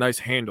really, really nice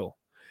handle,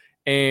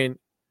 and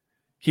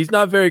he's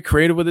not very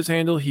creative with his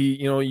handle.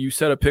 You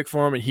set a pick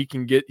for him and he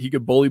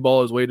could bully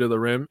ball his way to the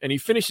rim, and he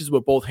finishes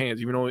with both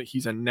hands, even though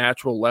he's a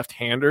natural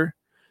left-hander.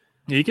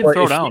 He can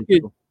throw down.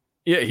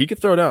 He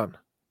could throw down.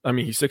 I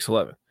mean, he's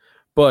 6'11",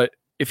 but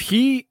if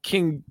he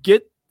can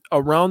get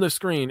around the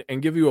screen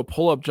and give you a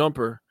pull-up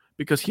jumper,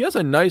 because he has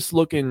a nice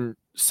looking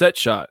set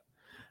shot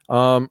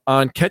on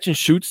catch and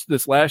shoots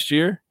this last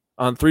year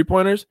on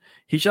 3-pointers,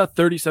 he shot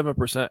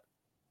 37%.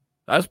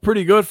 That's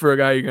pretty good for a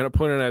guy you're going to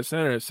put in at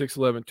center at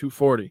 6'11",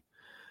 240.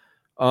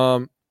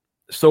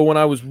 So when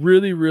I was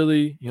really,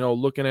 really,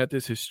 looking at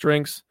this, his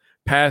strengths,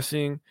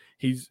 passing,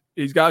 he's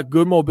got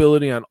good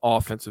mobility on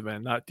offensive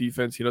end, not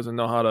defense. He doesn't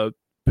know how to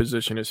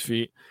position his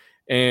feet,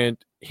 and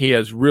he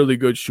has really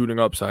good shooting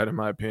upside, in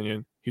my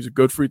opinion. He's a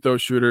good free throw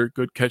shooter,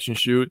 good catch and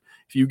shoot.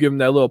 If you give him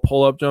that little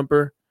pull up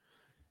jumper,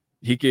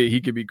 he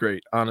could be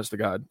great, honest to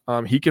God.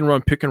 He can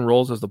run pick and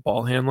rolls as the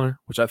ball handler,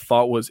 which I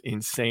thought was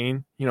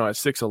insane. At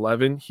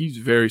 6'11", he's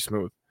very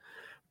smooth.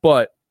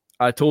 But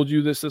I told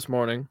you this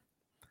morning.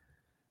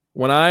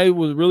 When I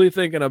was really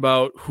thinking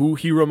about who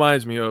he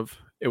reminds me of,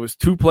 it was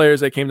 2 players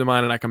that came to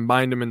mind, and I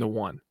combined them into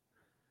one.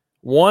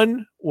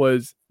 One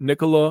was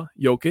Nikola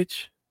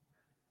Jokic,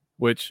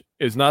 which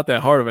is not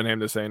that hard of a name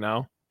to say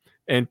now,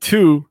 and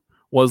 2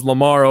 was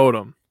Lamar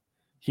Odom.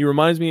 He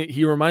reminds me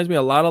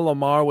a lot of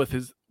Lamar with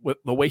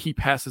the way he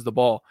passes the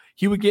ball.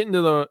 He would get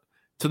into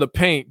the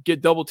paint,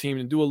 get double teamed,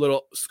 and do a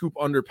little scoop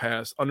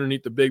underpass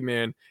underneath the big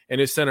man,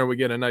 and his center would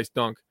get a nice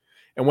dunk.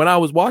 And when I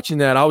was watching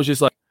that, I was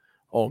just like,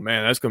 oh,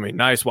 man, that's going to be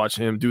nice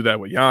watching him do that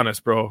with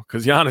Giannis, bro,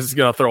 because Giannis is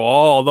going to throw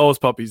all those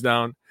puppies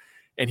down.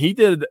 And he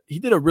did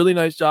a really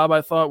nice job,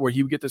 I thought, where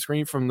he would get the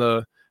screen from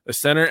the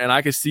center, and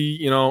I could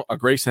see, a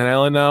Grayson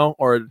Allen now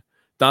or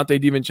Dante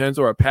DiVincenzo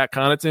or a Pat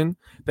Connaughton.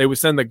 They would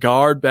send the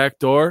guard back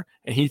door,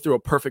 and he threw a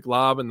perfect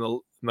lob, and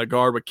the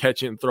guard would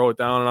catch it and throw it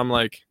down. And I'm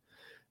like,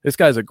 this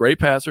guy's a great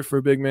passer for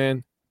a big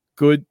man.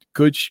 Good,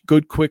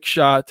 quick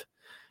shot.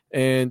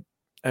 And,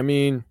 I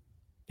mean,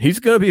 he's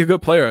going to be a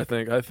good player, I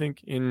think. I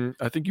think you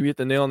hit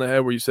the nail on the head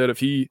where you said if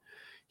he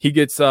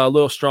gets a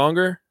little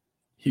stronger,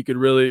 he could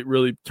really,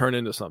 really turn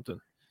into something.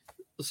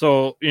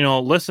 So,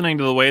 listening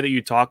to the way that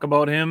you talk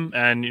about him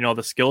and,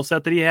 the skill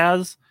set that he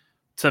has,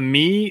 to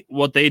me,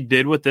 what they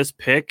did with this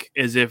pick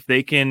is if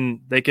they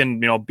can,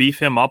 beef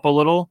him up a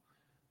little,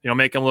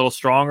 make him a little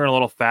stronger and a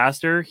little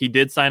faster. He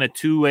did sign a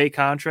 2-way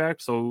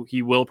contract, so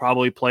he will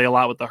probably play a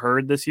lot with the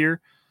Herd this year.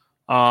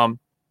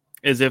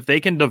 Is if they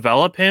can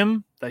develop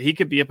him, that he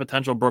could be a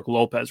potential Brook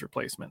Lopez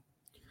replacement.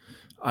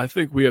 I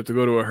think we have to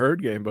go to a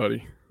Herd game,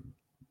 buddy.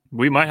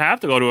 We might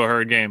have to go to a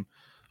Herd game.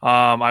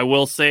 I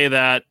will say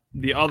that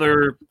the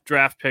other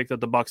draft pick that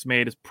the Bucks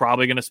made is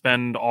probably going to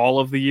spend all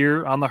of the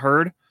year on the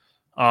Herd.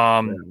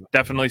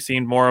 Definitely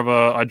seemed more of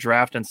a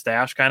draft and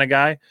stash kind of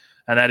guy,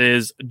 and that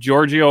is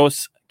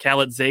Georgios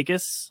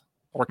Kalitzakis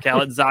or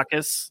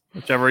Kalitzakis,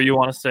 whichever you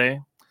want to say.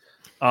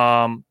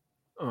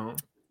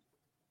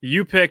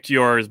 You picked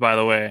yours, by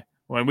the way.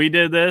 When we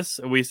did this,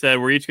 we said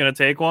we're each going to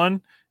take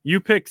one. You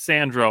picked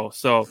Sandro,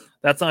 so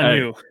that's on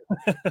you.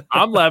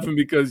 I'm laughing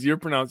because your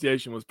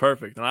pronunciation was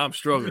perfect, and I'm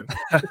struggling.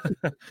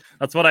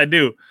 That's what I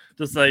do.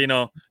 Just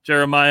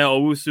Jeremiah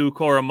Owusu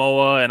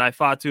Koromoa and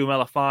Ifatu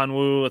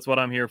Melifonwu. That's what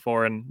I'm here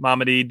for. And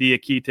Mamadi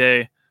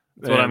Diakite.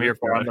 That's what I'm here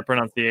for. I'm the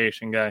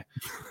pronunciation guy.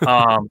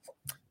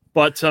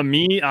 But to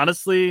me,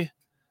 honestly,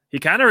 he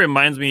kind of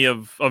reminds me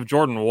of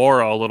Jordan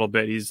Wara a little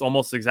bit. He's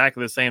almost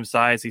exactly the same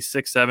size. He's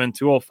 6'7",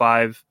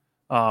 205.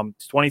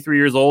 He's 23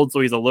 years old,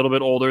 so he's a little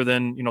bit older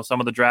than some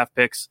of the draft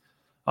picks.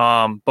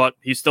 But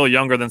he's still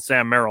younger than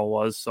Sam Merrill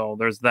was, so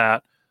there's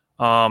that.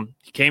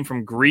 He came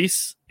from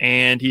Greece,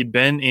 and he'd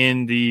been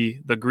in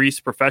the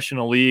Greece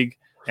Professional League,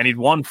 and he'd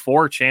won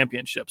 4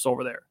 championships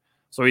over there.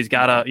 So he's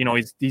got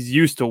he's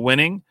used to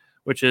winning,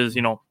 which is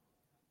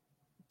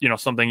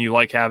something you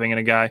like having in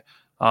a guy.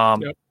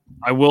 Yep.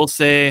 I will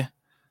say,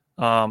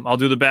 I'll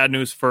do the bad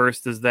news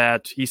first, is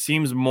that he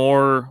seems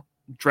more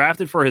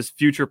drafted for his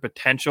future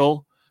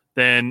potential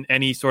than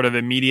any sort of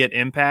immediate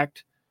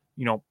impact.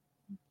 You're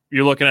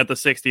looking at the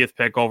 60th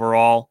pick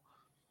overall.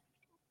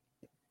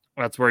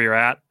 That's where you're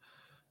at.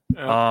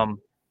 Yeah.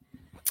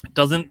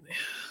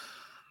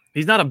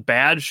 He's not a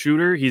bad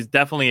shooter. He's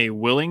definitely a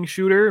willing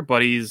shooter,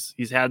 but he's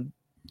had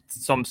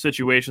some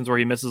situations where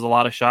he misses a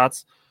lot of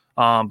shots.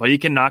 But he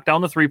can knock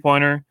down the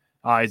 3-pointer.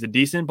 He's a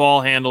decent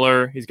ball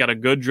handler. He's got a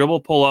good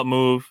dribble pull-up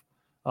move.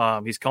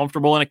 He's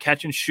comfortable in a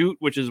catch and shoot,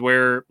 which is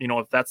where,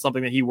 if that's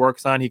something that he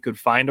works on, he could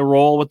find a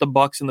role with the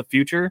Bucks in the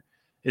future,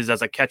 is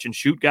as a catch and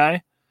shoot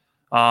guy.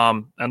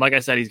 And like I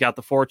said, he's got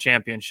the 4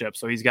 championships,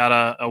 so he's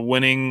got a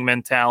winning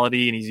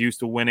mentality and he's used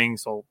to winning.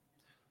 So,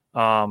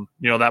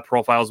 that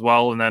profile as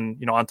well. And then,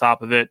 on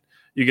top of it,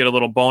 you get a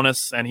little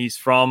bonus, and he's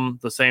from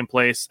the same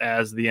place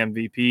as the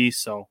MVP.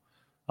 So,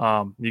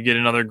 you get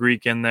another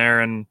Greek in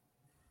there and,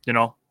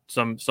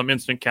 some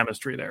instant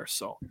chemistry there.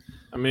 So,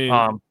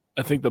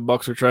 I think the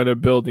Bucks are trying to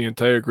build the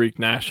entire Greek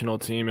national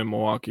team in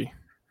Milwaukee.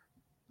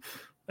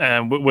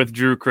 And with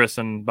Drew, Chris,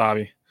 and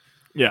Bobby.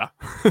 Yeah.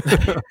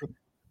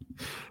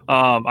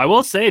 I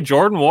will say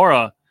Jordan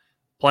Wara,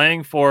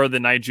 playing for the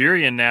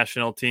Nigerian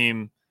national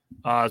team,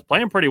 is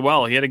playing pretty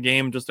well. He had a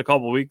game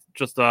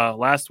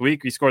last week.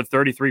 He scored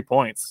 33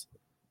 points.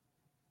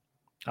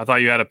 I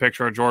thought you had a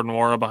picture of Jordan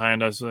Wara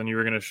behind us and you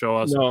were going to show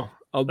us. No,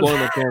 I'll blow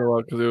my camera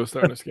out because it was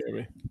starting to scare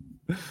me.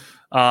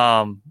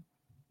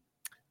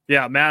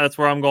 Yeah, Matt, that's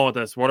where I'm going with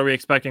this. What are we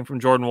expecting from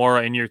Jordan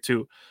Wara in year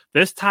 2?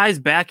 This ties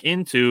back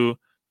into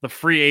the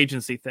free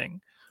agency thing.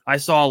 I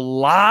saw a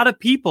lot of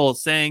people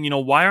saying,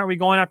 why aren't we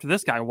going after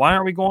this guy? Why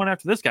aren't we going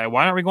after this guy?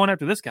 Why aren't we going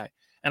after this guy?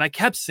 And I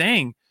kept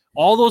saying,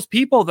 all those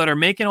people that are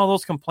making all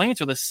those complaints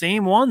are the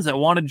same ones that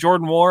wanted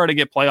Jordan Wara to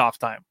get playoff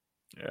time.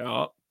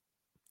 Yeah.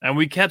 And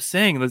we kept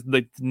saying that's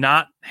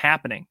not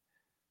happening.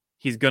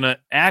 He's going to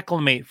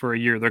acclimate for a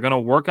year. They're going to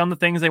work on the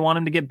things they want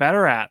him to get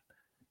better at.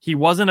 He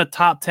wasn't a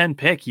top 10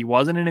 pick. He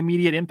wasn't an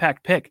immediate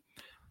impact pick.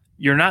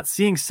 You're not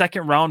seeing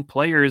second round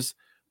players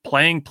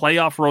playing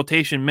playoff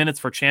rotation minutes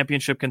for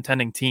championship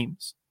contending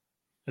teams.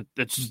 It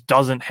just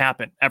doesn't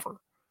happen ever.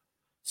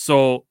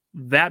 So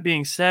that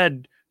being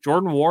said,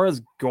 Jordan Wara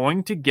is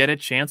going to get a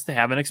chance to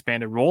have an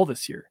expanded role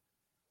this year.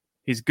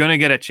 He's going to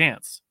get a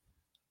chance.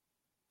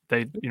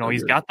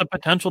 He's got the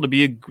potential to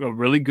be a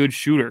really good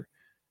shooter.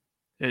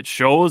 It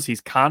shows. He's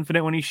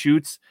confident when he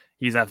shoots.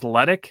 He's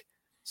athletic.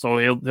 So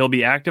he'll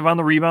be active on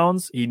the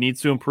rebounds. He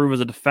needs to improve as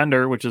a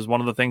defender, which is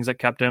one of the things that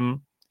kept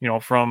him,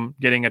 from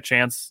getting a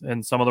chance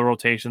in some of the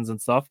rotations and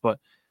stuff. But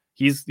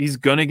he's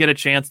going to get a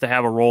chance to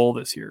have a role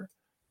this year.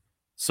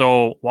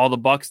 So while the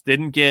Bucks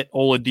didn't get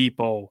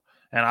Oladipo,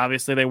 and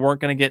obviously they weren't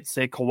going to get,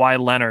 say, Kawhi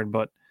Leonard,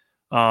 but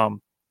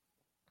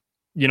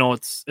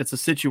it's a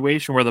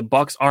situation where the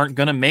Bucks aren't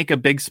going to make a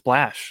big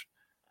splash.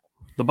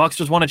 The Bucks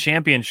just won a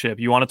championship.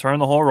 You want to turn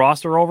the whole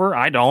roster over?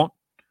 I don't.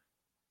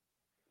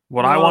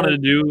 What I wanted to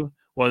do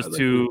was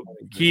to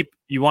keep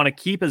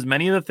as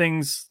many of the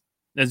things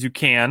as you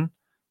can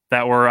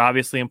that were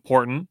obviously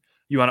important.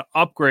 You want to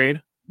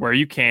upgrade where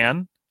you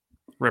can,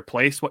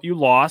 replace what you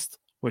lost,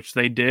 which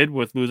they did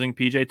with losing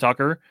PJ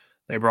Tucker.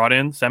 They brought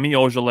in Semi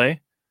Ojeleye,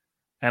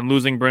 and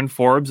losing Bryn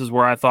Forbes is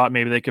where I thought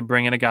maybe they could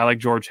bring in a guy like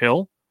George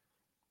Hill.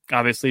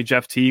 Obviously,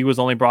 Jeff Teague was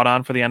only brought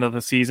on for the end of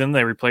the season.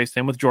 They replaced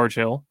him with George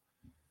Hill.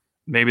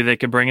 Maybe they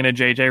could bring in a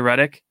JJ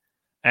Redick,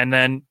 and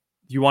then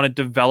you want to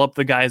develop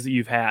the guys that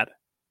you've had.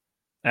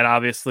 And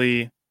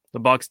obviously, the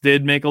Bucks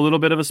did make a little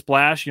bit of a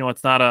splash.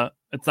 It's not a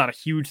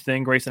huge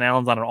thing. Grayson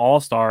Allen's not an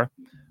all-star,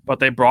 but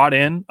they brought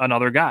in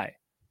another guy.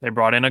 They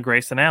brought in a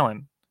Grayson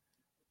Allen,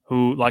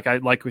 who,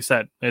 like we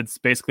said, it's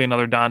basically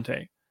another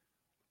Dante,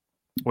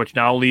 which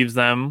now leaves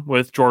them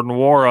with Jordan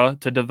Wara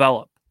to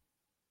develop,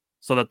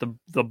 so that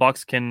the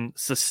Bucks can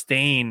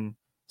sustain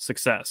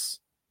success.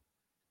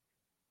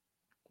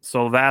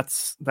 So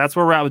that's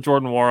where we're at with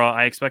Jordan Wara.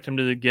 I expect him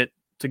to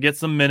get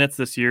some minutes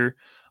this year.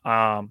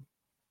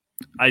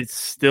 I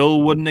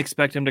still wouldn't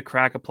expect him to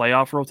crack a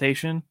playoff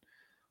rotation,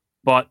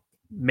 but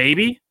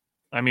maybe.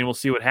 I mean, we'll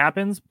see what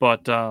happens.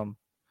 But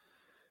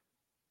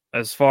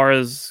as far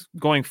as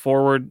going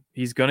forward,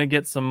 he's going to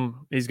get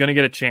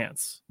a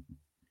chance.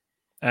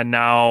 And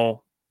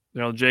now,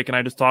 Jake and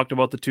I just talked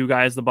about the two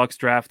guys the Bucks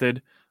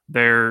drafted.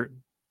 They're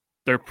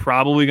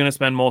probably going to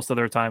spend most of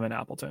their time in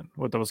Appleton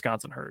with the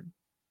Wisconsin Herd.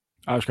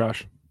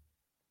 Oshkosh,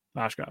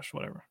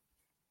 whatever.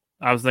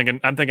 I'm thinking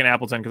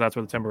Appleton because that's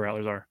where the Timber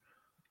Rattlers are.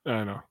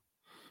 I know.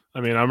 I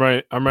mean, I'm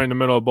right in the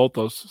middle of both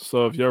those.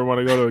 So if you ever want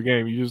to go to a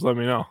game, you just let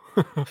me know.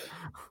 All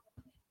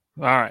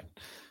right.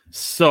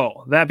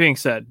 So that being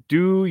said,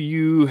 do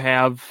you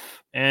have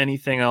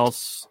anything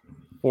else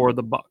for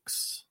the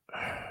Bucks?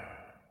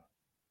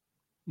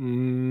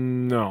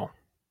 No,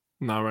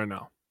 not right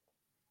now.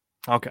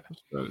 Okay.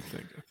 I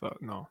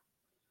thought no.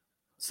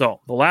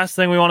 So the last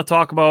thing we want to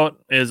talk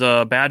about is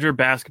a Badger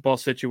basketball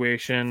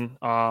situation.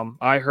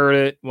 I heard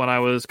it when I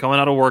was coming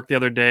out of work the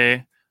other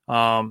day.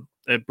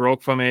 It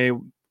broke from a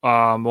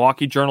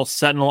Milwaukee Journal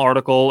Sentinel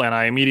article, and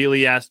I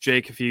immediately asked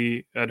Jake if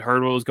he had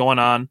heard what was going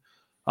on.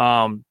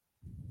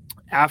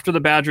 After the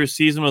Badgers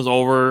season was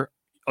over,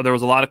 there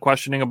was a lot of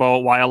questioning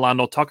about why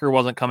Alando Tucker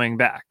wasn't coming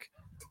back,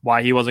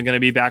 why he wasn't going to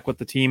be back with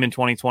the team in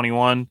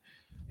 2021.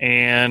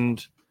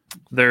 And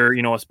there,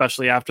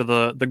 especially after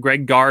the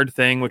Greg Gard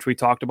thing, which we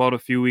talked about a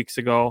few weeks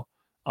ago,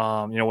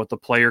 with the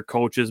player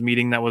coaches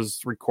meeting that was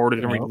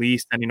recorded and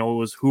released, and, it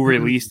was who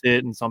released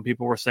it. And some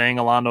people were saying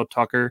Alando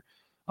Tucker.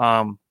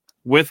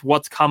 With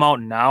what's come out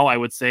now, I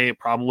would say it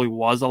probably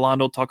was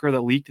Alando Tucker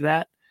that leaked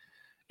that.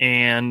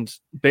 And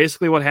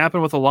basically what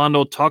happened with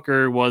Alando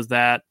Tucker was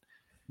that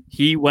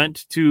he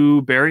went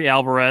to Barry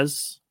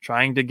Alvarez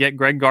trying to get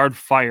Greg Gard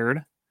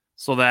fired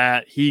so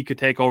that he could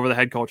take over the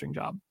head coaching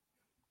job.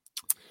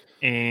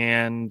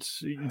 And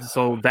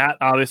so that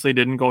obviously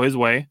didn't go his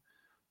way.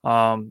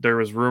 There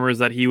was rumors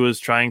that he was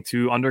trying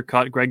to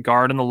undercut Greg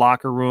Gard in the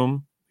locker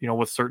room,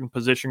 with certain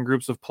position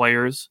groups of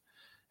players.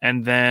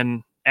 And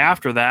then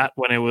after that,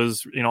 when it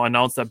was,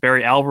 announced that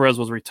Barry Alvarez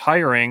was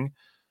retiring,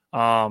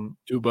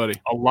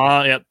 buddy.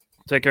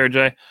 Take care,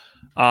 Jay.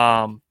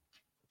 Alando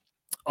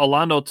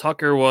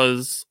Tucker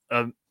was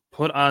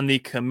put on the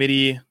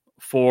committee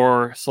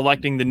for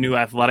selecting the new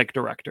athletic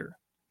director.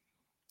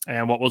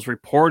 And what was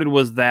reported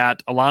was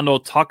that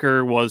Alando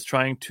Tucker was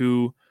trying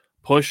to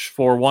push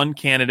for one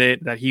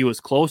candidate that he was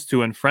close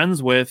to and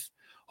friends with,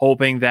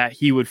 hoping that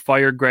he would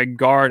fire Greg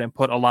Gard and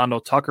put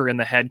Alando Tucker in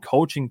the head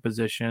coaching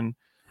position.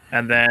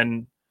 And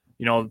then,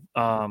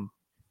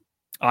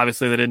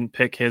 obviously they didn't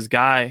pick his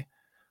guy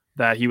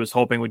that he was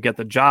hoping would get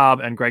the job,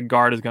 and Greg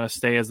Gard is going to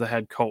stay as the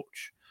head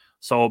coach.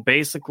 So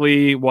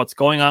basically what's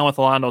going on with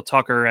Alando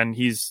Tucker, and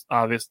he's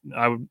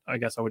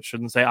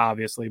shouldn't say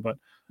obviously, but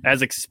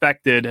as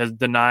expected, has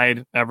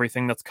denied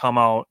everything that's come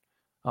out.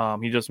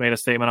 He just made a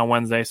statement on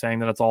Wednesday saying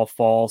that it's all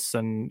false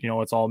and,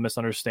 it's all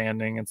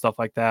misunderstanding and stuff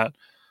like that.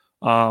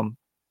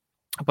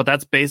 But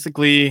that's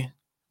basically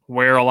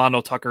where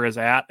Alando Tucker is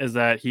at, is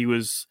that he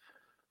was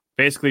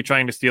basically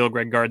trying to steal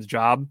Greg Gard's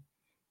job.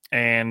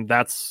 And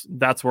that's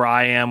where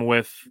I am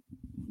with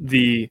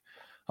the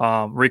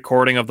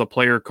recording of the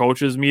player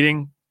coaches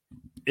meeting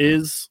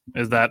is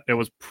that it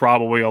was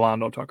probably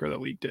Alando Tucker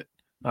that leaked it.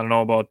 I don't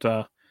know about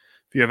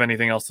if you have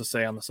anything else to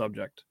say on the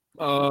subject.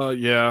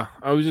 Yeah,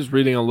 I was just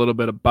reading a little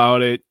bit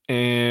about it,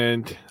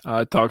 and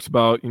it talks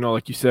about,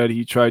 like you said,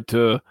 he tried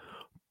to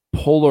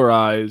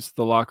polarize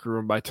the locker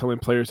room by telling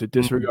players to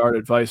disregard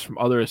advice from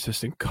other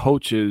assistant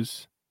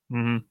coaches.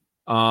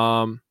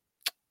 Mm-hmm.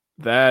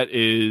 That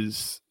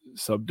is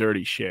some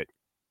dirty shit.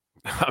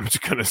 I'm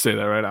just gonna say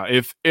that right now.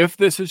 If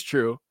this is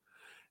true,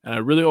 and I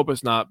really hope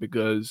it's not,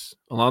 because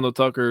Alando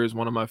Tucker is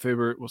one of my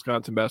favorite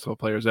Wisconsin basketball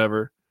players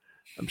ever.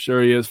 I'm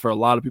sure he is for a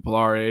lot of people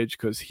our age,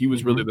 because he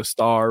was really the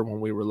star when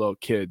we were little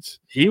kids.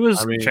 He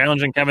was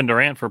challenging Kevin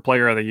Durant for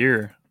Player of the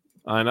Year.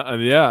 I know,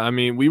 yeah. I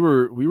mean, we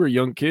were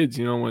young kids,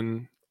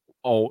 when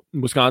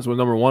Wisconsin was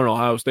number one,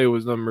 Ohio State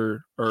was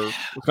Wisconsin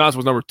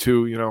was number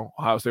two.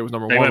 Ohio State was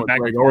number one. They went back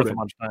and forth a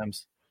bunch of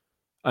times.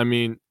 I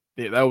mean,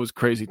 yeah, that was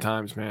crazy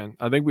times, man.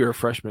 I think we were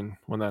freshmen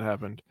when that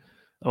happened.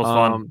 That was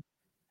fun.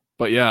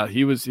 But yeah,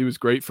 he was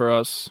great for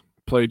us.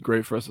 Played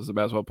great for us as a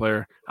basketball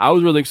player. I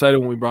was really excited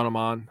when we brought him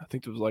on. I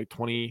think it was like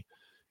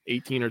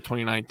 2018 or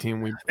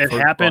 2019. It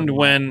happened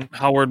when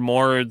Howard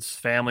Moore's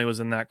family was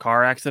in that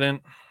car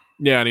accident.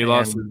 Yeah, and he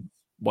lost his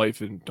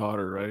wife and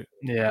daughter, right?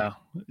 Yeah.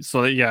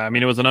 So yeah, I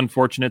mean, it was an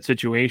unfortunate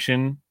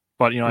situation,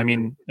 but I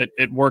mean,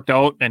 it worked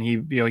out, and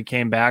he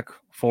came back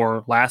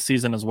for last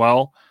season as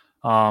well.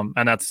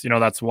 And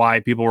that's why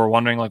people were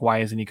wondering, like, why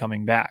isn't he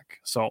coming back?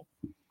 So,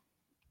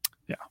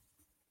 yeah.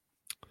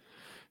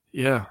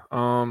 Yeah.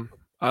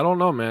 I don't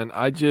know, man.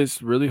 I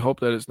just really hope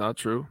that it's not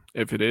true.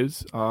 If it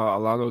is,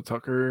 Alando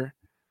Tucker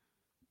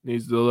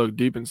needs to look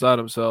deep inside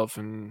himself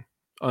and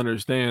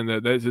understand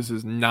that this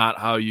is not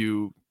how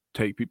you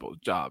take people's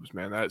jobs,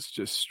 man. That's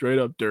just straight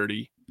up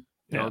dirty.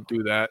 You don't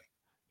do that.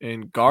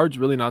 And Gard's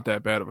really not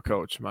that bad of a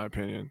coach, in my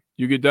opinion.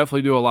 You could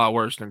definitely do a lot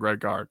worse than Greg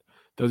Gard.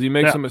 Does he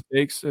make some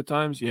mistakes at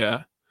times?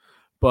 Yeah.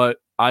 But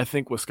I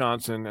think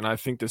Wisconsin, and I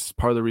think this is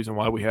part of the reason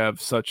why we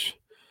have such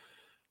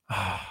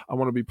I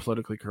want to be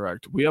politically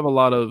correct. We have a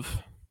lot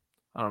of,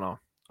 I don't know.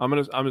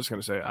 I'm just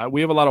gonna say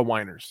we have a lot of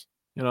whiners.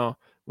 You know,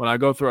 when I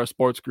go through our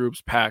sports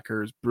groups,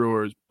 Packers,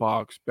 Brewers,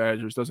 Bucks,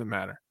 Badgers, doesn't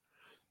matter.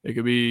 It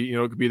could be,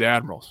 it could be the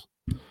Admirals.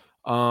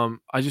 I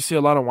just see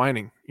a lot of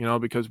whining,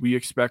 because we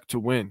expect to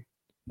win,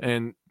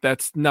 and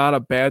that's not a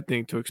bad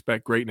thing to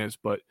expect greatness,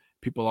 but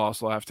people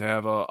also have to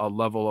have a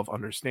level of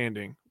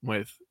understanding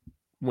with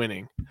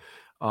winning.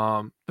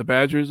 The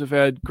Badgers have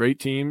had great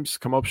teams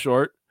come up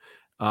short.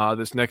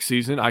 This next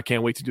season, I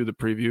can't wait to do the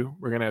preview.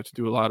 We're gonna have to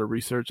do a lot of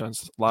research on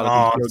a lot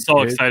of. I'm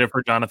so excited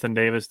for Jonathan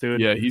Davis,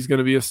 dude. Yeah, he's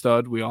gonna be a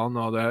stud. We all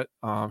know that.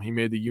 He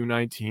made the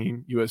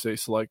U19 USA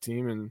Select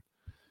Team, and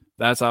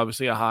that's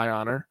obviously a high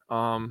honor.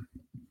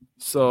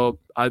 So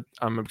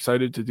I'm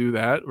excited to do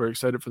that. We're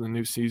excited for the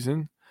new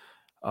season.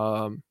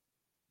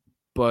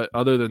 But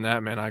other than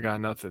that, man, I got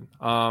nothing.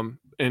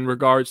 In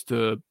regards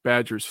to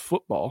Badgers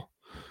football,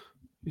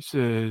 he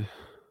said,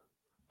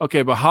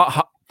 okay, but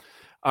how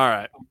all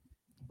right.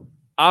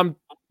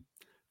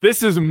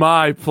 This is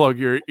my plug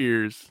your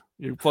ears.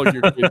 You plug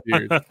your kids'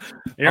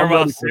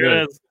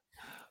 ears.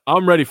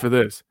 I'm ready for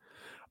this.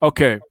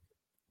 Okay,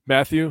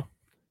 Matthew,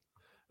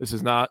 this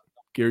is not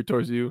geared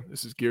towards you.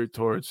 This is geared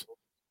towards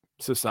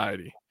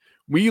society.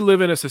 We live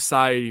in a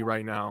society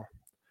right now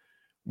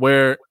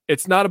where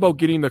it's not about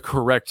getting the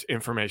correct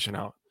information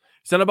out.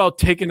 It's not about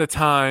taking the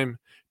time,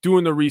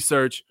 doing the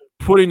research,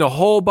 putting the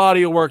whole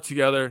body of work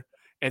together,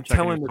 and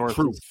telling the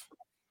truth.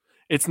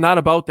 It's not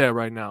about that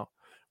right now.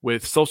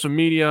 With social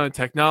media and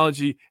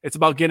technology, it's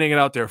about getting it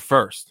out there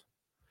first.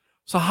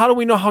 So how do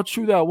we know how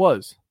true that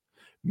was?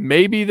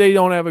 Maybe they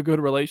don't have a good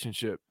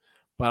relationship,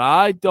 but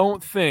I don't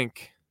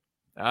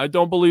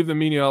believe the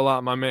media a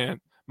lot, my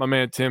man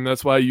Tim.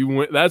 That's why you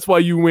win. That's why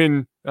you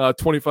win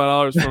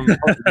 $25 from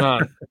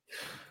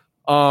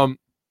John.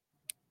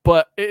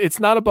 But it's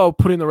not about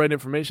putting the right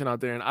information out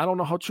there, and I don't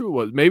know how true it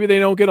was. Maybe they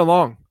don't get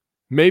along.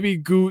 Maybe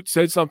Goot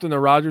said something to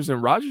Rodgers,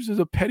 and Rodgers is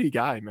a petty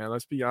guy, man.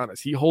 Let's be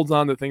honest. He holds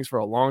on to things for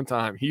a long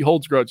time. He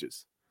holds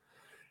grudges.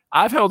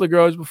 I've held a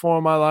grudge before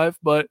in my life,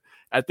 but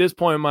at this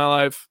point in my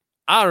life,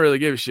 I don't really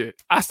give a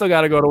shit. I still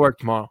got to go to work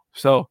tomorrow,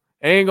 so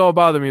it ain't going to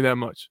bother me that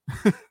much.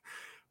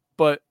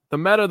 But the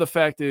matter of the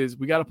fact is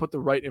we got to put the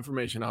right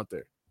information out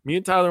there. Me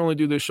and Tyler only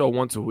do this show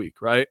once a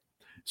week, right?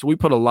 So we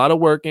put a lot of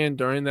work in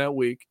during that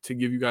week to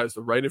give you guys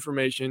the right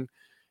information,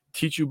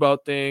 teach you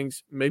about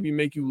things, maybe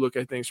make you look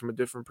at things from a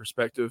different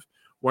perspective.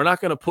 We're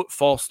not going to put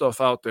false stuff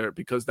out there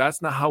because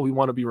that's not how we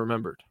want to be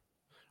remembered.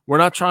 We're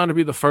not trying to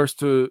be the first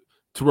to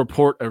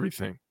report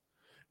everything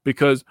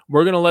because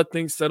we're going to let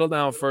things settle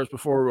down first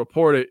before we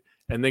report it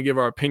and then give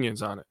our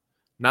opinions on it.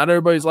 Not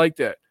everybody's like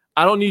that.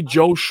 I don't need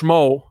Joe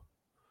Schmo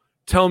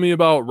telling me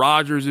about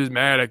Rodgers is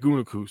mad at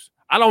Gunakus.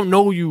 I don't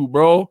know you,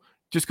 bro.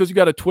 Just because you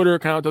got a Twitter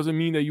account doesn't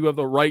mean that you have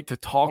the right to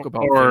talk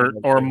about it.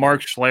 Or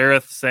Mark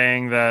Schlereth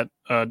saying that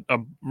a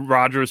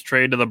Rodgers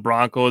trade to the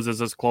Broncos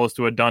is as close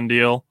to a done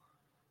deal.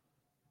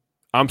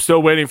 I'm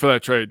still waiting for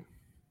that trade.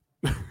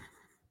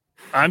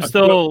 I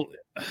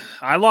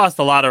lost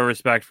a lot of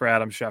respect for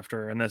Adam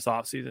Schefter in this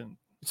offseason.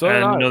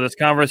 And this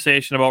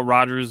conversation about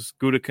Rodgers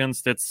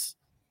Gutekunst, it's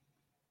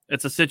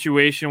a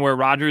situation where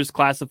Rodgers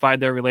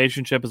classified their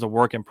relationship as a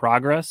work in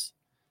progress.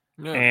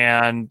 Yeah.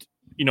 And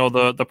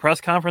the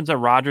press conference that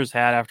Rodgers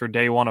had after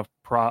day one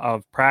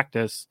of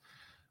practice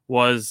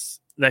was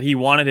that he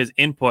wanted his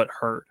input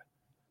heard.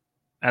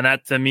 And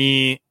that to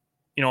me,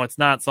 it's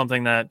not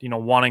something that,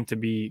 wanting to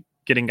be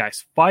getting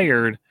guys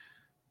fired,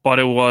 but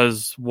it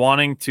was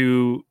wanting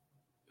to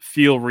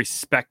feel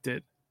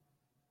respected.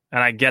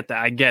 And I get that.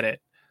 I get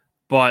it.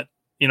 But,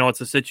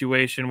 it's a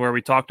situation where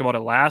we talked about it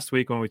last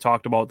week when we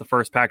talked about the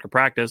first Packer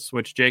practice,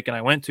 which Jake and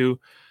I went to,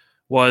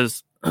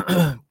 was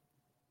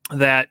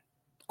that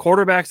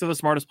quarterbacks are the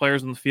smartest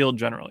players in the field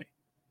generally,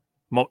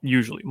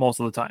 usually, most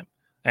of the time.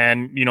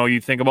 And, you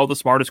think about the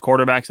smartest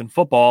quarterbacks in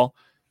football,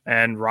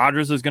 and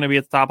Rodgers is going to be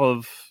at the top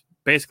of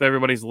basically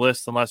everybody's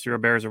list unless you're a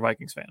Bears or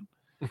Vikings fan.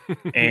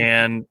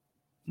 And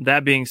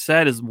that being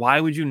said, is why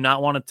would you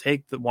not want to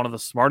take one of the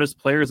smartest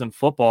players in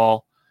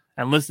football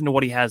and listen to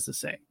what he has to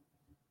say?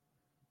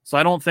 So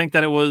I don't think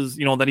that it was,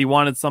 that he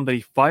wanted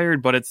somebody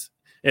fired, but it's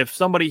if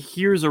somebody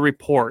hears a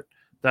report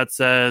that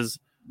says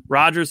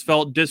Rodgers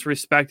felt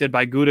disrespected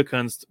by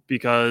Gutekunst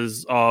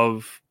because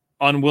of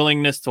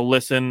unwillingness to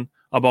listen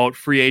about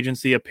free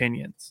agency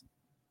opinions,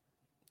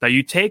 that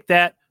you take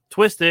that,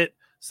 twist it,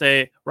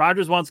 say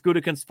Rodgers wants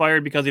Gutekunst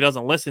fired because he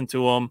doesn't listen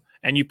to him,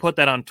 and you put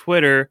that on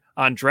Twitter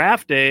on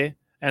draft day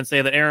and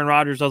say that Aaron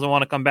Rodgers doesn't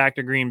want to come back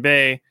to Green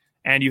Bay,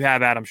 and you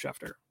have Adam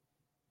Schefter.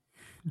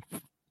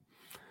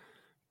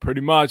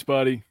 Pretty much,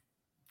 buddy.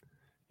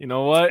 You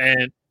know what?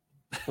 And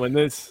when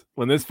this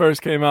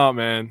first came out,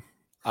 man,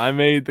 I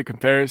made the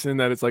comparison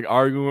that it's like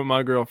arguing with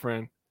my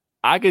girlfriend.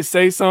 I could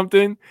say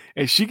something,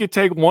 and she could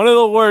take one of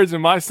the words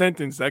in my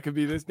sentence that could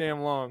be this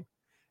damn long,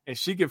 and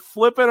she could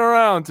flip it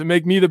around to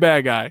make me the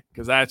bad guy,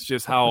 because that's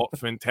just how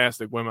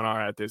fantastic women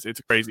are at this. It's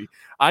crazy.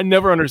 I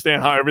never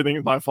understand how everything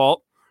is my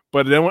fault,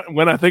 But then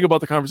when I think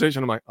about the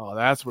conversation, I'm like, oh,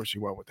 that's where she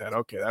went with that.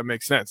 Okay, that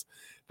makes sense.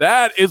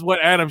 That is what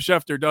Adam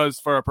Schefter does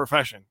for a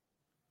profession.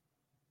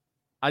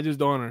 I just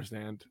don't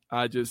understand.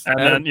 And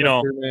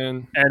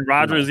then, and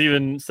Rogers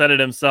even said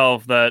it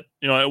himself that,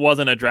 it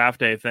wasn't a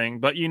draft day thing,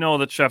 but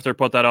that Schefter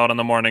put that out on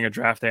the morning of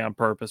draft day on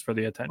purpose for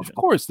the attention. Of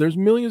course, there's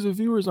millions of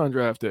viewers on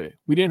draft day.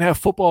 We didn't have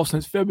football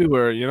since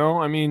February,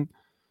 I mean,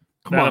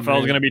 come on,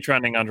 NFL is going to be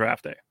trending on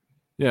draft day.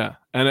 Yeah,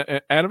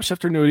 and Adam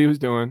Schefter knew what he was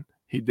doing.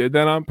 He did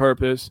that on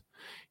purpose.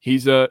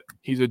 He's a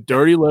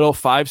dirty little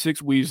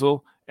 5'6"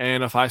 weasel,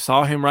 and if I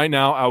saw him right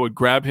now, I would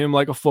grab him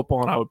like a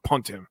football and I would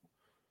punt him.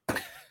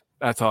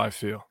 That's how I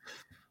feel.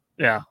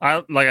 Yeah,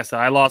 like I said,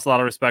 I lost a lot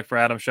of respect for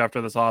Adam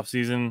Schefter this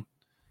offseason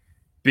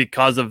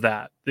because of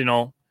that,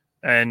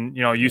 And,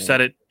 you said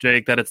it,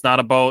 Jake, that it's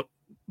not about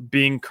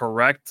being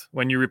correct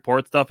when you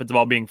report stuff. It's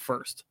about being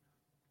first,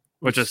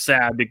 which is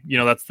sad.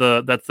 That's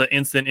the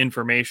instant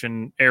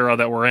information era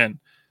that we're in.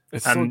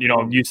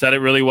 You said it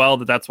really well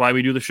that's why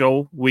we do the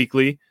show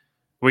weekly.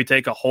 We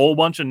take a whole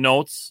bunch of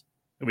notes.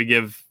 We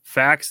give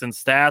facts and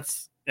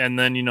stats and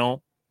then,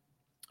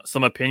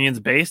 some opinions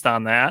based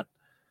on that.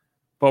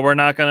 But we're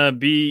not going to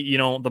be,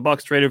 the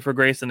Bucs traded for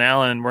Grayson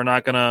Allen. We're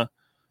not going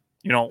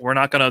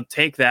to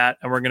take that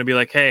and we're going to be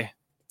like, hey,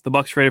 the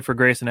Bucs traded for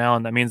Grayson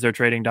Allen. That means they're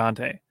trading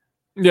Dante.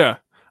 Yeah.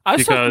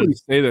 I saw somebody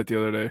say that the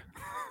other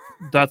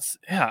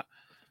day.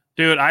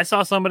 Dude, I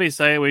saw somebody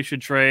say we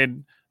should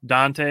trade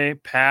Dante,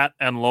 Pat,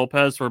 and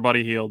Lopez for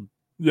Buddy Hield.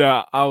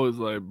 Yeah, I was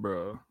like,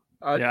 bro.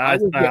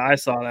 I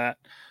saw that.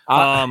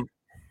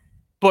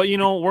 But,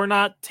 we're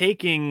not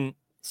taking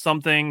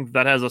something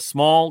that has a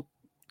small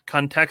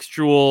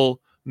contextual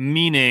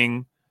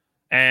meaning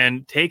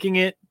and taking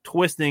it,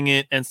 twisting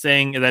it, and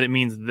saying that it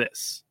means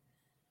this.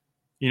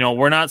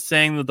 We're not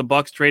saying that the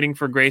Bucs trading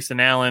for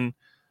Grayson Allen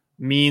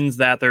means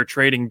that they're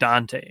trading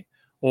Dante,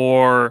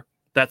 or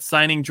that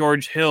signing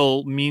George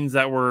Hill means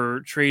that we're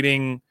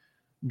trading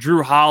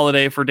Drew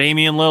Holiday for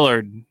Damian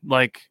Lillard,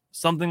 like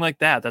something like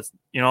that. That's,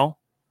 Do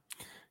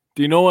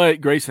you know what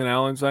Grayson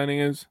Allen signing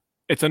is?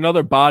 It's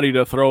another body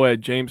to throw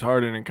at James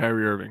Harden and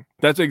Kyrie Irving.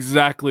 That's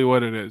exactly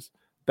what it is.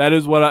 That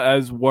is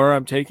where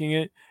I'm taking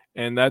it,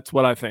 and that's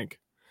what I think.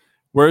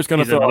 Where it's going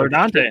to throw another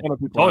Dante.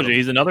 Told you,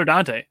 he's another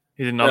Dante.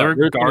 He's another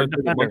guard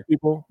defender.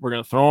 We're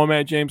going to throw him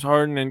at James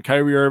Harden and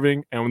Kyrie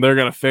Irving, and they're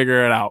going to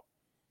figure it out.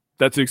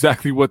 That's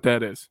exactly what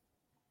that is.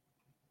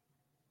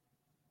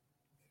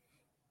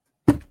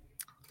 All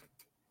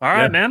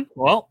right, man.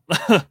 Well,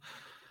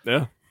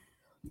 yeah,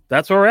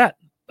 that's where we're at.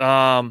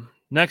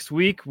 Next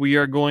week we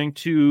are going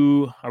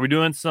to. Are we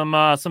doing some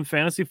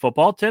fantasy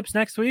football tips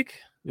next week?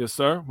 Yes,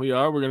 sir. We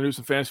are. We're going to do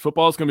some fantasy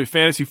football. It's going to be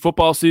fantasy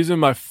football season,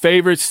 my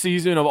favorite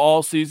season of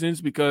all seasons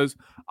because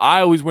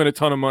I always win a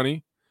ton of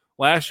money.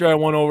 Last year I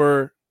won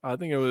over, I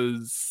think it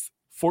was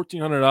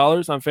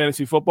 $1,400 on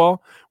fantasy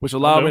football, which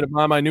allowed me to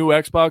buy my new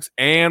Xbox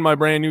and my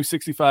brand new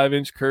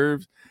 65-inch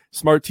curved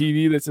smart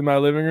TV that's in my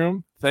living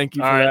room. Thank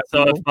you for that.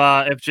 All right,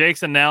 so if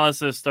Jake's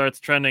analysis starts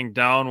trending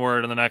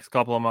downward in the next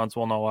couple of months,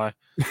 we'll know why.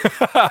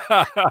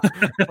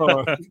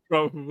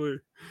 Probably.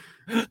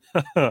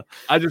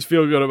 I just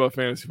feel good about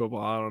fantasy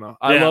football. I don't know.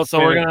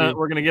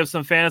 We're gonna give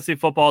some fantasy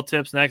football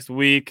tips next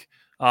week.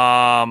 We're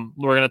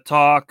gonna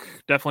talk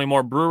definitely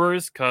more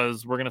Brewers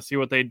because we're gonna see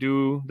what they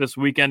do this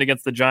weekend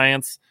against the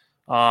Giants.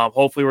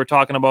 Hopefully, we're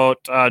talking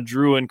about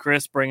Drew and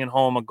Chris bringing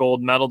home a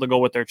gold medal to go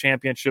with their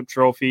championship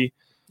trophy.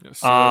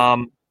 Yes,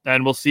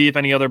 and we'll see if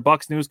any other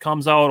Bucs news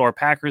comes out or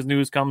Packers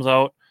news comes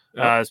out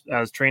as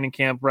training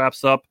camp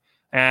wraps up.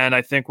 And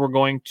I think we're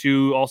going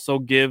to also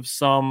give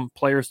some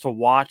players to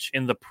watch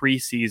in the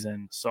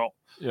preseason. So,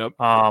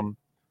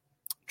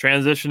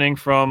 transitioning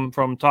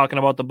from talking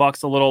about the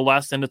Bucs a little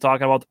less into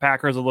talking about the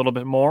Packers a little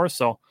bit more.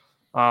 So,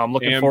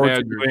 looking forward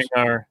to doing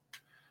our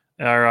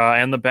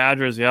and the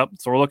Badgers. Yep.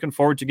 So we're looking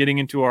forward to getting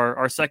into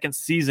our second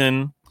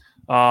season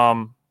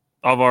of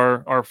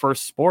our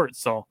first sport.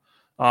 So,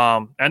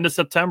 end of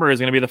September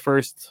is going to be the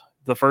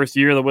first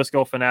year of the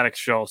Wisco Fanatics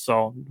show.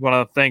 So,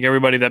 want to thank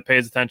everybody that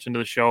pays attention to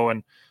the show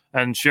and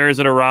shares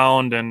it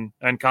around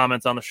and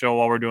comments on the show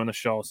while we're doing the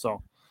show.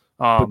 So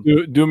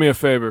do me a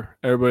favor,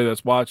 everybody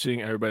that's watching,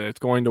 everybody that's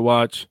going to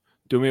watch,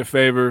 do me a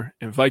favor,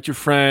 invite your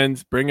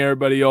friends, bring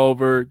everybody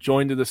over,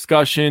 join the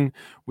discussion.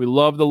 We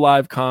love the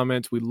live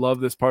comments. We love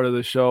this part of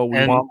the show.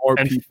 We want more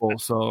people.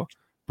 So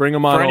bring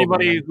them on. For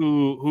anybody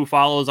who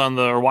follows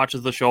or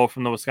watches the show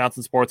from the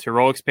Wisconsin Sports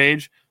Heroics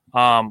page, we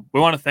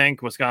want to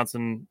thank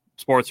Wisconsin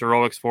Sports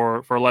Heroics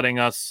for letting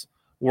us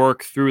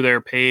work through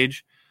their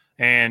page.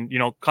 And,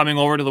 coming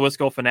over to the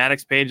Wisco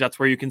Fanatics page, that's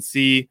where you can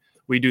see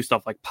we do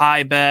stuff like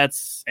pie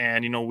bets.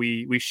 And,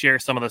 we share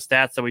some of the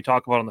stats that we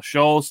talk about on the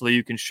show so that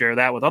you can share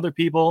that with other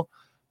people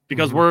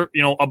because we're,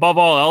 above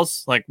all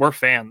else, like we're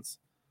fans.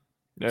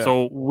 Yeah.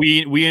 So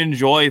we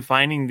enjoy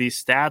finding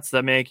these stats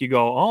that make you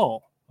go,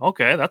 oh,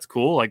 okay, that's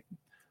cool. Like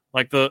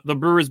the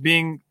Brewers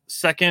being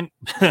second.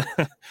 Can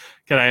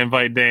I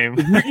invite Dame?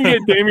 If we can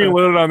get Damian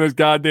Lillard on this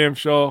goddamn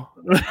show.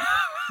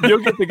 You'll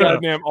get the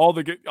goddamn all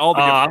the.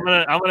 I'm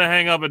gonna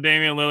hang up a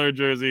Damian Lillard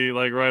jersey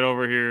like right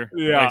over here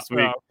next week.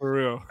 Yeah, for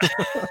real.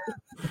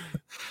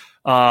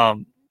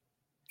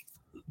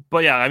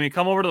 But yeah, I mean,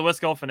 come over to the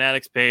Wisco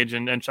Fanatics page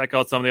and check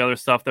out some of the other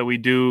stuff that we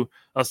do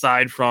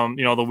aside from,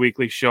 the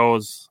weekly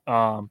shows,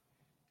 and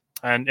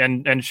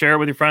share it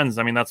with your friends.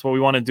 I mean, that's what we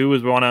want to do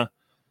is we want to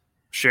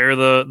share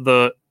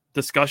the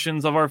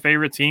discussions of our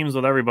favorite teams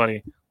with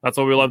everybody. That's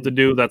what we love to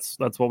do. That's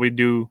what we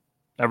do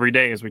every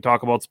day is we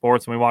talk about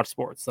sports and we watch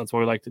sports. That's what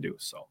we like to do.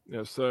 So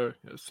Yes, sir.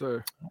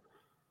 All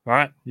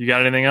right. You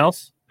got anything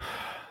else?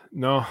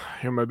 No, I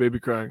hear my baby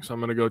crying, so I'm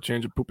gonna go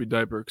change a poopy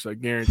diaper because I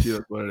guarantee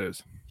that's what it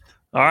is.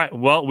 All right.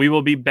 Well, we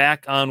will be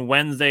back on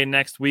Wednesday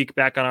next week,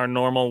 back on our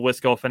normal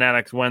Wisco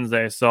Fanatics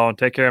Wednesday. So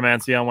take care, man.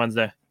 See you on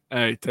Wednesday.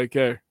 Hey, take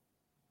care.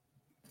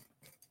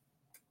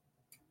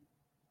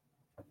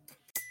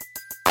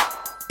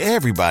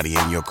 Everybody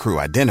in your crew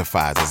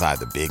identifies as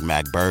either Big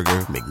Mac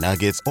Burger,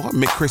 McNuggets, or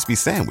McCrispy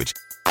Sandwich.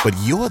 But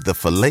you're the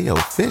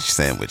Filet-O-Fish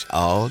Sandwich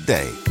all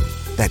day.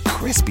 That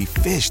crispy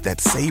fish, that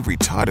savory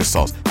tartar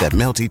sauce, that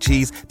melty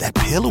cheese, that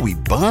pillowy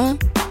bun.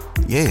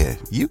 Yeah,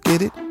 you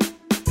get it.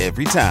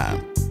 Every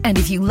time. And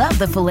if you love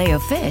the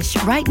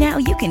Filet-O-Fish, right now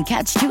you can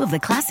catch 2 of the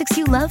classics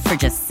you love for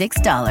just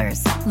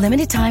 $6.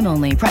 Limited time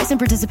only. Price and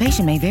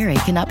participation may vary.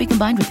 Cannot be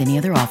combined with any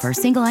other offer.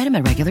 Single item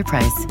at regular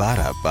price.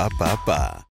 Ba-da-ba-ba-ba.